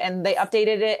update it. And they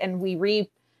updated it, and we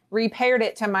repaired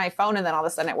it to my phone, and then all of a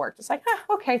sudden it worked. It's like,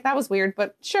 okay, that was weird,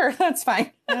 but sure, that's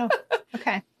fine. Oh,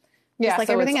 okay. Yeah, just like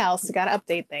everything else, you got to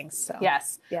update things. So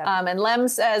yes. Yeah. And Lem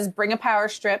says, bring a power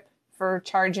strip for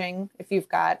charging if you've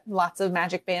got lots of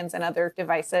Magic Bands and other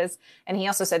devices. And he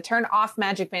also said, turn off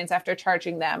Magic Bands after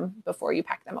charging them before you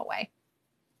pack them away.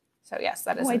 So yes,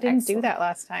 that is. I didn't do that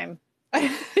last time.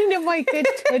 I didn't have my good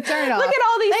turn off. Look at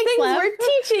all these Thanks, things Lem. we're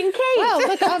teaching Kate. Well,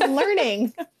 look, I'm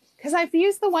learning. Because I've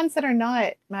used the ones that are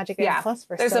not Magic Band Plus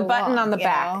for There's so a button long, on the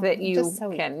back that you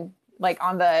so can, like,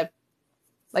 on the,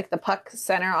 like, the puck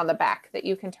center on the back that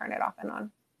you can turn it off and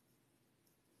on.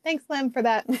 Thanks, Lem, for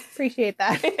that. Appreciate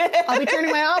that. I'll be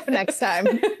turning mine off next time.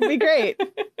 It'd be great.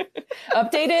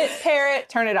 Update it, pair it,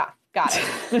 turn it off. Got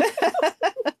it.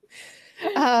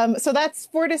 So that's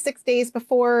 4 to 6 days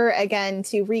before. Again,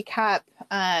 to recap,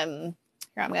 here,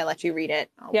 I'm going to let you read it.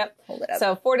 I'll hold it up.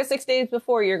 So 4 to 6 days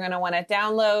before, you're going to want to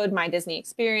download My Disney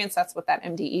Experience. That's what that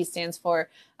MDE stands for,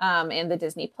 in the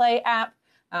Disney Play app.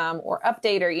 Or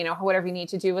update, or, whatever you need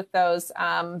to do with those.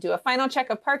 Do a final check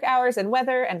of park hours and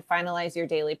weather, and finalize your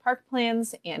daily park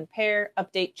plans, and pair,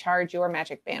 update, charge your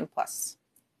Magic Band Plus.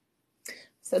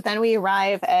 So then we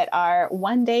arrive at our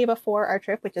 1 day before our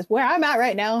trip, which is where I'm at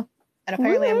right now. And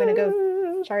apparently I'm going to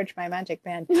go charge my Magic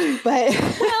Band. But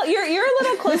well, you're a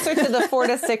little closer to the 4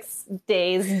 to 6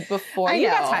 days before. I know. You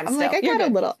got time. I'm still.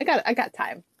 like, I got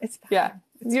time. It's fine. Yeah,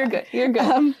 you're fine. good. You're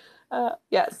good.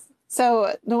 Yes.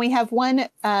 So then we have 1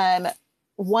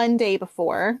 day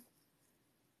before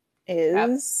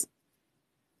is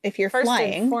if you're First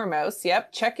flying. and foremost,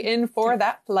 check in for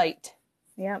that flight.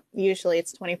 Yep. Usually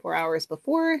it's 24 hours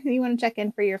before you want to check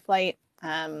in for your flight.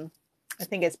 I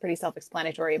think it's pretty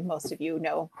self-explanatory. Most of you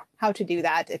know how to do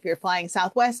that. If you're flying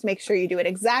Southwest, make sure you do it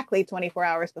exactly 24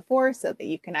 hours before so that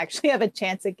you can actually have a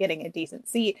chance at getting a decent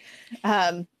seat.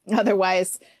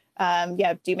 Otherwise,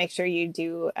 do make sure you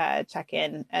do check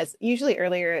in, as usually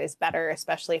earlier is better,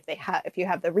 especially if you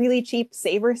have the really cheap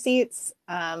saver seats.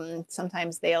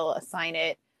 Sometimes they'll assign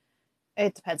it.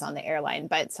 It depends on the airline,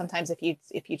 but sometimes if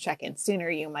you check in sooner,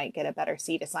 you might get a better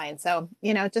seat assigned. So,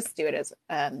 just do it as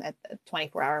at the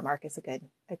 24-hour mark is a good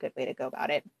way to go about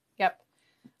it. Yep.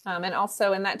 And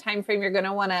also in that time frame, you're going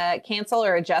to want to cancel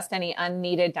or adjust any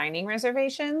unneeded dining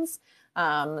reservations.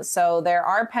 So there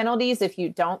are penalties if you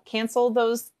don't cancel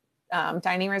those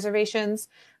dining reservations.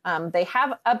 They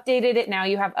have updated it now.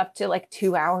 You have up to like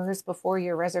 2 hours before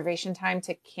your reservation time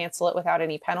to cancel it without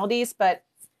any penalties, but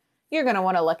you're going to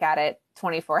want to look at it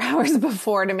 24 hours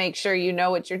before to make sure you know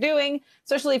what you're doing,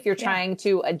 especially if you're trying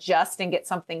to adjust and get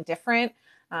something different.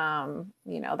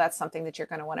 That's something that you're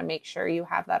going to want to make sure you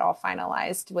have that all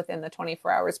finalized within the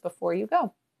 24 hours before you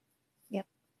go. Yep,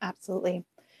 absolutely.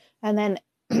 And then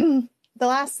the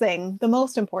last thing, the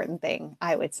most important thing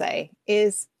I would say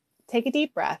is take a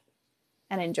deep breath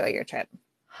and enjoy your trip.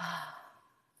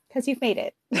 Because you've made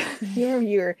it.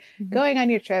 You're going on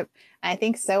your trip. And I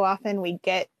think so often we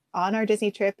get on our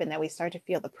Disney trip and then we start to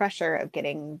feel the pressure of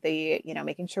getting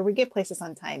making sure we get places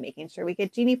on time, making sure we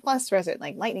get Genie Plus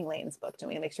like lightning lanes booked,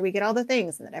 and we make sure we get all the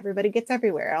things and that everybody gets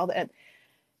everywhere.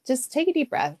 Just take a deep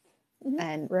breath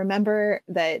and remember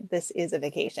that this is a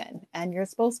vacation and you're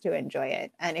supposed to enjoy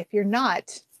it. And if you're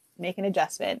not, make an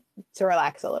adjustment to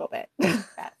relax a little bit.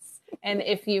 Yes. And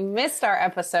if you missed our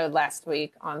episode last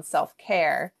week on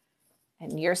self-care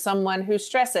and you're someone who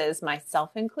stresses,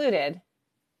 myself included,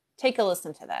 take a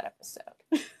listen to that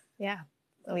episode. Yeah.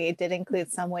 We did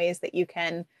include some ways that you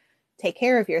can take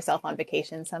care of yourself on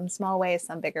vacation, some small ways,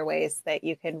 some bigger ways that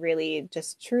you can really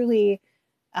just truly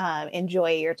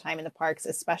enjoy your time in the parks,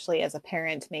 especially as a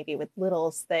parent, maybe with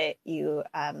littles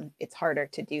it's harder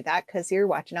to do that because you're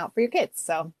watching out for your kids.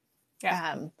 So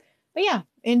But yeah,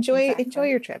 enjoy Exactly.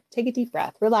 your trip. Take a deep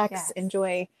breath, relax, Yes.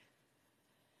 enjoy,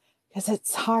 because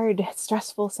it's hard, it's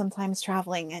stressful sometimes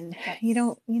traveling, and Yes. you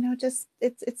don't, just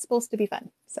it's supposed to be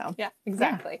fun. So Yeah,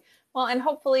 exactly. Well, and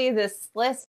hopefully this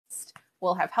list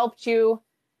will have helped you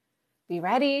be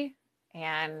ready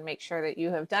and make sure that you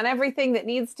have done everything that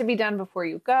needs to be done before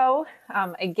you go.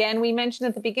 Again, we mentioned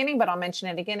at the beginning, but I'll mention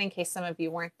it again in case some of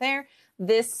you weren't there.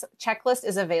 This checklist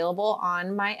is available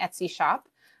on my Etsy shop.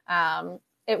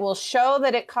 It will show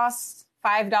that it costs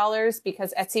 $5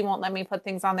 because Etsy won't let me put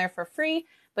things on there for free.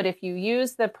 But if you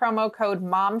use the promo code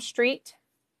MOMStreet,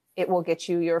 it will get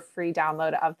you your free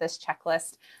download of this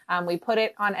checklist. We put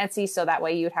it on Etsy so that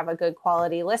way you'd have a good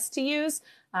quality list to use.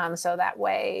 So that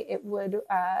way it would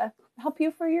help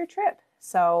you for your trip.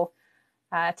 So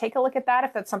take a look at that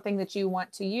if that's something that you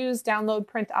want to use, download,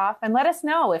 print off, and let us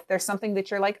know if there's something that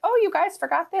you're like, oh, you guys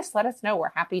forgot this. Let us know.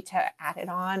 We're happy to add it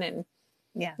on and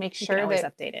make sure you can always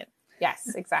that update it.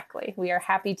 Yes, exactly. We are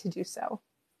happy to do so.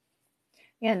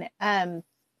 And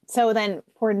so then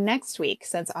for next week,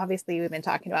 since obviously we've been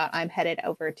talking about, I'm headed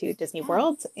over to Disney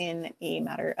World in a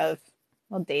matter of,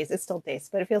 well, days. It's still days,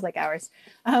 but it feels like hours.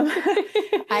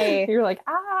 You're like,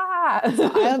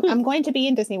 So I'm going to be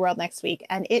in Disney World next week,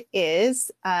 and it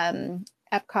is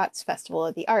Epcot's Festival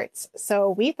of the Arts. So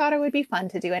we thought it would be fun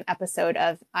to do an episode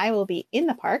of I will be in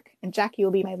the park, and Jackie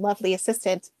will be my lovely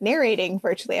assistant narrating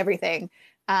virtually everything.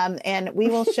 And we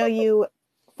will show you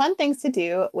fun things to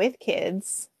do with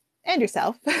kids and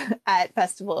yourself at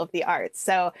Festival of the Arts.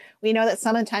 So we know that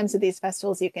sometimes with these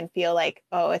festivals, you can feel like,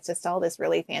 oh, it's just all this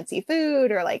really fancy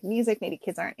food or like music. Maybe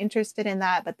kids aren't interested in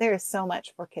that, but there is so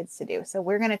much for kids to do. So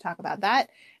we're going to talk about that,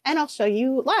 and I'll show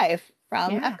you live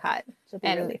from Epcot. It'll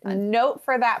be really fun. Note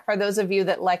for that, for those of you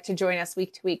that like to join us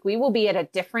week to week, we will be at a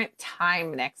different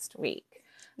time next week.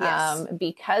 Yes.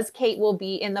 Because Kate will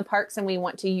be in the parks and we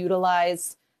want to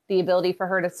utilize the ability for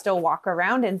her to still walk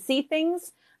around and see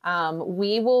things.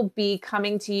 We will be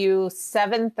coming to you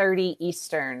 7:30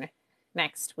 Eastern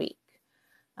next week.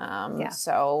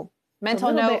 So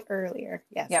mental note, bit earlier.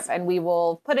 Yes. Yep. And we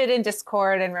will put it in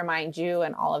Discord and remind you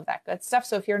and all of that good stuff.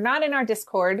 So if you're not in our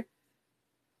Discord,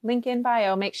 link in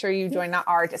bio, make sure you join not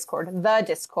our Discord, the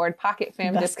Discord, Pocket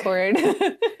Fam Discord.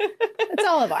 It's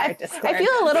all of our Discord. I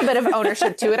feel a little bit of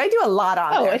ownership to it. I do a lot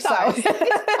on there. It's ours.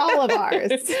 It's all of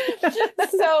ours.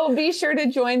 So be sure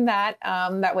to join that.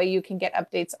 That way you can get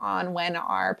updates on when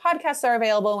our podcasts are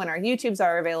available, when our YouTubes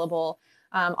are available.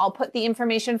 I'll put the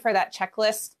information for that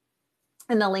checklist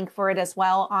and the link for it as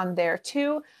well on there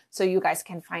too. So you guys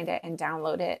can find it and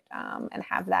download it and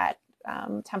have that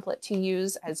template to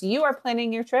use as you are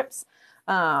planning your trips.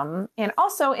 And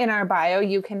also in our bio,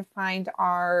 you can find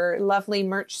our lovely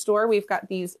merch store. We've got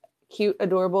these cute,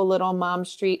 adorable little Mom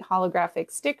Street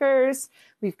holographic stickers.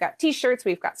 We've got t-shirts,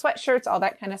 we've got sweatshirts, all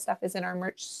that kind of stuff is in our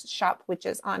merch shop, which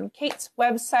is on Kate's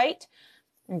website.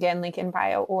 Again, link in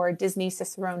bio or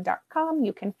DisneyCicerone.com.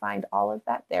 You can find all of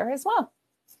that there as well.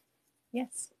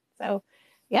 Yes. So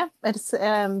yeah, it's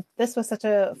this was such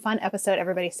a fun episode.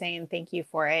 Everybody's saying thank you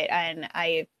for it. And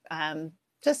I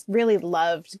just really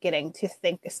loved getting to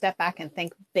step back and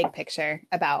think big picture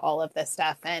about all of this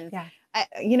stuff. And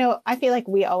I feel like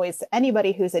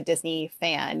anybody who's a Disney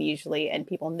fan usually, and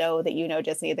people know that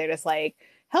Disney, they're just like,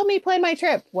 help me plan my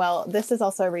trip. Well, this is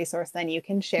also a resource then you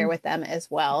can share with them as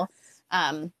well.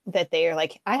 That they are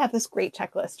like, I have this great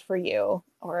checklist for you,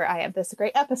 or I have this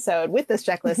great episode with this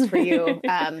checklist for you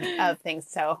of things.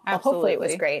 So hopefully it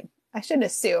was great. I shouldn't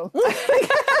assume.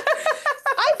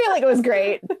 I feel like it was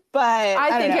great, but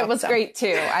I think it was great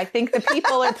too. I think the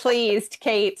people are pleased,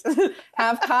 Kate.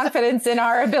 Have confidence in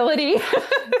our ability.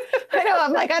 I know.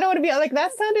 I'm like, I don't want to be like,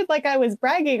 that sounded like I was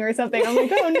bragging or something. I'm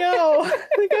like, oh no,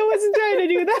 like I wasn't trying to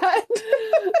do that.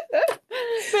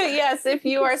 But yes, if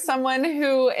you are someone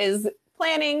who is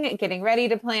planning, getting ready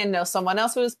to plan, know someone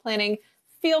else who is planning,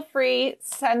 feel free,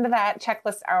 send that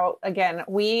checklist out. Again,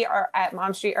 we are at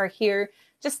Mom Street are here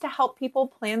just to help people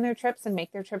plan their trips and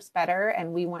make their trips better.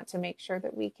 And we want to make sure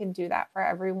that we can do that for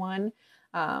everyone.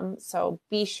 So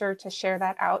be sure to share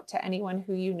that out to anyone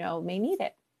who you know may need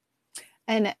it.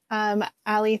 And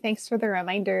Allie, thanks for the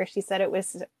reminder. She said it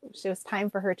was time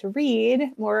for her to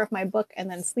read more of my book and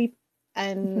then sleep.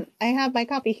 And I have my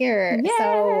copy here. Yay!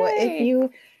 So if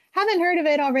you haven't heard of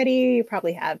it already, you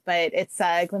probably have, but it's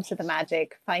a glimpse of the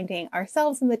magic, finding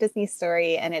ourselves in the Disney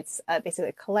story. And it's basically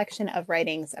a collection of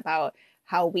writings about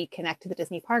how we connect to the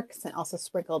Disney parks, and also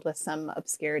sprinkled with some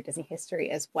obscure Disney history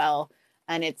as well.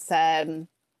 And it's one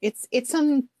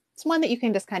that you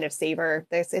can just kind of savor.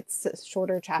 It's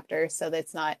shorter chapters, so that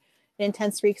it's not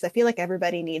intense read because I feel like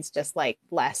everybody needs just like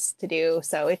less to do.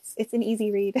 So it's an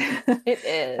easy read. It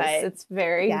is. But, it's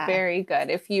very, very good.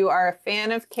 If you are a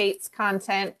fan of Kate's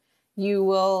content, you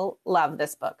will love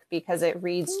this book because it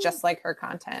reads just like her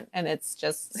content and it's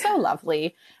just so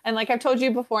lovely. And like I've told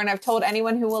you before, and I've told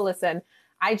anyone who will listen,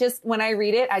 when I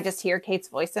read it, I just hear Kate's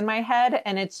voice in my head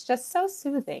and it's just so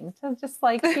soothing to just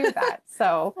like hear that.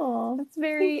 So it's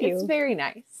very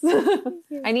nice.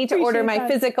 I need to order my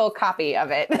physical copy of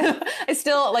it. I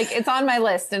still it's on my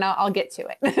list and I'll get to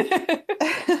it.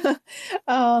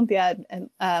 Yeah. And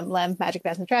Lem Magic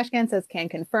Bags and Trash Can says can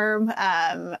confirm.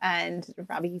 And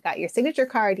Robbie, you got your signature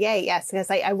card. Yay. Yes. Because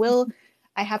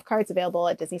I have cards available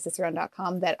at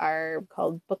DisneyCicerone.com that are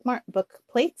called book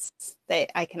plates that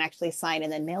I can actually sign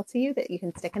and then mail to you that you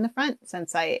can stick in the front,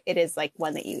 since it is like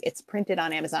one that it's printed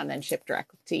on Amazon and then shipped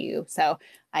direct to you. So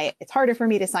it's harder for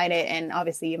me to sign it. And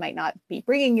obviously you might not be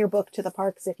bringing your book to the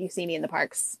parks if you see me in the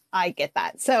parks. I get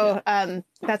that. So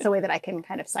that's a way that I can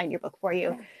kind of sign your book for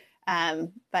you.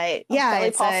 But yeah,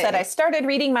 Shelly Paul said I started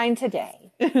reading mine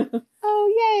today.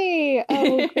 Oh, yay.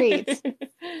 Oh, great.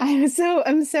 I'm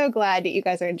so glad that you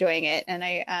guys are enjoying it.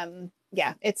 And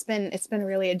it's been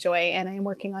really a joy. And I'm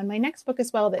working on my next book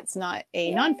as well. That's not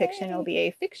a nonfiction. It'll be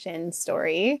a fiction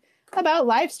story about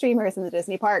live streamers in the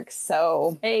Disney parks.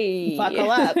 So buckle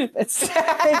up. It's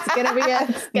gonna be a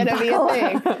thing.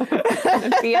 It's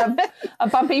gonna be a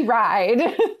bumpy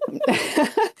ride.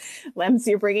 Lems,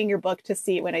 you're bringing your book to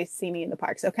see when I see me in the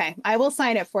parks. Okay, I will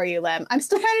sign it for you, Lem. I'm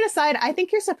still trying to decide. I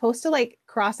think you're supposed to like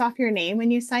cross off your name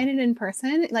when you sign it in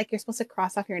person. Like you're supposed to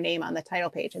cross off your name on the title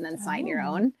page and then sign your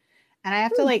own. And I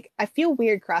have to I feel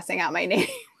weird crossing out my name.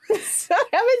 So I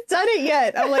haven't done it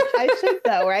yet. I'm like, I should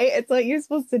though, right? It's what you're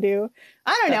supposed to do.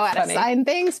 I don't know how to sign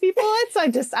things, people. I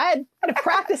had to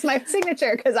practice my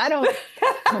signature because I don't.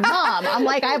 Mom, I'm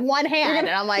like, I have one hand, and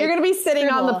I'm like, you're gonna be sitting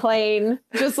on the plane,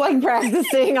 just like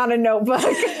practicing on a notebook.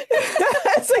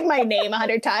 It's like my name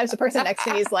 100 times. The person next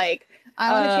to me is like,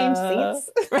 I want to change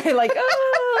seats. Right? Like,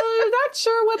 not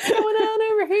sure what's going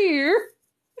on over here.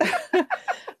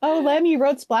 Oh, Lem, you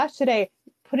wrote Splash today.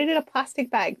 Put it in a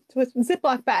plastic bag, to a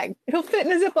Ziploc bag. It'll fit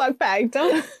in a Ziploc bag.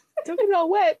 Don't get it all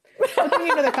wet. I'll give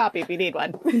you another copy if you need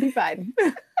one. It'll be fine.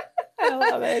 I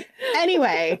love it.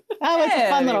 Anyway, it's a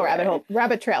fun little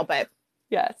rabbit trail, but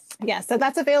yes. So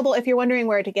that's available. If you're wondering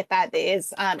where to get that,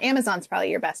 is Amazon's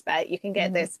probably your best bet. You can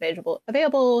get this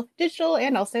available digital,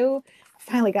 and also I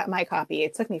finally got my copy.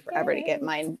 It took me forever to get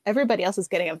mine. Everybody else is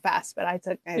getting them fast, but I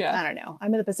don't know.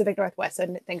 I'm in the Pacific Northwest,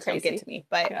 so things don't get to me.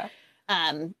 But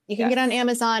you can get on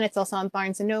Amazon. It's also on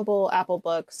Barnes & Noble, Apple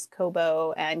Books,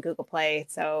 Kobo, and Google Play.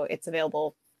 So it's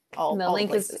available all the link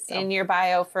places, is in your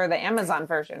bio for the Amazon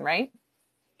version, right?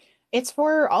 It's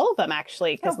for all of them,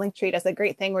 actually, because Linktree does a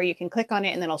great thing where you can click on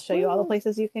it and then it'll show you all the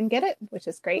places you can get it, which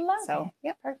is great.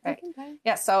 Yeah, perfect.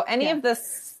 Yeah, so any of the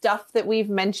stuff that we've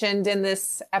mentioned in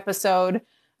this episode,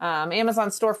 Amazon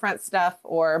storefront stuff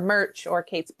or merch or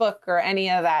Kate's book or any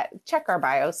of that, check our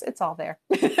bios. It's all there.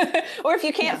 Or if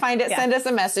you can't find it, send us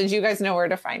a message. You guys know where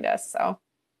to find us. So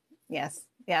yes.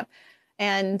 Yeah.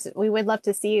 And we would love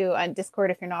to see you on Discord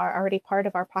if you're not already part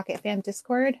of our Pocket Fam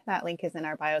Discord. That link is in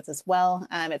our bios as well.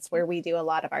 It's where we do a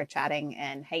lot of our chatting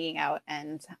and hanging out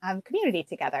and have community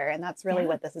together. And that's really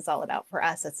what this is all about for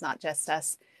us. It's not just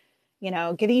us,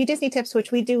 giving you Disney tips,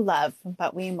 which we do love,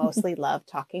 but we mostly love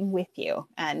talking with you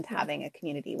and having a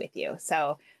community with you.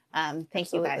 So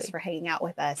thank you guys for hanging out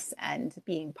with us and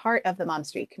being part of the Mom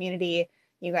Street community.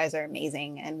 You guys are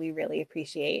amazing. And we really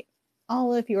appreciate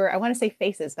all of your, I want to say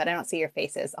faces, but I don't see your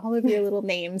faces. All of your little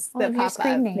names that pop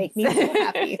up make me so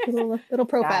happy. little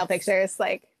profile pictures,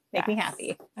 make me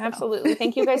happy. So. Absolutely.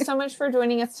 Thank you guys so much for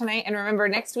joining us tonight. And remember,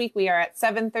 next week we are at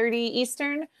 7:30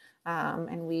 Eastern.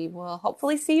 And we will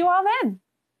hopefully see you all then.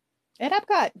 At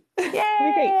Epcot.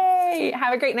 Yay!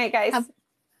 Have a great night, guys.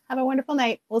 Have a wonderful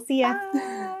night. We'll see ya.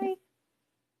 Bye.